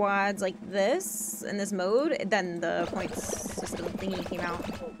like squads like this in this mode, then the points system thingy came out.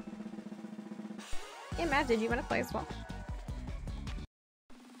 Hey Matt, did you want to play as well?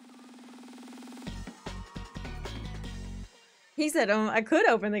 He said, I could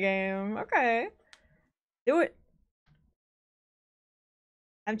open the game. Okay. Do it.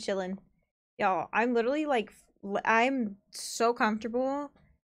 I'm chilling. Y'all, I'm literally like, I'm so comfortable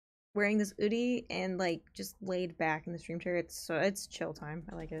wearing this hoodie and like just laid back in the stream chair. It's chill time.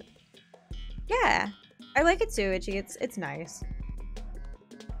 I like it. Yeah, I like it too, Itchy. It's nice.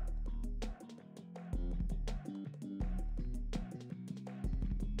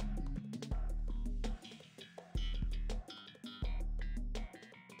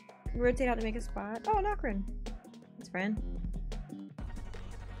 Rotate out to make a spot. Oh, Nokrin. It's friend.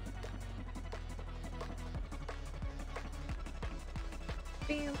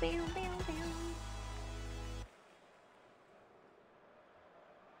 Bam, bam, bam, bam.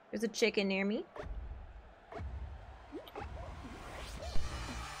 There's a chicken near me.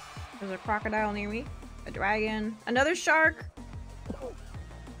 There's a crocodile near me. A dragon. Another shark.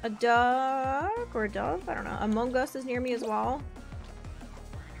 A duck or a dove? I don't know. Among Us is near me as well.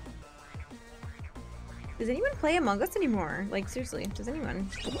 Does anyone play Among Us anymore? Like, seriously, does anyone?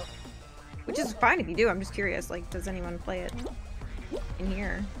 Which is fine if you do, I'm just curious. Like, does anyone play it in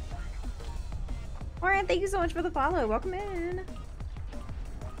here? Alright, thank you so much for the follow. Welcome in.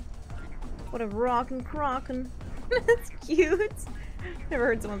 What a rockin' crockin'. That's cute. Never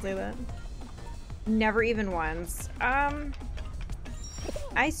heard someone say that. Never even once. I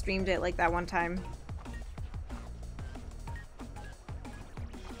streamed it like that one time.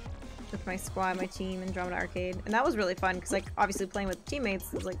 With my squad, my team, Andromeda Arcade. And that was really fun, because like, obviously playing with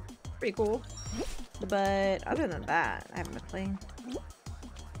teammates is like, pretty cool. But other than that, I haven't been playing.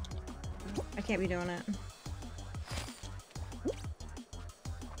 I can't be doing it.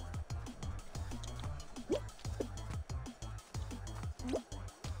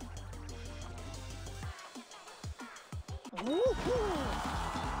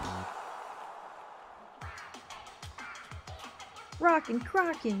 Rockin'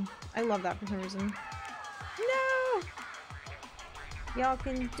 crockin'. I love that for some reason. No! Y'all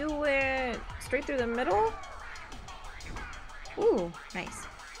can do it. Straight through the middle? Ooh, nice.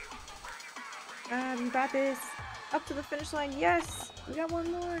 You got this. Up to the finish line. Yes! We got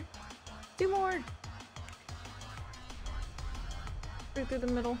one more. Two more. Straight through the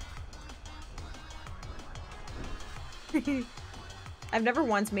middle. I've never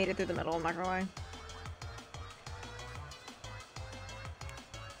once made it through the middle, I'm not gonna lie.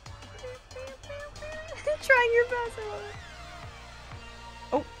 Trying your best, I love it.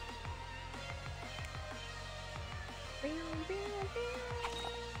 Oh.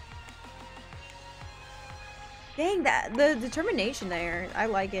 Dang, the determination there. I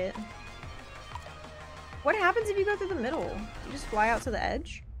like it. What happens if you go through the middle? You just fly out to the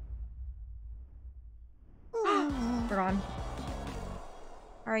edge? We're gone.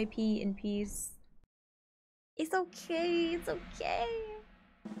 R.I.P. in peace. It's okay, it's okay.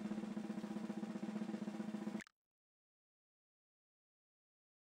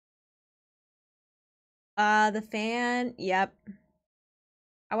 The fan, yep.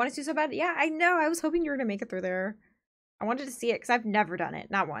 I wanted to so bad. Yeah, I know. I was hoping you were gonna make it through there. I wanted to see it because I've never done it.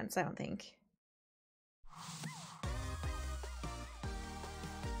 Not once, I don't think.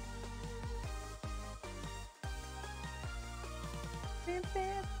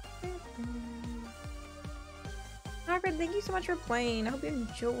 Alfred, thank you so much for playing. I hope you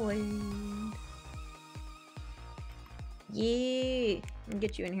enjoyed. Yeah. Let me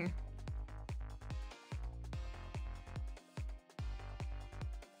get you in here.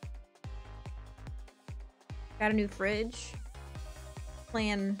 Got a new fridge.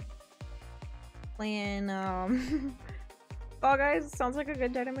 Playing Fall Guys sounds like a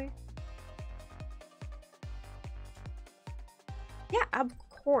good day to me. Yeah, of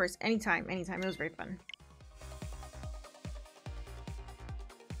course. Anytime. It was very fun.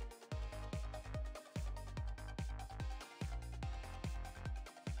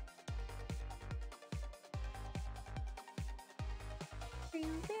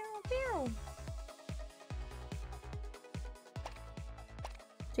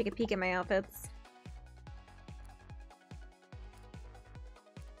 Take a peek at my outfits.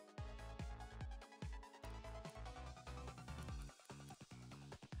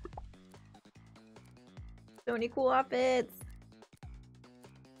 So many cool outfits.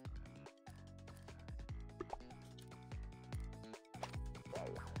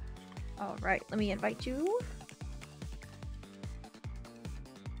 All right, let me invite you.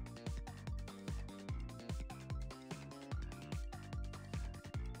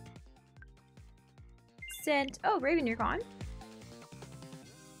 Sent. Oh, Raven, you're gone.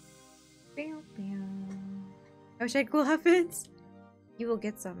 I wish I had cool outfits. You will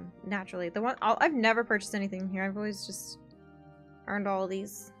get some naturally. The one I've never purchased anything here. I've always just earned all of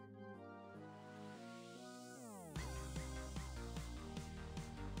these.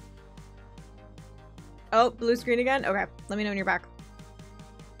 Oh, blue screen again? Okay, let me know when you're back.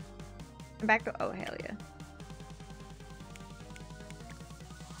 I'm back to— oh, hell yeah.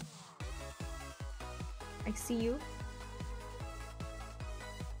 I see you.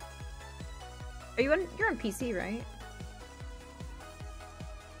 Are you on— you're on PC, right?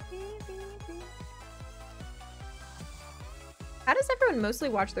 How does everyone mostly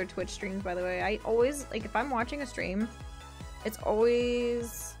watch their Twitch streams, by the way? I always, like, if I'm watching a stream, it's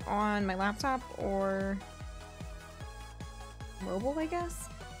always on my laptop or mobile, I guess?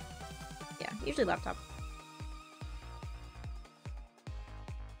 Yeah, usually laptop.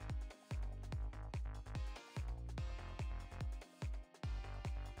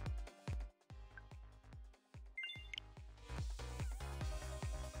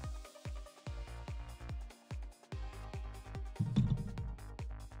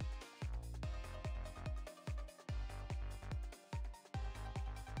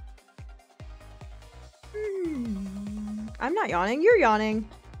 I'm not yawning, you're yawning.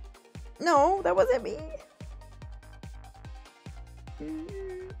 No, that wasn't me.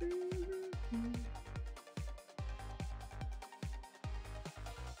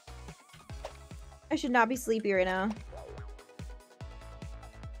 I should not be sleepy right now.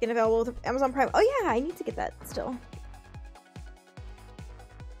 Get available with Amazon Prime. Oh yeah, I need to get that still.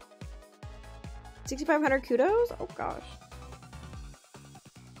 6,500 kudos? Oh gosh.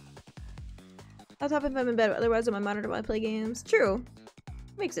 I'll top if I'm in bed, otherwise on my monitor while I play games. True.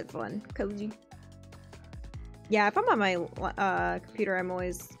 Makes it fun. Cozy. Yeah, if I'm on my computer, I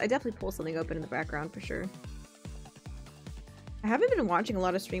definitely pull something open in the background for sure. I haven't been watching a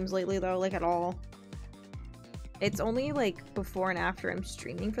lot of streams lately though, like at all. It's only like before and after I'm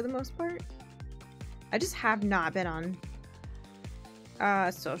streaming for the most part. I just have not been on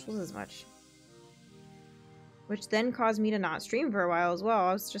socials as much. Which then caused me to not stream for a while as well.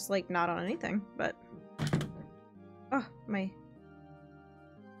 I was just like not on anything, but oh, my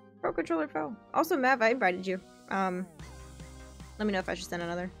Pro controller fell. Also, Mav, I invited you. Let me know if I should send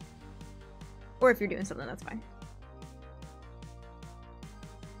another. Or if you're doing something, that's fine.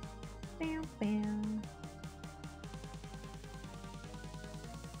 Bam, bam.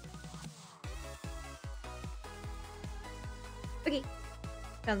 Okay.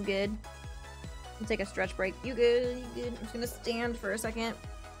 Sounds good. I'll take a stretch break. You good? You good? I'm just gonna stand for a second.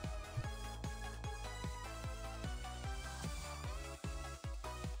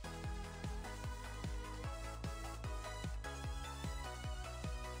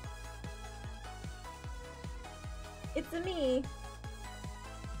 It's a me.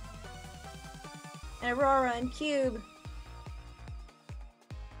 And Aurora and Cube.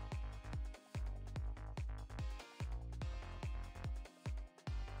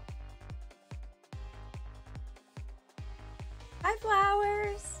 Hi,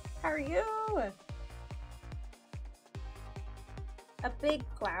 Flowers. How are you? A big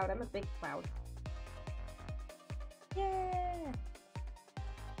cloud. I'm a big cloud. Yeah.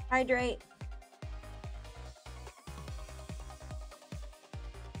 Hydrate.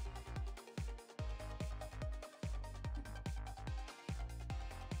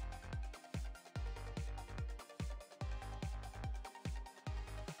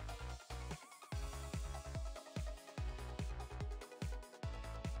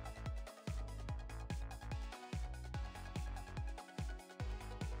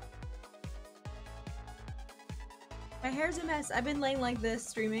 My hair's a mess. I've been laying like this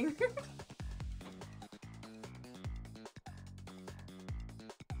streaming.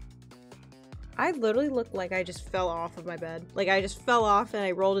 I literally look like I just fell off of my bed. Like I just fell off and I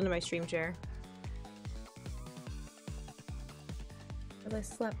rolled into my stream chair. But I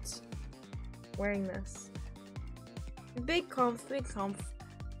slept wearing this. Big comf, big comf.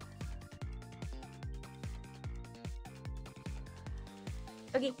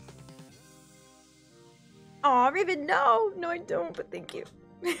 Okay. Aw, Raven, no! No, I don't, but thank you.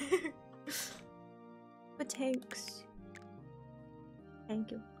 But thanks.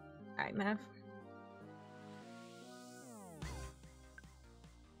 Thank you. Alright, Mav.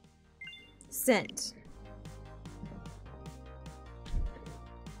 Sent.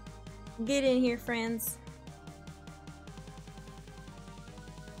 Get in here, friends.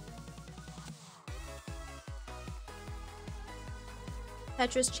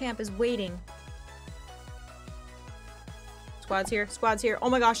 Tetris Champ is waiting. Squad's here. Squad's here. Oh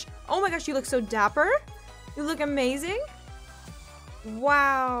my gosh. Oh my gosh, you look so dapper. You look amazing.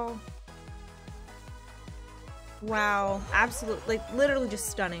 Wow. Wow. Absolutely. Like, literally just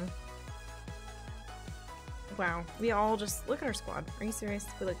stunning. Wow. We all just... Look at our squad. Are you serious?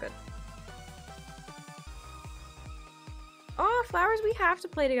 We look good. Oh, Flowers, we have to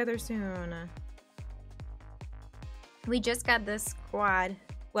play together soon. We just got this squad.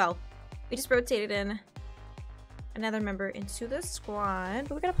 Well, we just rotated in another member into the squad,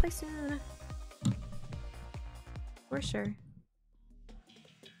 but we're gonna play soon. For sure.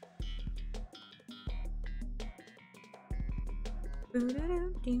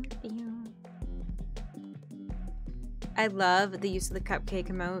 I love the use of the cupcake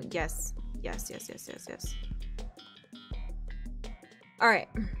emote. Yes. Yes, yes, yes, yes, yes. Alright.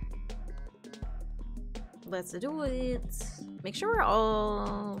 Let's do it. Make sure we're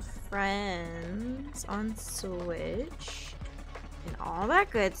all friends on Switch and all that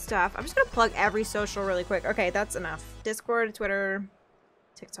good stuff. I'm just gonna plug every social really quick. Okay, that's enough. Discord, Twitter,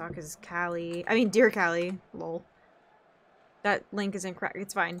 TikTok is Callie. I mean, Dear Callie. Lol. That link is incorrect.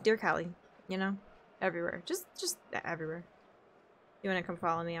 It's fine. Dear Callie. You know, everywhere. Just everywhere. You wanna come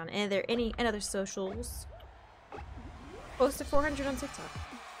follow me on any other socials? Close to 400 on TikTok.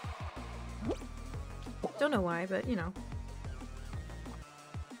 Don't know why, but you know.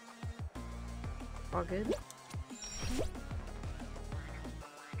 All good.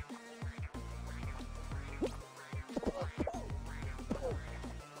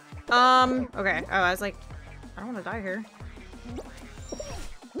 Okay. Oh, I was like, I don't want to die here.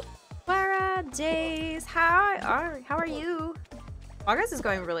 Clara Days, how are you? August is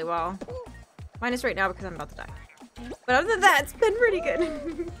going really well. Minus right now because I'm about to die. But other than that, it's been pretty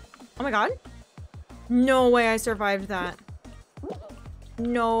good. Oh my god. No way I survived that.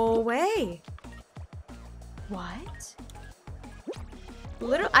 No way. What?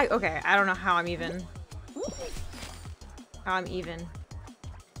 Literally, okay, I don't know how I'm even. How I'm even.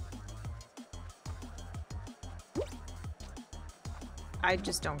 I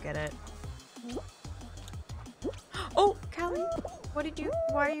just don't get it. Oh, Callie. What did you?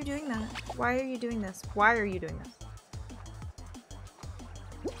 Why are you doing that? Why are you doing this? Why are you doing this?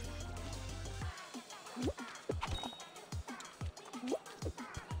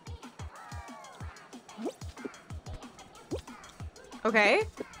 Okay.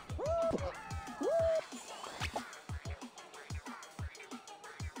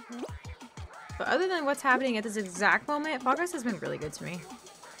 But other than what's happening at this exact moment, Fall Guys has been really good to me.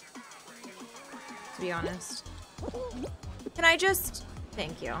 To be honest. Can I just...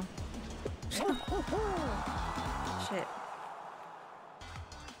 Thank you. Shit.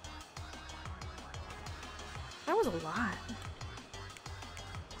 That was a lot.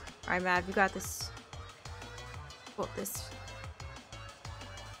 Alright, Matt, you got this. Oh, this.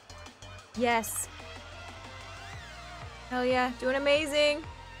 Yes. Hell yeah, doing amazing.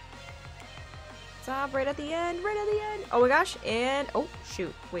 Stop right at the end, right at the end. Oh my gosh, and oh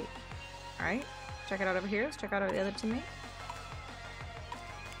shoot, wait. All right, check it out over here. Let's check out the other teammate.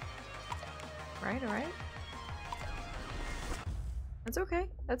 All right. That's okay.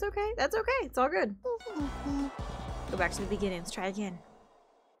 That's okay. That's okay. It's all good. Go back to the beginning. Let's try again.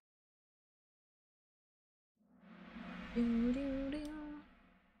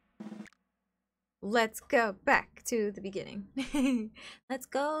 Let's go back to the beginning. Let's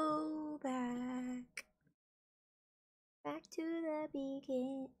go back. Back to the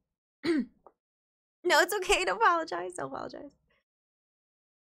beginning. No, it's okay. Don't apologize. Don't apologize.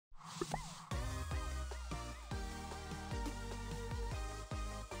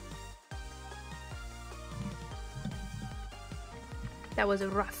 That was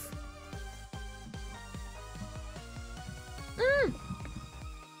rough.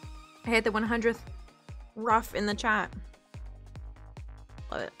 I hit the 100th rough in the chat.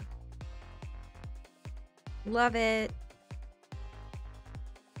 Love it. Love it.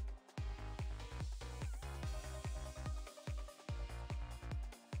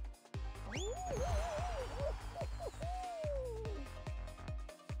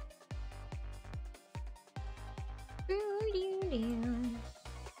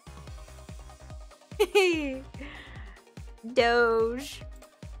 Doge.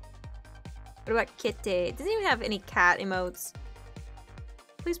 What about Kitty? It doesn't even have any cat emotes.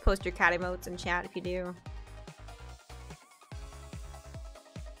 Please post your cat emotes in chat if you do.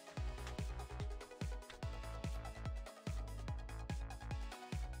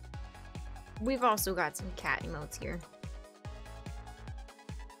 We've also got some cat emotes here.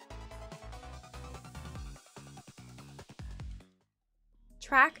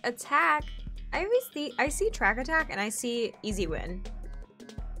 Track attack. I see track attack and I see easy win.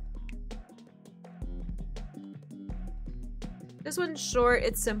 This one's short,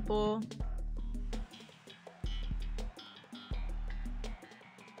 it's simple.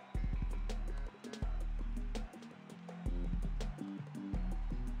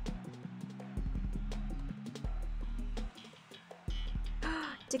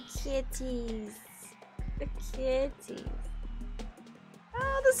 The kitties. The kitties.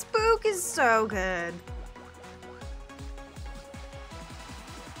 Oh, the spook is so good.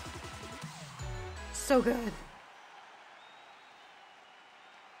 So good.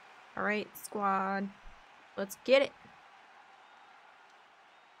 All right, squad. Let's get it.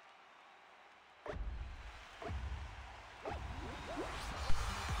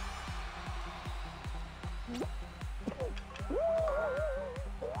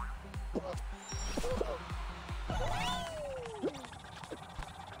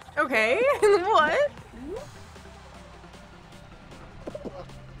 Okay, what?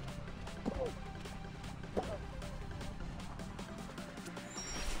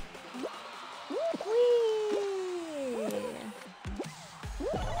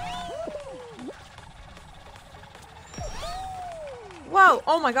 Whoa,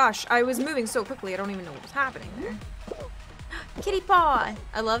 oh my gosh, I was moving so quickly I don't even know what was happening there. Kitty paw!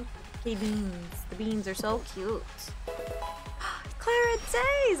 I love kitty beans. The beans are so cute. Clara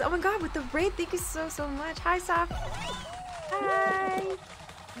Days! Oh my god, with the raid, thank you so much. Hi, Soft. Hi.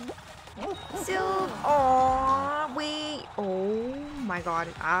 Sylv. Aww, wait. Oh my god,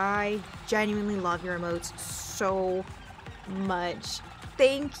 I genuinely love your emotes so much.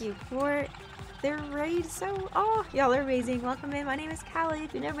 Thank you for their raid. So, oh, y'all are amazing. Welcome in. My name is Callie.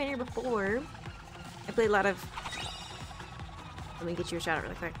 If you've never been here before, I played a lot of. Let me get you a shout out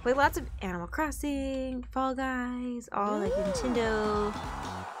really quick. Played lots of Animal Crossing, Fall Guys, all like Nintendo,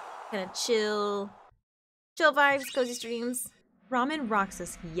 kind of chill vibes, cozy streams. Ramen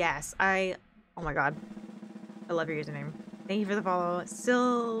Roxas, yes. Oh my god. I love your username. Thank you for the follow.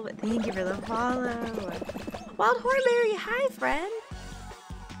 Sylv, thank you for the follow. Wild Horberry, hi friend.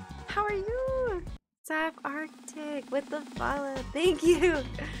 How are you? Saf Arctic with the follow. Thank you.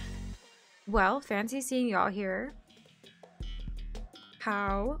 Well, fancy seeing y'all here.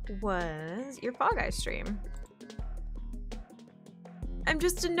 How was your Fall Guys stream? I'm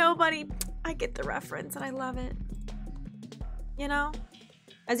just a nobody. I get the reference and I love it. You know?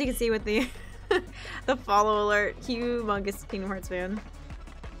 As you can see with the the follow alert, humongous Kingdom Hearts fan.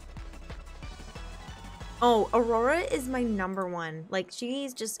 Oh, Aurora is my number one. Like,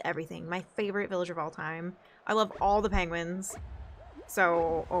 she's just everything. My favorite villager of all time. I love all the penguins.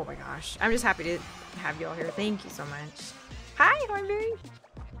 So, oh my gosh. I'm just happy to have you all here. Thank you so much. Hi, Hornberry.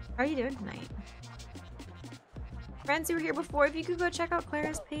 How are you doing tonight? Friends who were here before, if you could go check out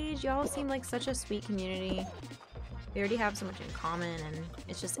Clara's page. Y'all seem like such a sweet community. We already have so much in common, and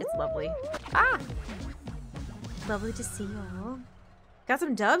it's lovely. Ah! Lovely to see y'all. Got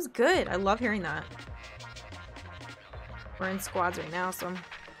some dubs? Good. I love hearing that. We're in squads right now, so I'm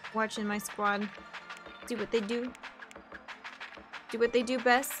watching my squad do what they do. Do what they do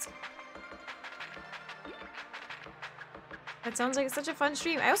best. That sounds like such a fun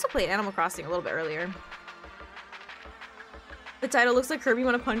stream. I also played Animal Crossing a little bit earlier. The title looks like Kirby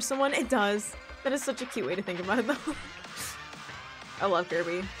wanna punch someone. It does. That is such a cute way to think about it, though. I love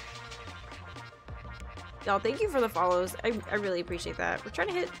Kirby. Y'all, thank you for the follows. I really appreciate that. We're trying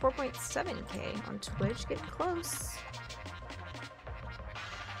to hit 4.7k on Twitch. Getting close.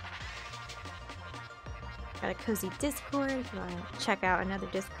 Got a cozy Discord if you want to check out another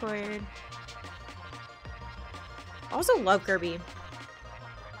Discord. I also love Kirby.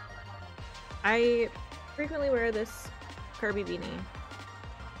 I frequently wear this Kirby beanie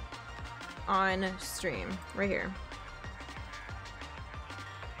on stream. Right here.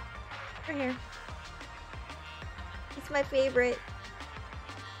 Right here. It's my favorite.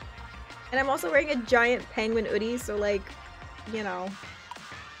 And I'm also wearing a giant penguin hoodie, so like, you know.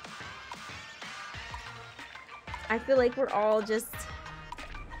 I feel like we're all just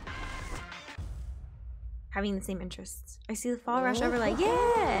having the same interests. I see the fall rush over like,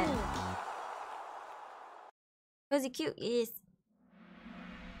 yeah! Was it cute? Yes.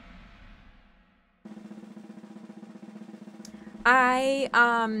 I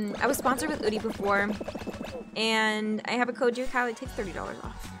was sponsored with Udi before, and I have a code Kyle that takes $30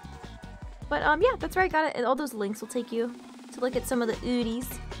 off. But yeah, that's right. Got it. All those links will take you to look at some of the Udis.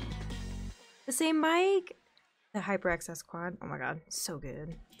 The same mic. The HyperXS quad. Oh my god, so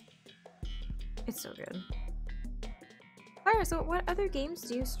good. It's so good. Alright, so what other games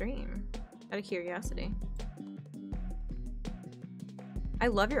do you stream? Out of curiosity. I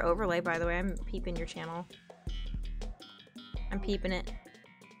love your overlay, by the way. I'm peeping your channel. I'm peeping it.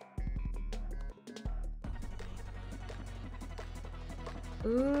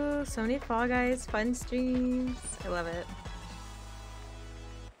 Ooh, so many Fall Guys fun streams. I love it.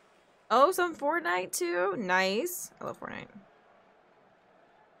 Oh, some Fortnite too? Nice. I love Fortnite.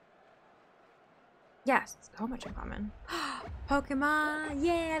 Yes, so much in common. Pokemon!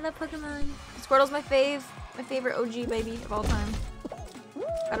 Yeah, I love Pokemon. Squirtle's my fave. My favorite OG baby of all time.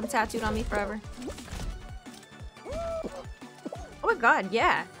 Got him tattooed on me forever. Oh my god,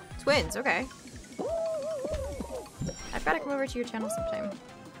 yeah. Twins, okay. I've gotta come over to your channel sometime.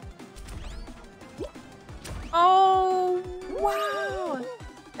 Oh, wow!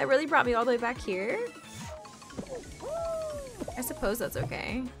 That really brought me all the way back here? I suppose that's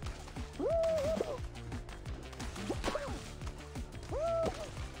okay.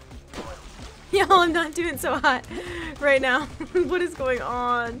 Yo, I'm not doing so hot right now. What is going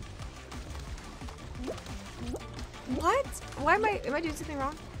on? What? Why am I doing something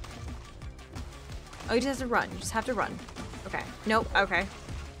wrong? Oh, you just have to run. You just have to run. Okay. Nope. Okay.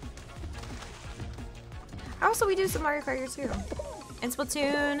 Also, we do some Mario Kart here too. And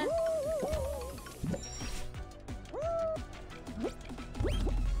Splatoon.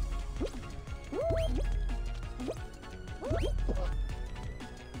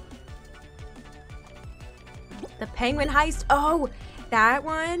 The Penguin Heist. Oh, that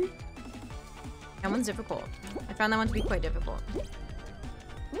one. That one's difficult. I found that one to be quite difficult.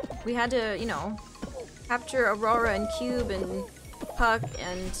 We had to, you know, capture Aurora and Cube and Puck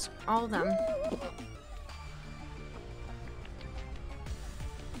and all of them.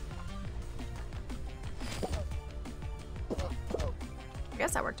 I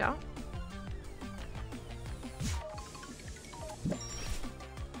guess that worked out.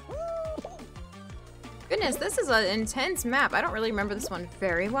 Goodness, this is an intense map. I don't really remember this one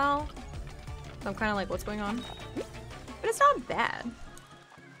very well. So I'm kind of like, what's going on? But it's not bad.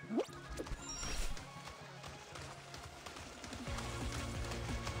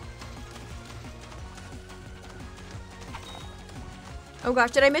 Oh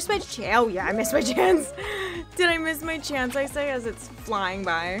gosh, did I miss my chance? Oh yeah, I missed my chance. Did I miss my chance, I say, as it's flying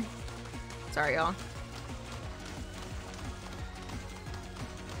by? Sorry, y'all.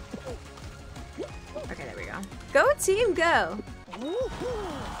 Okay, there we go. Go team, go!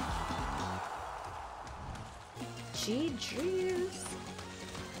 GG's.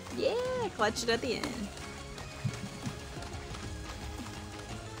 Yeah, clutched it at the end.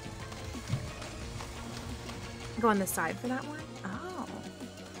 Go on the side for that one? Oh.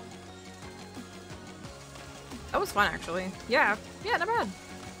 That was fun, actually. Yeah, yeah, not bad.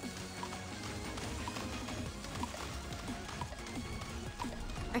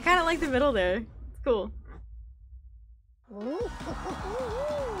 I kind of like the middle there. It's cool.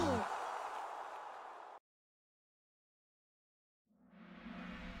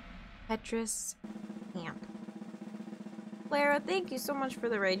 Petrus Camp. Clara, thank you so much for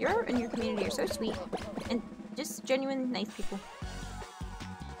the raid. You and your community are so sweet. And just genuine, nice people.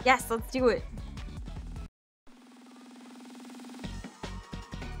 Yes, let's do it.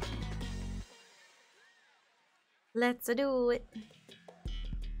 Let's do it.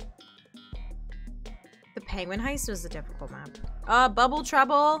 The penguin heist was a difficult map. Bubble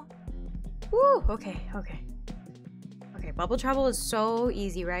trouble. Woo, okay, okay. Okay, bubble trouble is so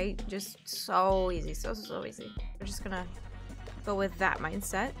easy, right? Just so easy, so easy. We're just gonna go with that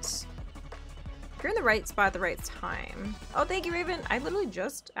mindset. You're in the right spot at the right time. Oh, thank you, Raven. I literally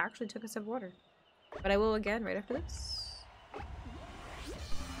just actually took a sip of water. But I will again right after this.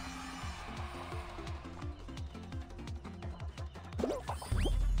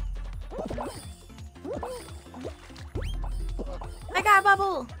 I got a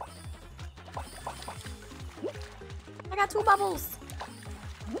bubble! I got 2 bubbles!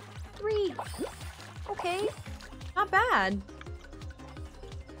 3! Okay. Not bad.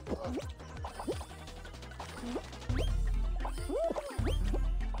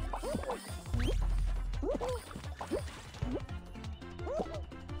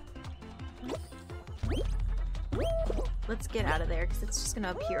 Let's get out of there because it's just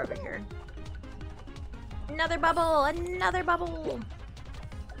gonna appear over here. Another bubble! Another bubble!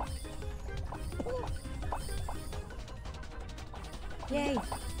 Yay!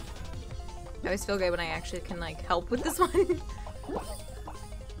 I always feel good when I actually can like help with this one.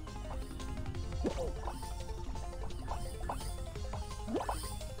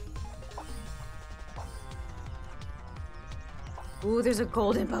 Ooh, there's a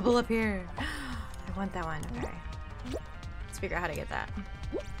golden bubble up here. I want that one. Okay. Let's figure out how to get that.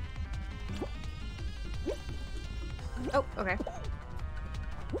 Oh, okay.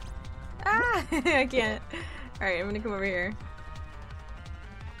 Ah! I can't. Alright, I'm gonna come over here.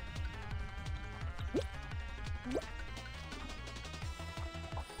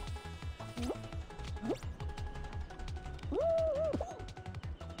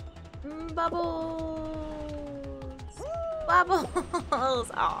 Bubbles!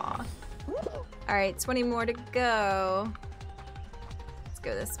 Bubbles! Aw. Alright, 20 more to go. Let's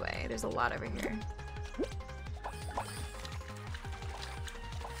go this way. There's a lot over here.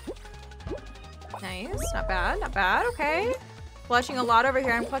 Nice. Not bad. Not bad. Okay. Flushing a lot over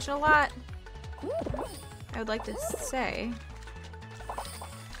here. I'm clutching a lot. I would like to say.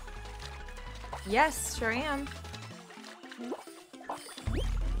 Yes, sure am.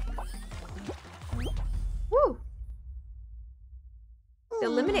 Woo!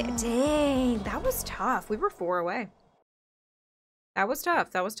 Eliminate. Dang, that was tough. We were 4 away. That was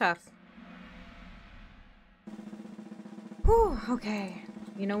tough. That was tough. Whew, okay.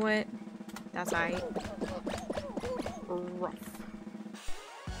 You know what? That's alright. Rough.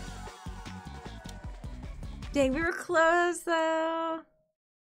 Dang, we were close though.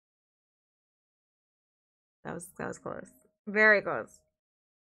 That was close. Very close.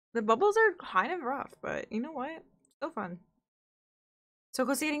 The bubbles are kind of rough, but you know what? Still fun. So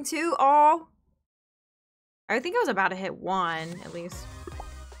close to getting 2. Oh, I think I was about to hit 1 at least.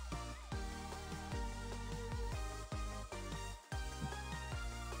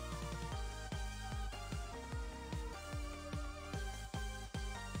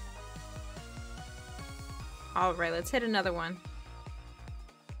 All right, let's hit another one.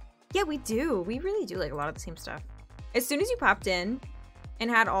 Yeah, we do. We really do like a lot of the same stuff. As soon as you popped in and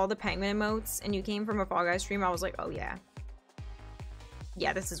had all the penguin emotes and you came from a Fall Guys stream, I was like, oh yeah.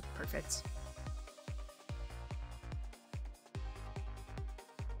 Yeah, this is perfect.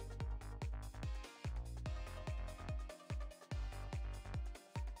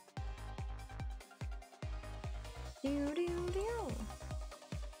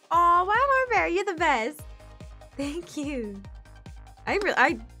 Oh, wow, Bear, you're the best. Thank you. I don't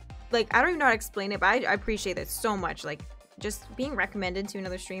even know how to explain it, but I appreciate it so much. Like, just being recommended to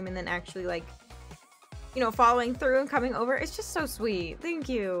another stream and then actually like, you know, following through and coming over. It's just so sweet. Thank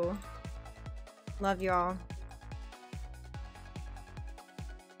you. Love y'all.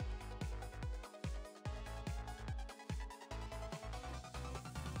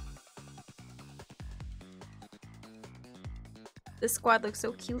 This squad looks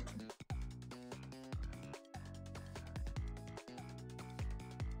so cute.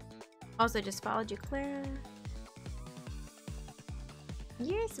 Also, just followed you, Clara.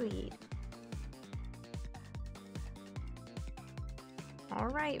 You're sweet. All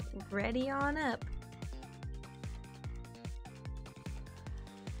right, ready on up.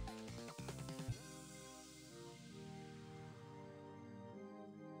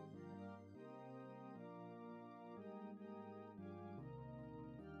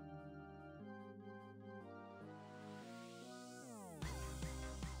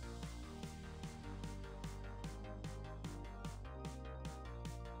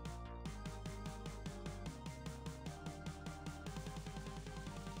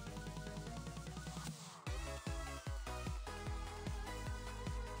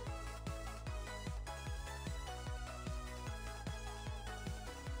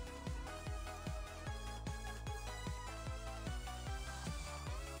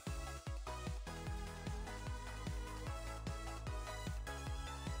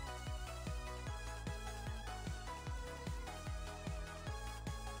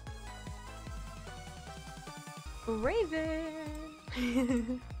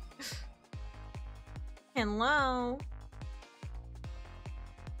 Raven! Hello!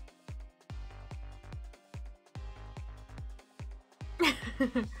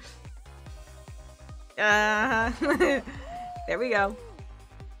 There we go.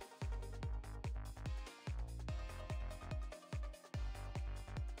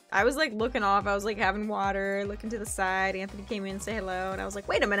 I was like looking off, I was like having water, looking to the side. Anthony came in to say hello, and I was like,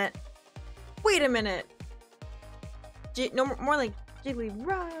 wait a minute! Wait a minute! No, more like Jiggly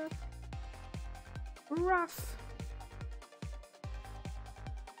rough. Rough.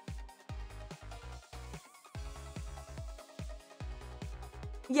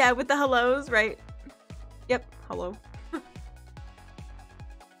 Yeah, with the hellos, right? Yep, hello.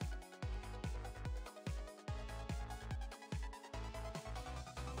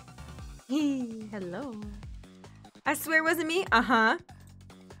 Hello. I swear it wasn't me? Uh-huh.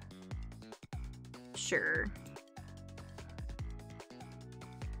 Sure.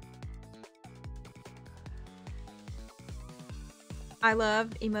 I love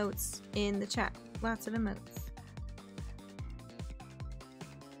emotes in the chat. Lots of emotes.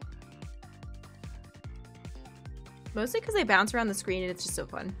 Mostly because they bounce around the screen and it's just so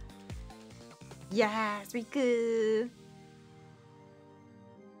fun. Yes, Riku!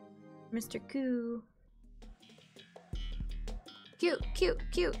 Mr. Coo. Cute, cute,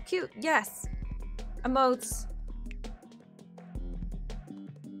 cute, cute. Yes! Emotes.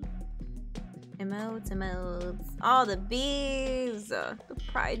 Emotes, emotes. All the bees! The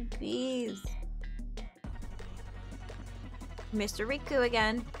pride bees. Mr. Riku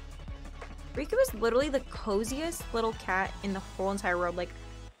again. Riku is literally the coziest little cat in the whole entire world. Like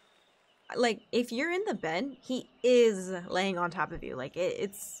if you're in the bed, he is laying on top of you. Like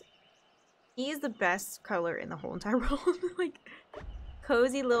he is the best color in the whole entire world. Like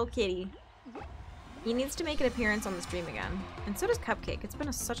cozy little kitty. He needs to make an appearance on the stream again. And so does Cupcake. It's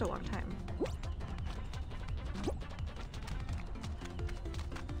been such a long time.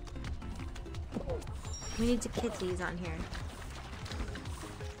 We need to kitties on here.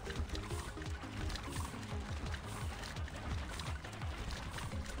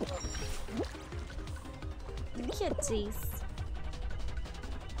 The kitties.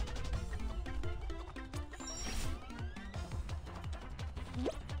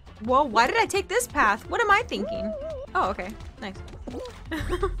 Whoa, why did I take this path? What am I thinking? Oh, okay. Nice.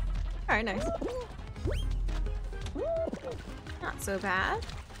 Alright, nice. Not so bad.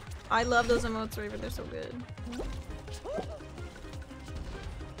 I love those emotes, Raven. They're so good.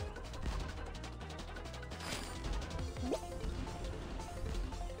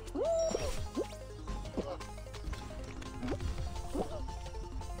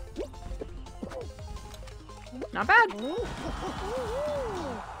 Not bad.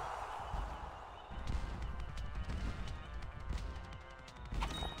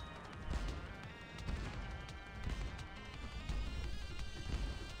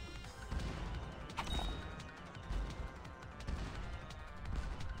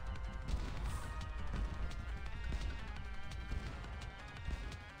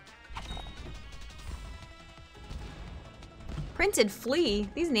 Printed flea.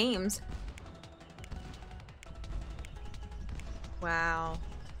 These names. Wow.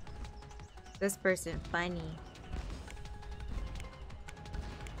 This person funny.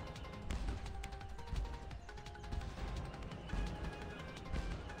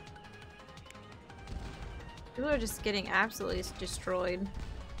 People are just getting absolutely destroyed.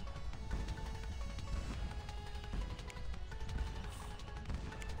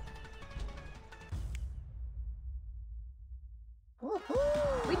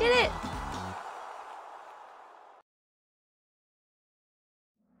 We did it!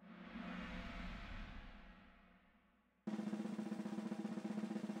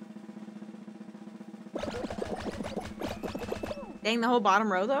 Dang, the whole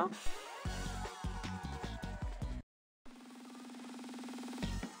bottom row though?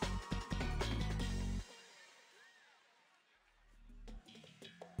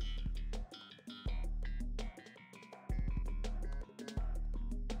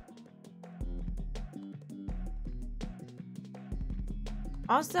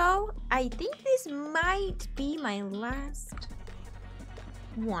 Also, I think this might be my last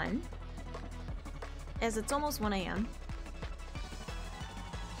one, as it's almost 1 AM.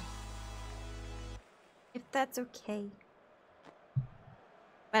 If that's okay.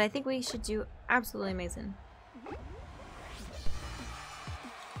 But I think we should do absolutely amazing.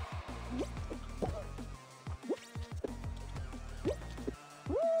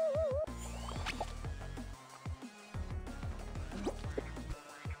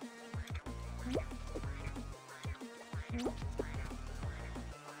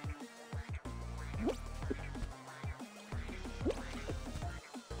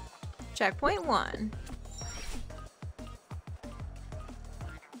 Checkpoint 1.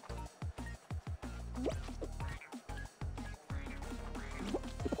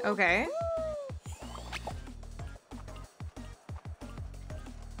 Okay.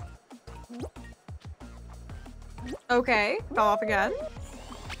 Okay, fell off again.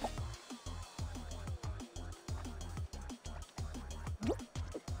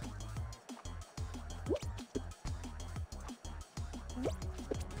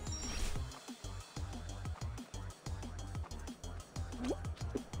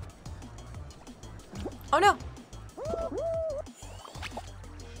 Oh no!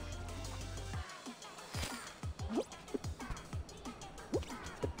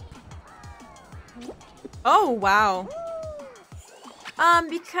 Oh, wow.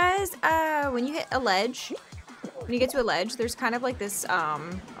 Because, when you hit a ledge, when you get to a ledge, there's kind of like this, oh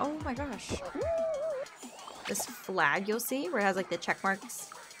my gosh. This flag you'll see where it has like the check marks.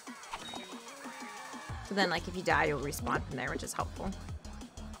 So then, like, if you die, you'll respawn from there, which is helpful.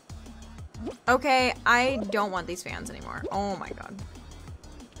 Okay, I don't want these fans anymore. Oh my god.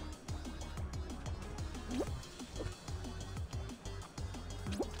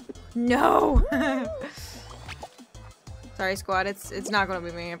 No! Sorry, squad. It's not gonna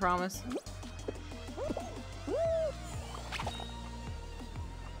be me, I promise.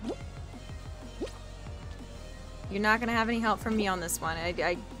 You're not gonna have any help from me on this one.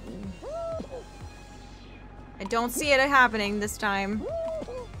 I don't see it happening this time.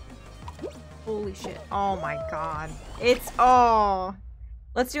 Holy shit. Oh my god. It's oh.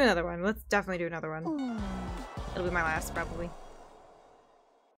 Let's do another one. Let's definitely do another one. It'll be my last, probably.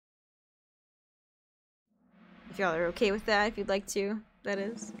 If y'all are okay with that, if you'd like to, that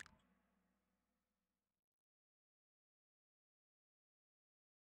is.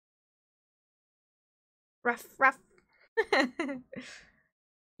 Rough, rough.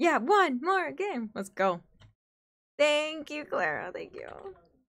 Yeah, one more game. Let's go. Thank you, Clara. Thank you.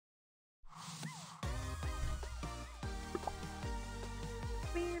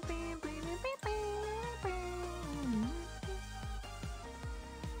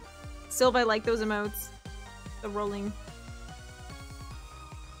 Sylve, I like those emotes. The rolling.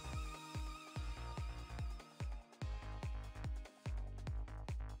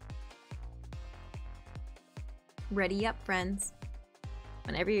 Ready up, friends.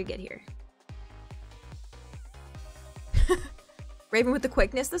 Whenever you get here. Raven with the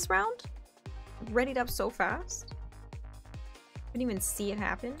quickness this round? Readied up so fast. Couldn't even see it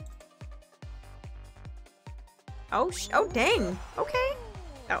happen. Oh, oh dang. Okay.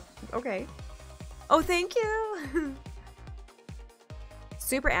 Oh, okay. Oh, thank you.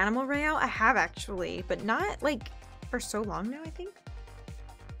 Super Animal Royale? I have actually, but not like for so long now, I think.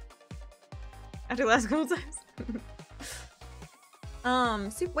 After the last couple times.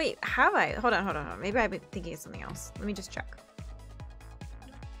 See, wait, have I? Hold on, hold on, hold on. Maybe I've been thinking of something else. Let me just check.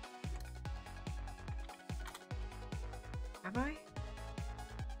 Have I?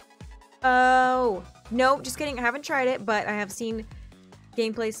 Oh, no, just kidding. I haven't tried it, but I have seen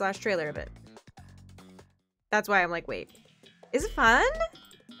gameplay / trailer of it. That's why I'm like, wait. Is it fun?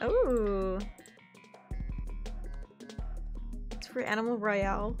 Oh. It's for Animal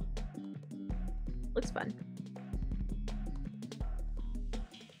Royale. Looks fun.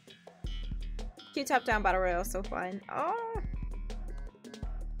 Cute top-down battle royale, so fun. Oh.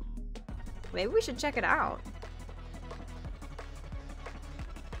 Maybe we should check it out.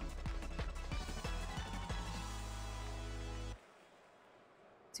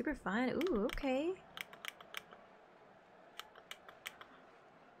 Super fun. Ooh, okay.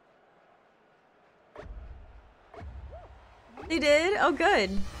 They did? Oh,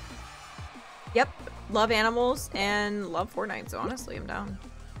 good. Yep. Love animals and love Fortnite, so honestly, I'm down.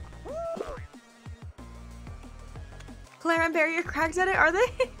 Claire and Barry are cracked at it, are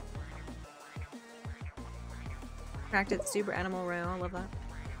they? Cracked at Super Animal Royale. I love that.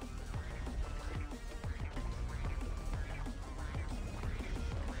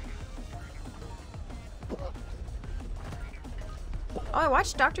 Oh, I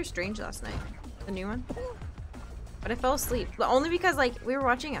watched Doctor Strange last night. The new one. But I fell asleep. But only because, like, we were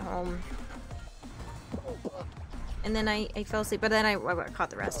watching at home. And then I fell asleep. But then I caught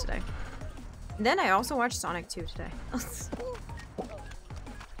the rest today. And then I also watched Sonic 2 today.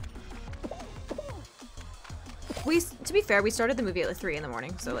 To be fair, we started the movie at like 3 in the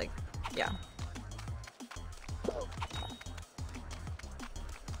morning. So, like, yeah.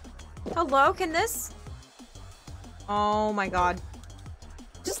 Hello, can this? Oh my god.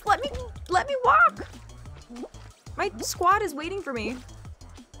 Just let me walk! My squad is waiting for me.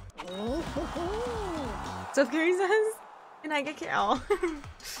 So Carrie says, can I get Cal?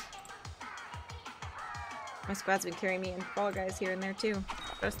 My squad's been carrying me and Fall Guys here and there too.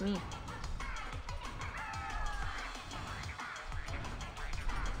 Trust me.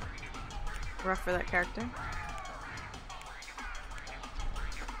 Rough for that character.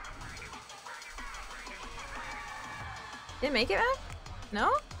 Didn't make it back?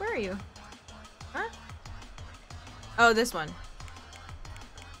 No? Where are you? Huh? Oh, this one.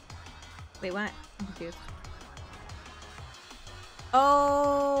 Wait, what? I'm confused.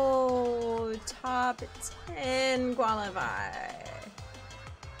 Oh, top 10 qualify.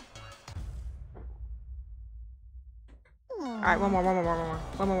 Alright, one more. One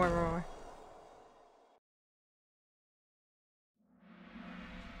more.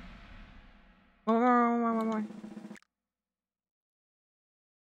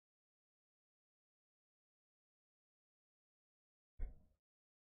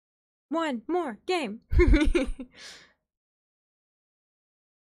 One more game.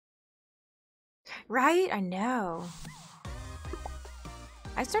 Right? I know.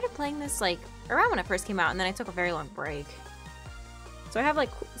 I started playing this like around when it first came out, and then I took a very long break. So I have like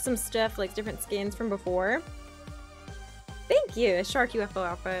some stuff, like different skins from before. Thank you, a Shark UFO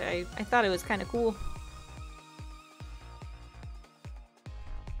outfit. I thought it was kind of cool.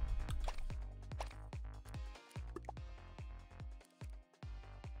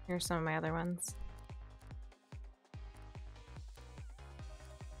 Here's some of my other ones.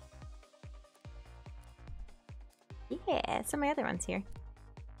 Yeah, some of my other ones here.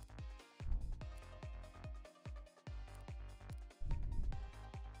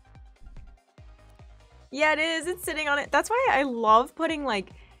 Yeah, it is. It's sitting on it. That's why I love putting like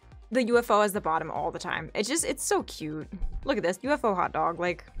the UFO as the bottom all the time. It's so cute. Look at this UFO hot dog.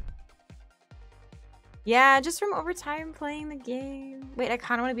 Like, yeah, just from over time playing the game. Wait, I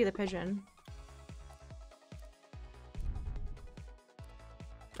kind of want to be the pigeon.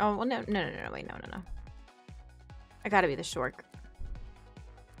 Oh, well, no, wait, no. I gotta be the stork.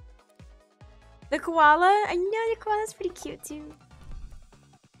 The koala? I know the koala's pretty cute too.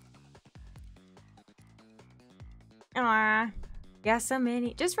 Aww. Yeah, so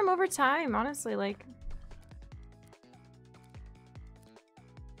many. Just from over time, honestly, like.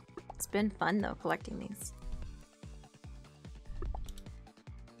 It's been fun though, collecting these.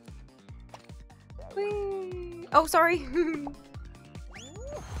 Whee! Oh, sorry.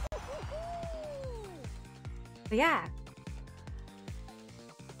 But yeah.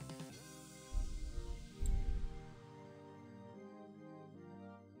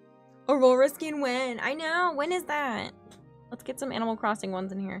 Aurora skin when? I know. When is that? Let's get some Animal Crossing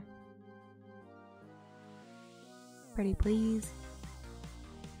ones in here. Pretty please.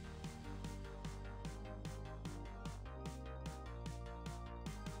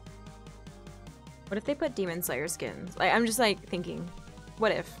 What if they put Demon Slayer skins? Like, I'm just like thinking,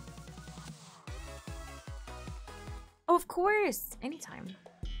 what if? Oh, of course! Anytime.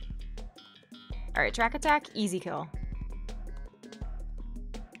 Alright, track attack, easy kill.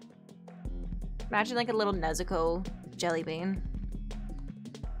 Imagine like a little Nezuko jelly bean.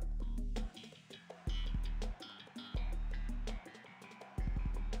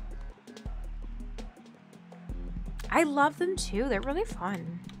 I love them too. They're really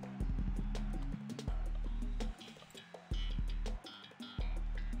fun.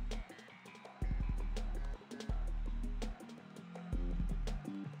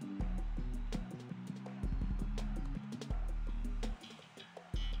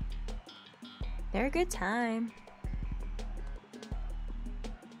 They're a good time.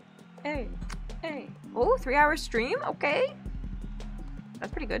 Hey, hey. Oh, 3-hour stream? Okay.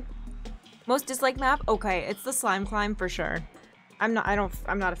 That's pretty good. Most disliked map? Okay, it's the slime climb for sure. I'm not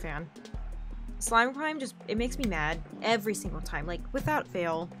a fan. Slime climb just, it makes me mad every single time, like without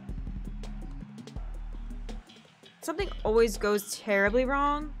fail. Something always goes terribly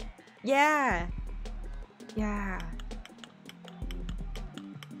wrong. Yeah. Yeah.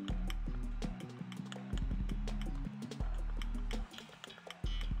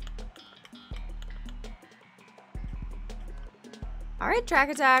 Alright, track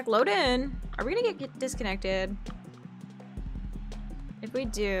attack, load in. Are we gonna get disconnected? If we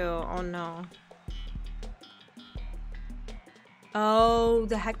do, oh no. Oh,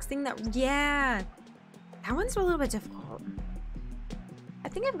 the hex thing that, yeah. That one's a little bit difficult. I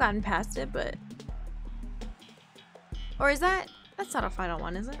think I've gotten past it, but. Or is that's not a final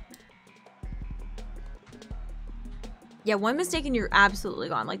one, is it? Yeah, one mistake and you're absolutely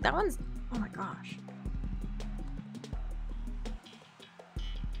gone. Like that one's, oh my gosh.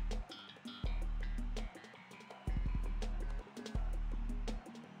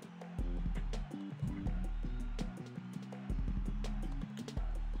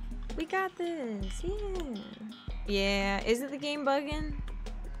 We got this, yeah. Yeah, is it the game bugging?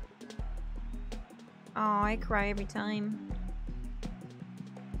 Oh, I cry every time.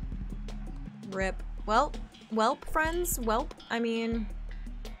 Rip. Well, welp, friends, welp. I mean,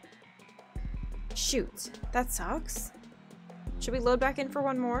 shoot, that sucks. Should we load back in for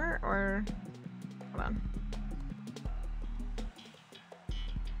one more, or hold on?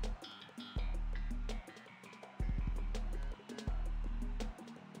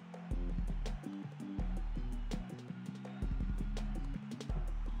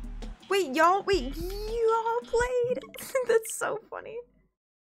 Wait, y'all, wait, you all played? That's so funny.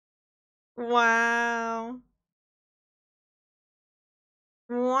 Wow.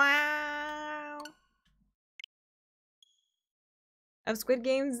 Wow. Of Squid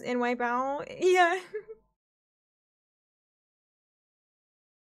Games in Wipeout? Yeah.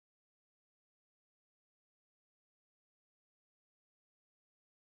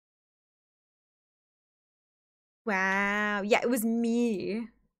 Wow. Yeah, it was me.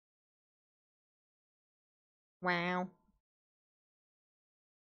 Wow.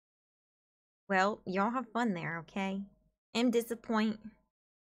 Well, y'all have fun there, okay? I'm disappointed.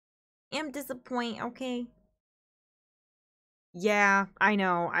 Okay? Yeah, I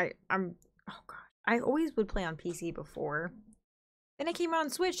know. I'm oh god. I always would play on PC before. Then it came out on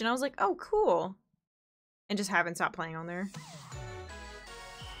Switch and I was like, oh cool. And just haven't stopped playing on there.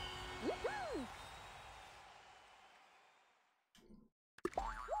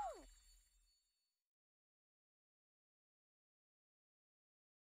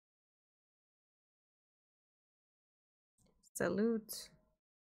 Salute.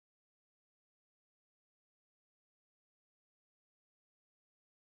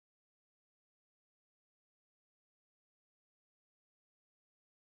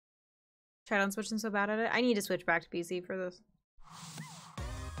 Tried on switching so bad at it. I need to switch back to PC for this.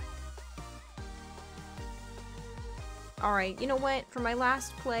 Alright, you know what? For my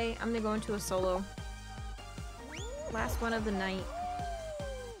last play, I'm gonna go into a solo. Last one of the night.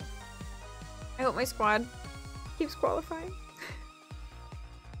 I hope my squad keeps qualifying.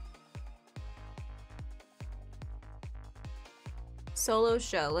 Solo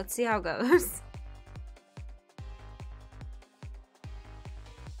show. Let's see how it goes.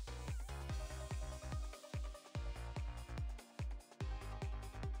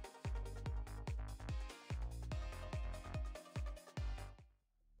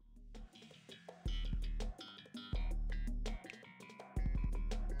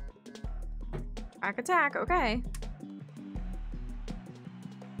 Attack, okay.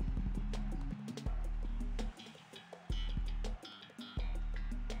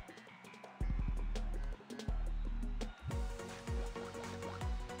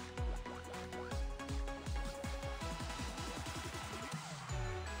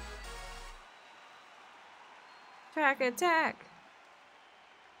 Attack.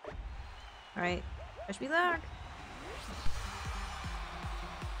 Alright. Wish me luck.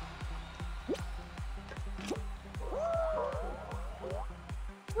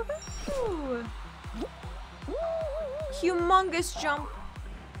 Woohoo! Humongous jump.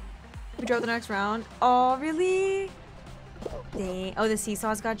 We draw the next round. Oh, really? Dang. Oh, the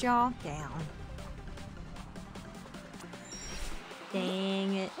seesaw's got y'all? Down.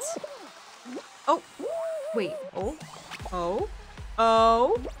 Dang it. Oh. Wait. Oh. Oh.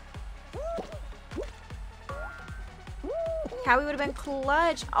 Oh. Howie would have been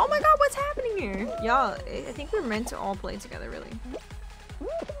clutch. Oh my god, what's happening here? Y'all, I think we're meant to all play together, really.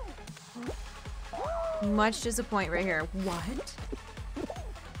 Much disappoint right here. What?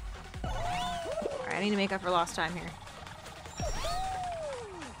 Alright, I need to make up for lost time here.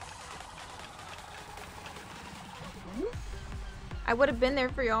 I would have been there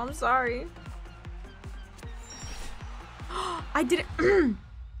for y'all, I'm sorry. I did it.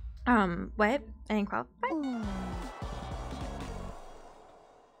 What? I didn't qualify?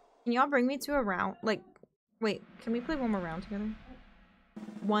 Can y'all bring me to a round? Like, wait, can we play one more round together?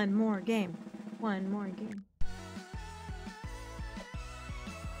 One more game. One more game.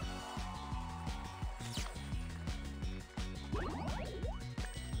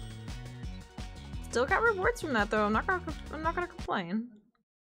 Still got rewards from that though. I'm not gonna complain.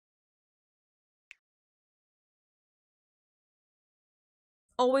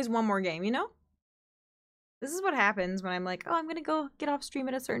 Always one more game, you know? This is what happens when I'm like, oh, I'm gonna go get off stream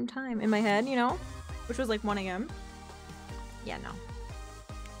at a certain time in my head, you know? Which was like 1 AM. Yeah, no.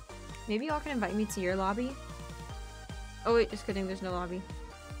 Maybe y'all can invite me to your lobby. Oh wait, just kidding, there's no lobby.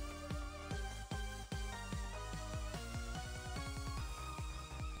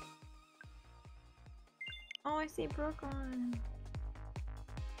 Oh, I see Brooke on.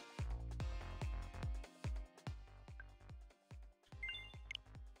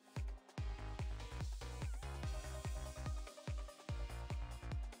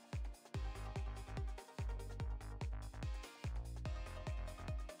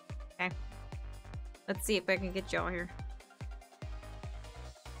 Okay. Let's see if I can get y'all here.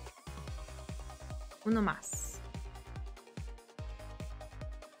 Uno más.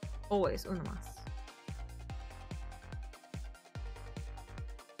 Always uno más.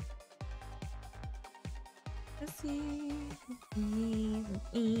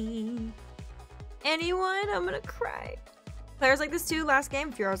 Anyone? I'm gonna cry. Players like this too. Last game,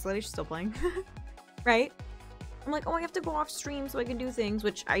 a few hours later, she's still playing. Right? I'm like, oh, I have to go off stream so I can do things,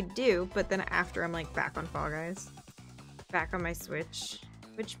 which I do, but then after I'm like back on Fall Guys. Back on my Switch,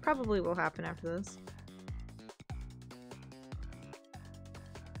 which probably will happen after this.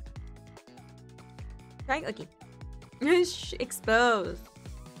 Right? Okay. Exposed.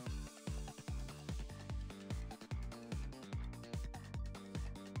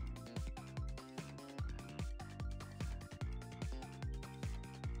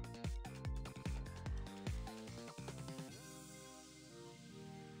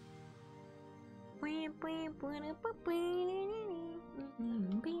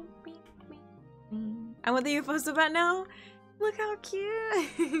 And what are you supposed about now? Look how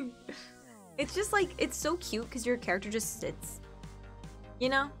cute. It's just like, it's so cute because your character just sits. You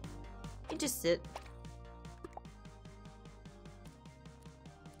know? You just sit.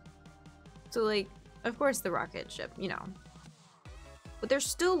 So like, of course the rocket ship, you know. But there's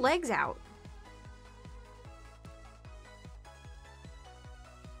still legs out.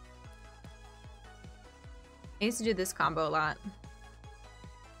 I used to do this combo a lot.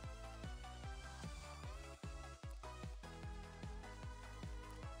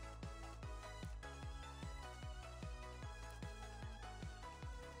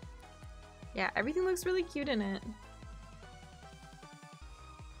 Yeah, everything looks really cute in it.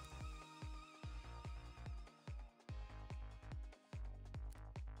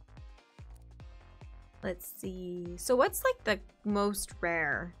 Let's see. So what's like the most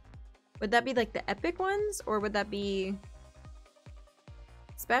rare? Would that be like the epic ones, or would that be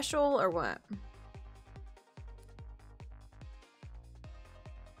special, or what?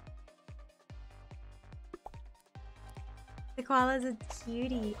 The koala's a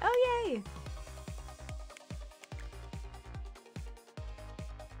cutie. Oh, yay!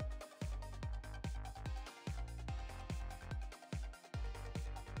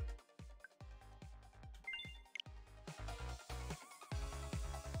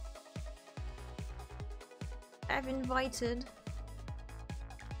 I've invited.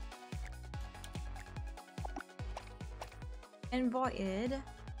 Invited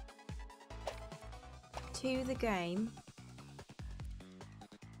to the game.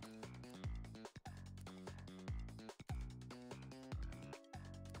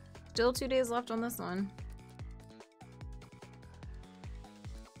 Still 2 days left on this one.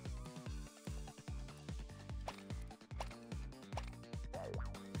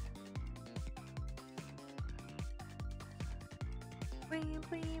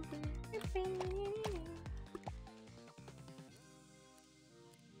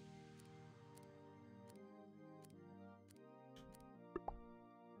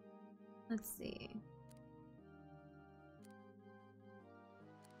 Let's see.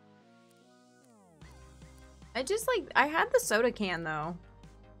 I had the soda can though.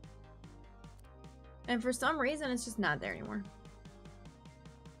 And for some reason, it's just not there anymore.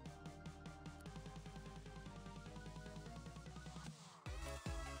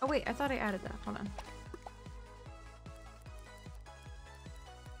 Oh wait, I thought I added that. Hold on.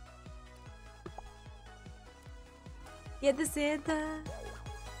 Yeah, the Santa.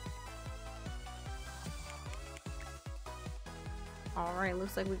 Alright,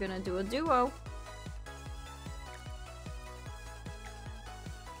 looks like we're gonna do a duo.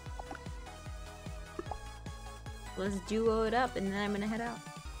 Let's duo it up and then I'm gonna head out.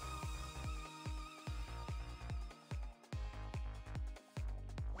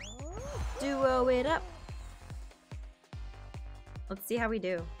 Duo it up. Let's see how we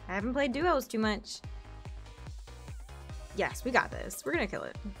do. I haven't played duos too much. Yes, we got this. We're gonna kill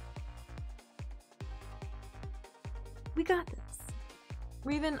it. We got this.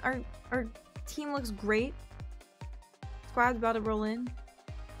 We're even, our team looks great. Squad's about to roll in.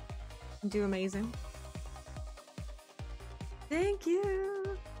 Do amazing. Thank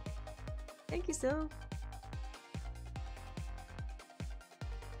you. Thank you, Sylv.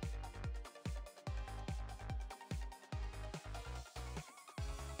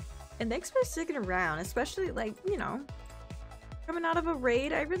 And thanks for sticking around, especially like, you know, coming out of a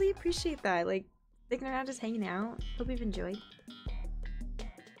raid. I really appreciate that. Like, sticking around, just hanging out. Hope you've enjoyed.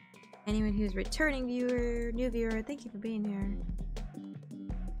 Anyone who's returning viewer, new viewer, thank you for being here.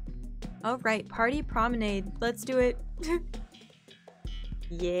 All right, party promenade. Let's do it.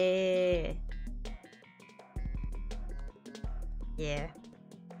 Yeah. Yeah.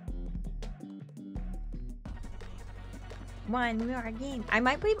 One more game. I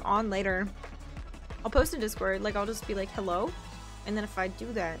might leave on later. I'll post in Discord. Like, I'll just be like, hello. And then if I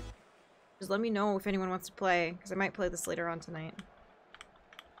do that, just let me know if anyone wants to play. Because I might play this later on tonight.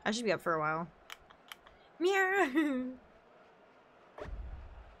 I should be up for a while. Meow.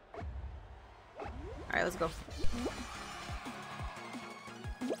 Alright, let's go.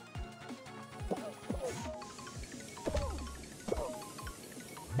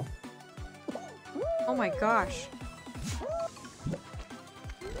 Oh my gosh.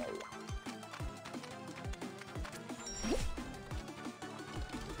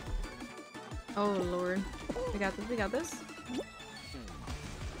 Oh lord. We got this, we got this.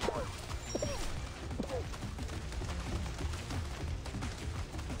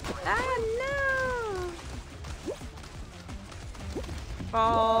 Ah no!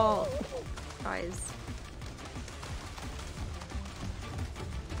 Fall! Guys.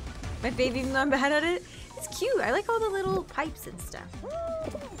 My baby, even though I'm bad at it, it's cute. I like all the little pipes and stuff.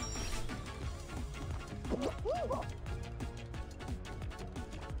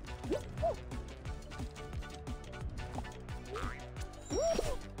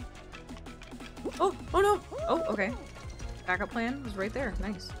 Oh, oh no! Oh, okay. Backup plan was right there.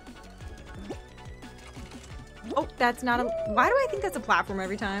 Nice. Oh, that's not a... Why do I think that's a platform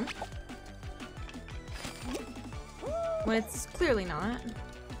every time? When it's clearly not.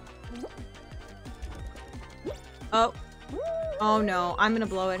 Oh. Oh no, I'm gonna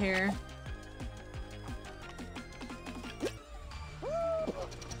blow it here.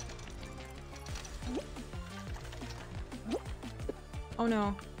 Oh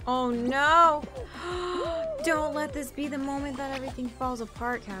no. Oh no! Don't let this be the moment that everything falls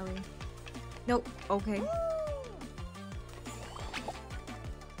apart, Callie. Nope. Okay.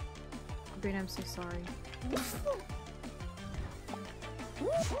 Breen, I'm so sorry.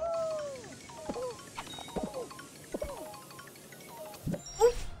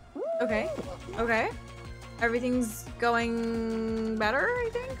 Okay. Okay. Everything's going better, I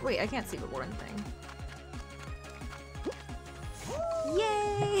think? Wait, I can't see the warden thing.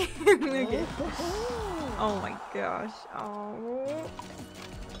 Yay! Okay. Oh my gosh. Oh.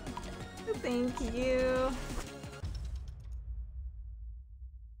 Thank you.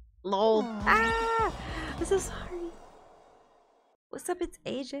 Lol. Ah! I'm so sorry. What's up? It's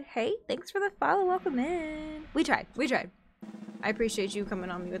Asia. Hey, thanks for the follow. Welcome in. We tried. We tried. I appreciate you coming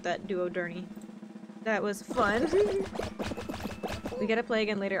on me with that duo journey. That was fun. We gotta play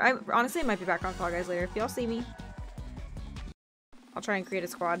again later. I honestly might be back on Fall Guys later. If y'all see me, I'll try and create a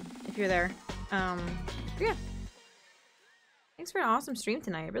squad if you're there. Yeah. Thanks for an awesome stream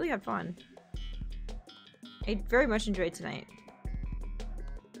tonight. I really had fun. I very much enjoyed tonight.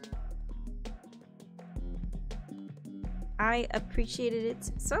 I appreciated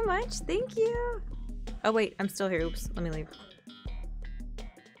it so much. Thank you. Oh wait, I'm still here. Oops, let me leave.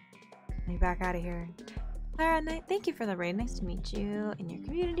 Let me back out of here. Clara Knight, thank you for the raid. Nice to meet you in your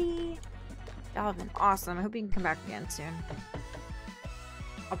community. Y'all have been awesome. I hope you can come back again soon.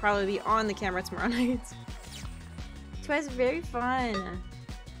 I'll probably be on the camera tomorrow night. It was very fun.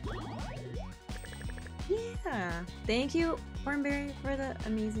 Yeah. Thank you, Wormberry, for the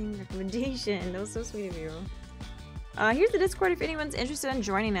amazing recommendation. That was so sweet of you. Here's the Discord if anyone's interested in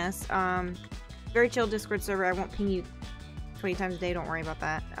joining us. Very chill Discord server. I won't ping you 20 times a day. Don't worry about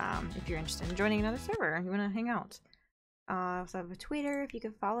that. If you're interested in joining another server and you want to hang out. I also have a Twitter. If you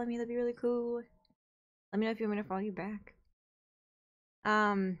could follow me, that'd be really cool. Let me know if you want me to follow you back.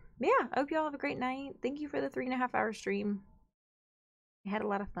 Yeah, I hope y'all have a great night. Thank you for the 3.5-hour stream. I had a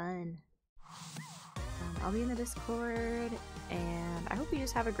lot of fun. I'll be in the Discord, and I hope you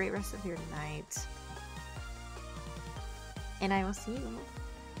just have a great rest of your night. And I will see you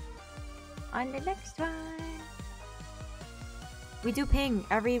on the next one. We do ping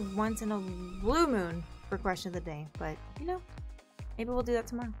every once in a blue moon for question of the day, but you know, maybe we'll do that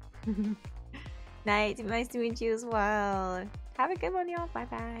tomorrow. Night, nice to meet you as well. Have a good one, y'all. Bye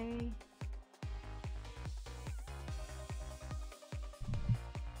bye.